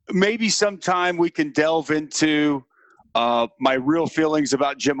 Maybe sometime we can delve into my real feelings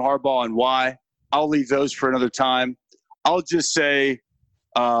about Jim Harbaugh and why. I'll leave those for another time. I'll just say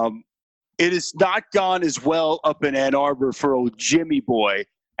it has not gone as well up in Ann Arbor for old Jimmy boy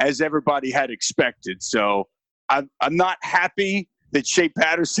as everybody had expected. So I'm not happy that Shea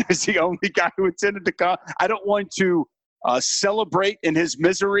Patterson is the only guy who attended the con. I don't want to celebrate in his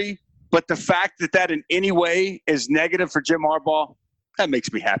misery, but the fact that in any way is negative for Jim Harbaugh, that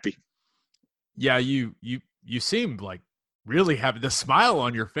makes me happy. Yeah, you seem like really having the smile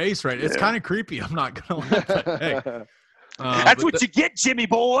on your face, right? It's kind of creepy. I'm not going to lie. But, hey. That's what you get, Jimmy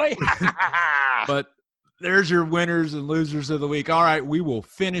boy. But there's your winners and losers of the week. All right, we will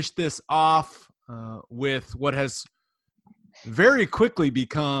finish this off with what has very quickly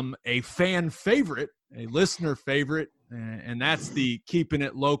become a fan favorite, a listener favorite, and that's the Keeping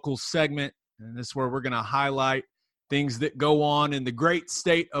It Local segment. And this is where we're going to highlight things that go on in the great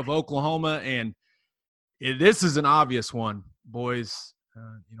state of Oklahoma. And this is an obvious one, boys.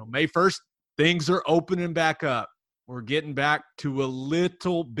 May 1st, things are opening back up. We're getting back to a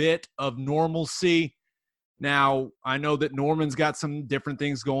little bit of normalcy. Now, I know that Norman's got some different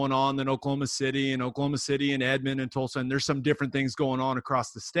things going on than Oklahoma City and Edmond and Tulsa, and there's some different things going on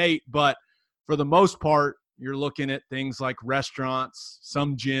across the state. But for the most part, you're looking at things like restaurants,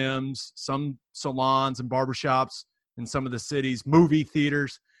 some gyms, some salons and barbershops in some of the cities, movie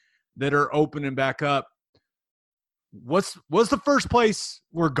theaters that are opening back up. What's the first place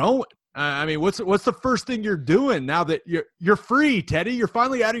we're going? What's the first thing you're doing now that you're free, Teddy? You're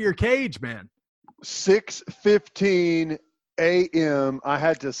finally out of your cage, man. 6:15 a.m. I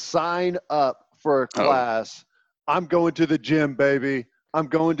had to sign up for a class. I'm going to the gym, baby. I'm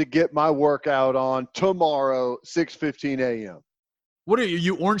going to get my workout on tomorrow, 6:15 a.m. What are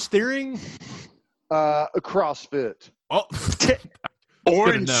you Orange Theorying? A CrossFit. Oh,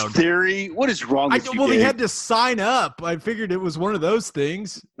 Orange Theory? What is wrong with you? Well, he had to sign up. I figured it was one of those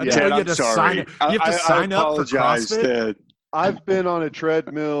things. You have to sign up for CrossFit? Ted. I've been on a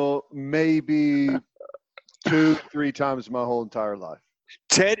treadmill maybe 2-3 times my whole entire life.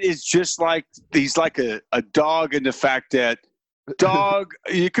 Ted is just like – he's like a dog in the fact that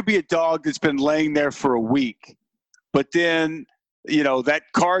you could be a dog that's been laying there for a week, but then, that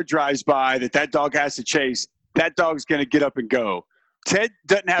car drives by that dog has to chase. That dog's going to get up and go. Ted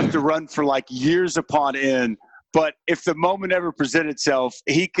doesn't have to run for like years upon end, but if the moment ever presented itself,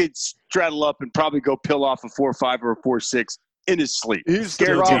 he could straddle up and probably go peel off a 4.5 or a 4.6 in his sleep. He's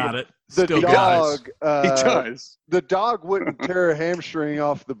still got it. The dog. He does. The dog wouldn't tear a hamstring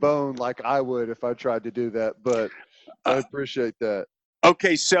off the bone like I would if I tried to do that. But I appreciate that.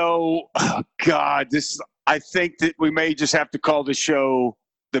 Okay, so God, I think that we may just have to call the show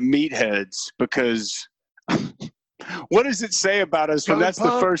the Meatheads because what does it say about us when that's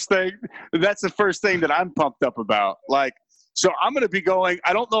the first thing? That's the first thing that I'm pumped up about. Like, so I'm going to be going.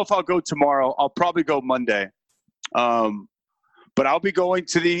 I don't know if I'll go tomorrow. I'll probably go Monday, but I'll be going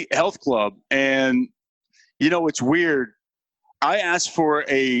to the health club. And you know, it's weird. I asked for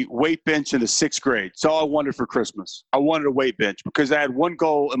a weight bench in the 6th grade. It's all I wanted for Christmas. I wanted a weight bench because I had one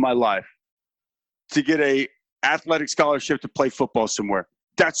goal in my life: to get a athletic scholarship to play football somewhere.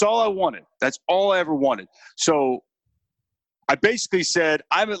 That's all I wanted. That's all I ever wanted. So I basically said,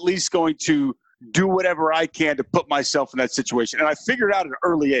 I'm at least going to do whatever I can to put myself in that situation. And I figured out at an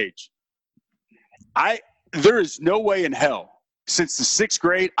early age, there is no way in hell since the 6th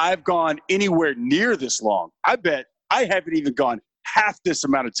grade I've gone anywhere near this long. I bet I haven't even gone half this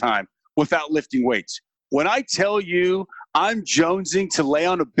amount of time without lifting weights. When I tell you I'm jonesing to lay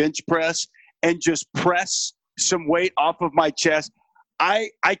on a bench press and just press some weight off of my chest,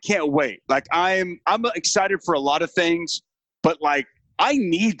 I can't wait. Like I'm excited for a lot of things, but like I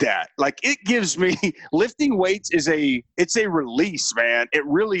need that. Like it gives me lifting weights it's a release, man. It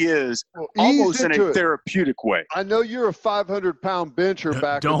really is, almost in a therapeutic way. I know you're a 500-pound bencher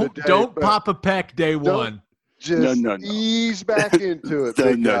back in the day. Don't pop a pec day one. Just ease back into it.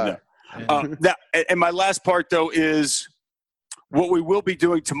 No. Now, and my last part though is what we will be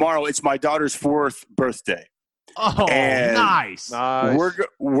doing tomorrow. It's my daughter's 4th birthday. Oh, and nice.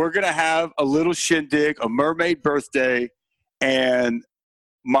 We're gonna have a little shindig, a mermaid birthday, and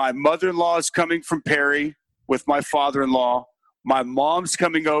my mother-in-law is coming from Perry with my father-in-law. My mom's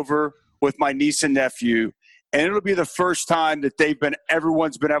coming over with my niece and nephew, and it'll be the first time that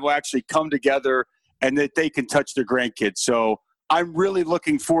everyone's been able to actually come together and that they can touch their grandkids. So I'm really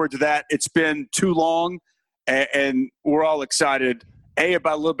looking forward to that. It's been too long, and we're all excited.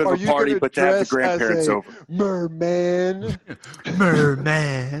 About a little bit of a party, but to have the grandparents over. Merman.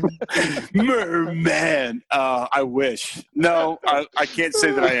 I wish. No, I can't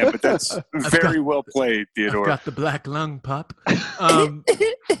say that I am, but that's very well played, Theodore. I've got the black lung, pup.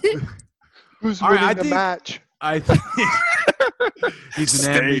 Who's winning the match? I think he's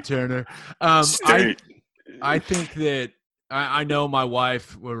an Amity Turner. I think that I know my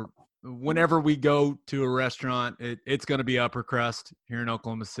wife. Whenever we go to a restaurant, it's going to be upper crust here in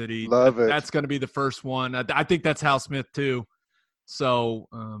Oklahoma City. Love it. That's going to be the first one. I think that's Hal Smith too. So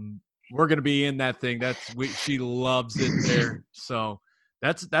we're going to be in that thing. She loves it there. So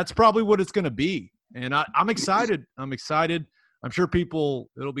that's probably what it's going to be. And I'm excited. I'm sure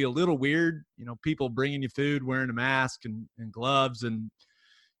it'll be a little weird, people bringing you food, wearing a mask and gloves and,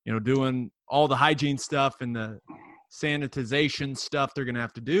 doing all the hygiene stuff and the sanitization stuff they're going to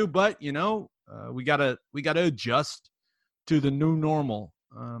have to do. But, we gotta adjust to the new normal.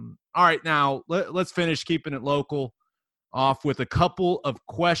 All right, now let's finish keeping it local off with a couple of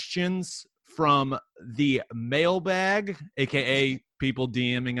questions from the mailbag, AKA people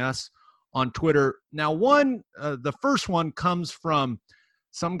DMing us on Twitter. Now, the first one comes from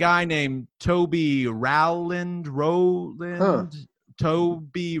some guy named Toby Rowland.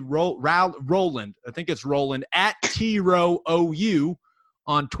 Toby Rowland. I think it's Roland at TROOU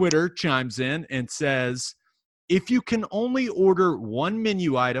on Twitter chimes in and says, if you can only order one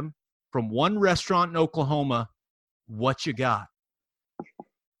menu item from one restaurant in Oklahoma, what you got?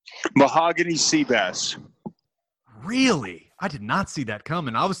 Mahogany sea bass. Really? I did not see that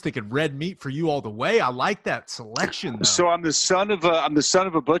coming. I was thinking red meat for you all the way. I like that selection, though. So I'm the son of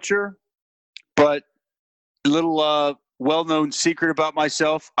a butcher, but a little well-known secret about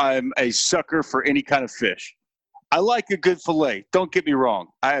myself, I'm a sucker for any kind of fish. I like a good fillet. Don't get me wrong.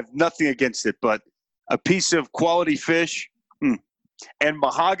 I have nothing against it, but a piece of quality fish, and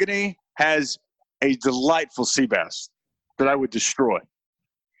Mahogany has a delightful sea bass that I would destroy.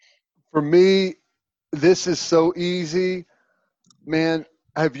 For me, this is so easy. Man,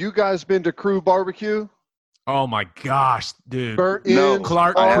 have you guys been to Crew Barbecue? Oh, my gosh, dude. Burnt Ends.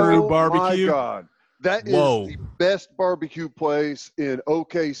 Clark Crew Barbecue. Oh, my God. That is the best barbecue place in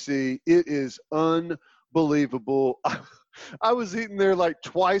OKC. It is unbelievable. I was eating there like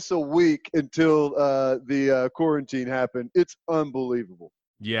twice a week until the quarantine happened. It's unbelievable.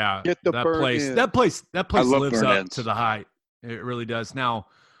 Yeah, Get the that burnt place. ends. That place lives up ends. to the hype. It really does. Now,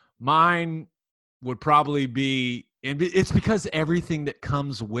 mine would probably be, and it's because everything that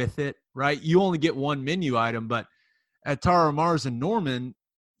comes with it, right? You only get one menu item, but at Tara Mars in Norman,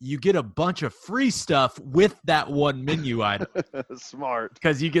 you get a bunch of free stuff with that one menu item. Smart.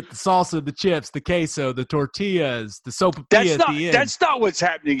 Because you get the salsa, the chips, the queso, the tortillas, the sopapilla That's at not the end. that's not what's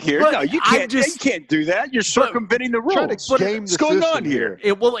happening here. But No, you I'm can't. You can't do that. You're circumventing the Trying rules. to game What's the going system on here?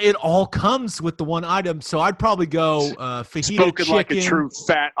 It all comes with the one item. So I'd probably go fajita Spoken chicken. like a true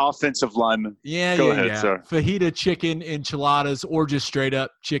fat offensive lineman. Yeah, Go yeah, ahead, yeah. sir. Fajita chicken enchiladas or just straight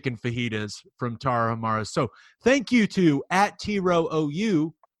up chicken fajitas from Tara Hamara. So thank you to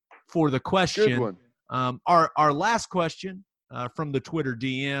 @TROOU for the question. Good one. Our last question from the Twitter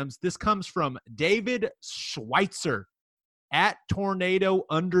DMs. This comes from David Schweitzer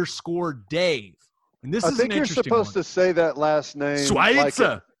 @tornado_Dave. And this I is think an you're interesting supposed one. to say that last name.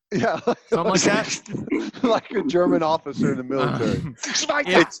 Schweitzer. Yeah. Something like that. Like a German officer in the military.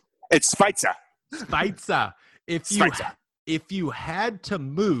 It's Schweitzer. Schweitzer. If you had to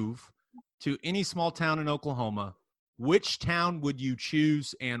move to any small town in Oklahoma, which town would you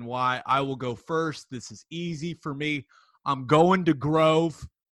choose and why? I will go first. This is easy for me. I'm going to Grove,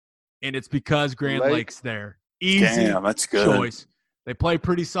 and it's because Grand Lake. Lake's there. Easy Damn, that's good. choice. They play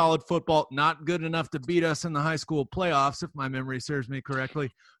pretty solid football. Not good enough to beat us in the high school playoffs, if my memory serves me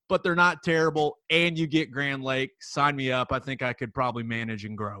correctly. But they're not terrible, and you get Grand Lake. Sign me up. I think I could probably manage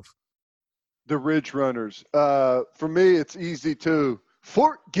in Grove. The Ridge Runners. For me, it's easy too.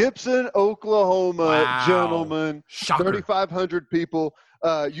 Fort Gibson, Oklahoma, Wow. gentlemen. Shocker. 3,500 people.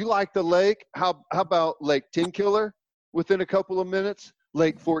 You like the lake? How about Lake Tenkiller within a couple of minutes?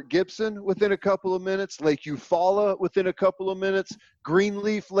 Lake Fort Gibson within a couple of minutes. Lake Eufaula within a couple of minutes.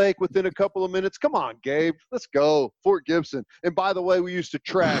 Greenleaf Lake within a couple of minutes. Come on, Gabe. Let's go. Fort Gibson. And by the way, we used to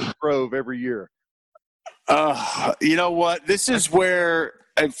trash Grove every year. You know what? This is where,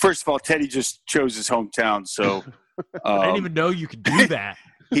 first of all, Teddy just chose his hometown, so I didn't even know you could do that.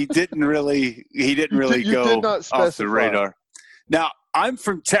 he didn't really You go did not off specify. the radar. Now, I'm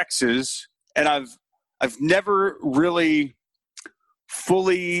from Texas, and I've never really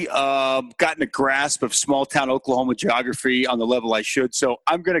fully gotten a grasp of small town Oklahoma geography on the level I should. So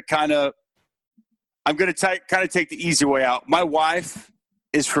I'm going to kind of take the easy way out. My wife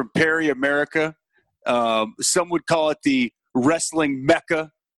is from Perry, America. Some would call it the wrestling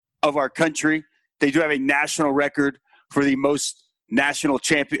mecca of our country. They do have a national record for the most national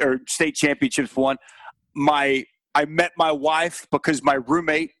champion or state championships won. I met my wife because my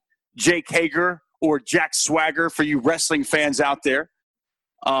roommate, Jake Hager, or Jack Swagger, for you wrestling fans out there,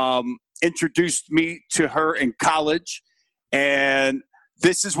 introduced me to her in college. And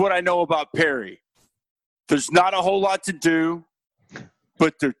this is what I know about Perry. There's not a whole lot to do,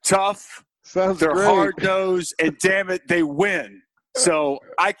 but they're tough. Sounds They're great. hard-nosed, and damn it, they win. So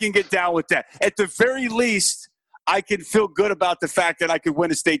I can get down with that. At the very least, I can feel good about the fact that I could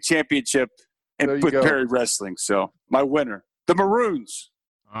win a state championship There and you with go. Perry Wrestling. So my winner, the Maroons.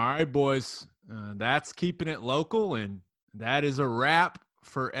 All right, boys. That's keeping it local, and that is a wrap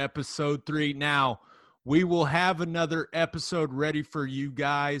for episode 3. Now, we will have another episode ready for you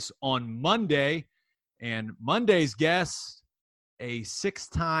guys on Monday, and Monday's guest, a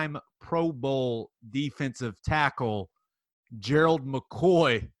 6-time Pro Bowl defensive tackle, Gerald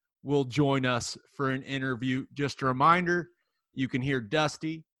McCoy, will join us for an interview. Just a reminder, you can hear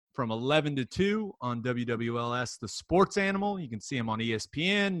Dusty from 11 to 2 on WWLS, The Sports Animal. You can see him on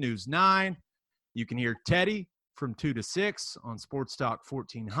ESPN, News 9. You can hear Teddy from 2 to 6 on Sports Talk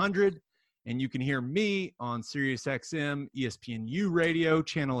 1400. And you can hear me on SiriusXM, ESPNU Radio,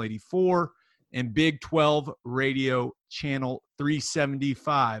 Channel 84, and Big 12 Radio, Channel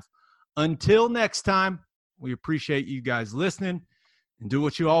 375. Until next time, we appreciate you guys listening, and do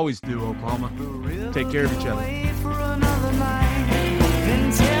what you always do, Oklahoma. Take care of each other.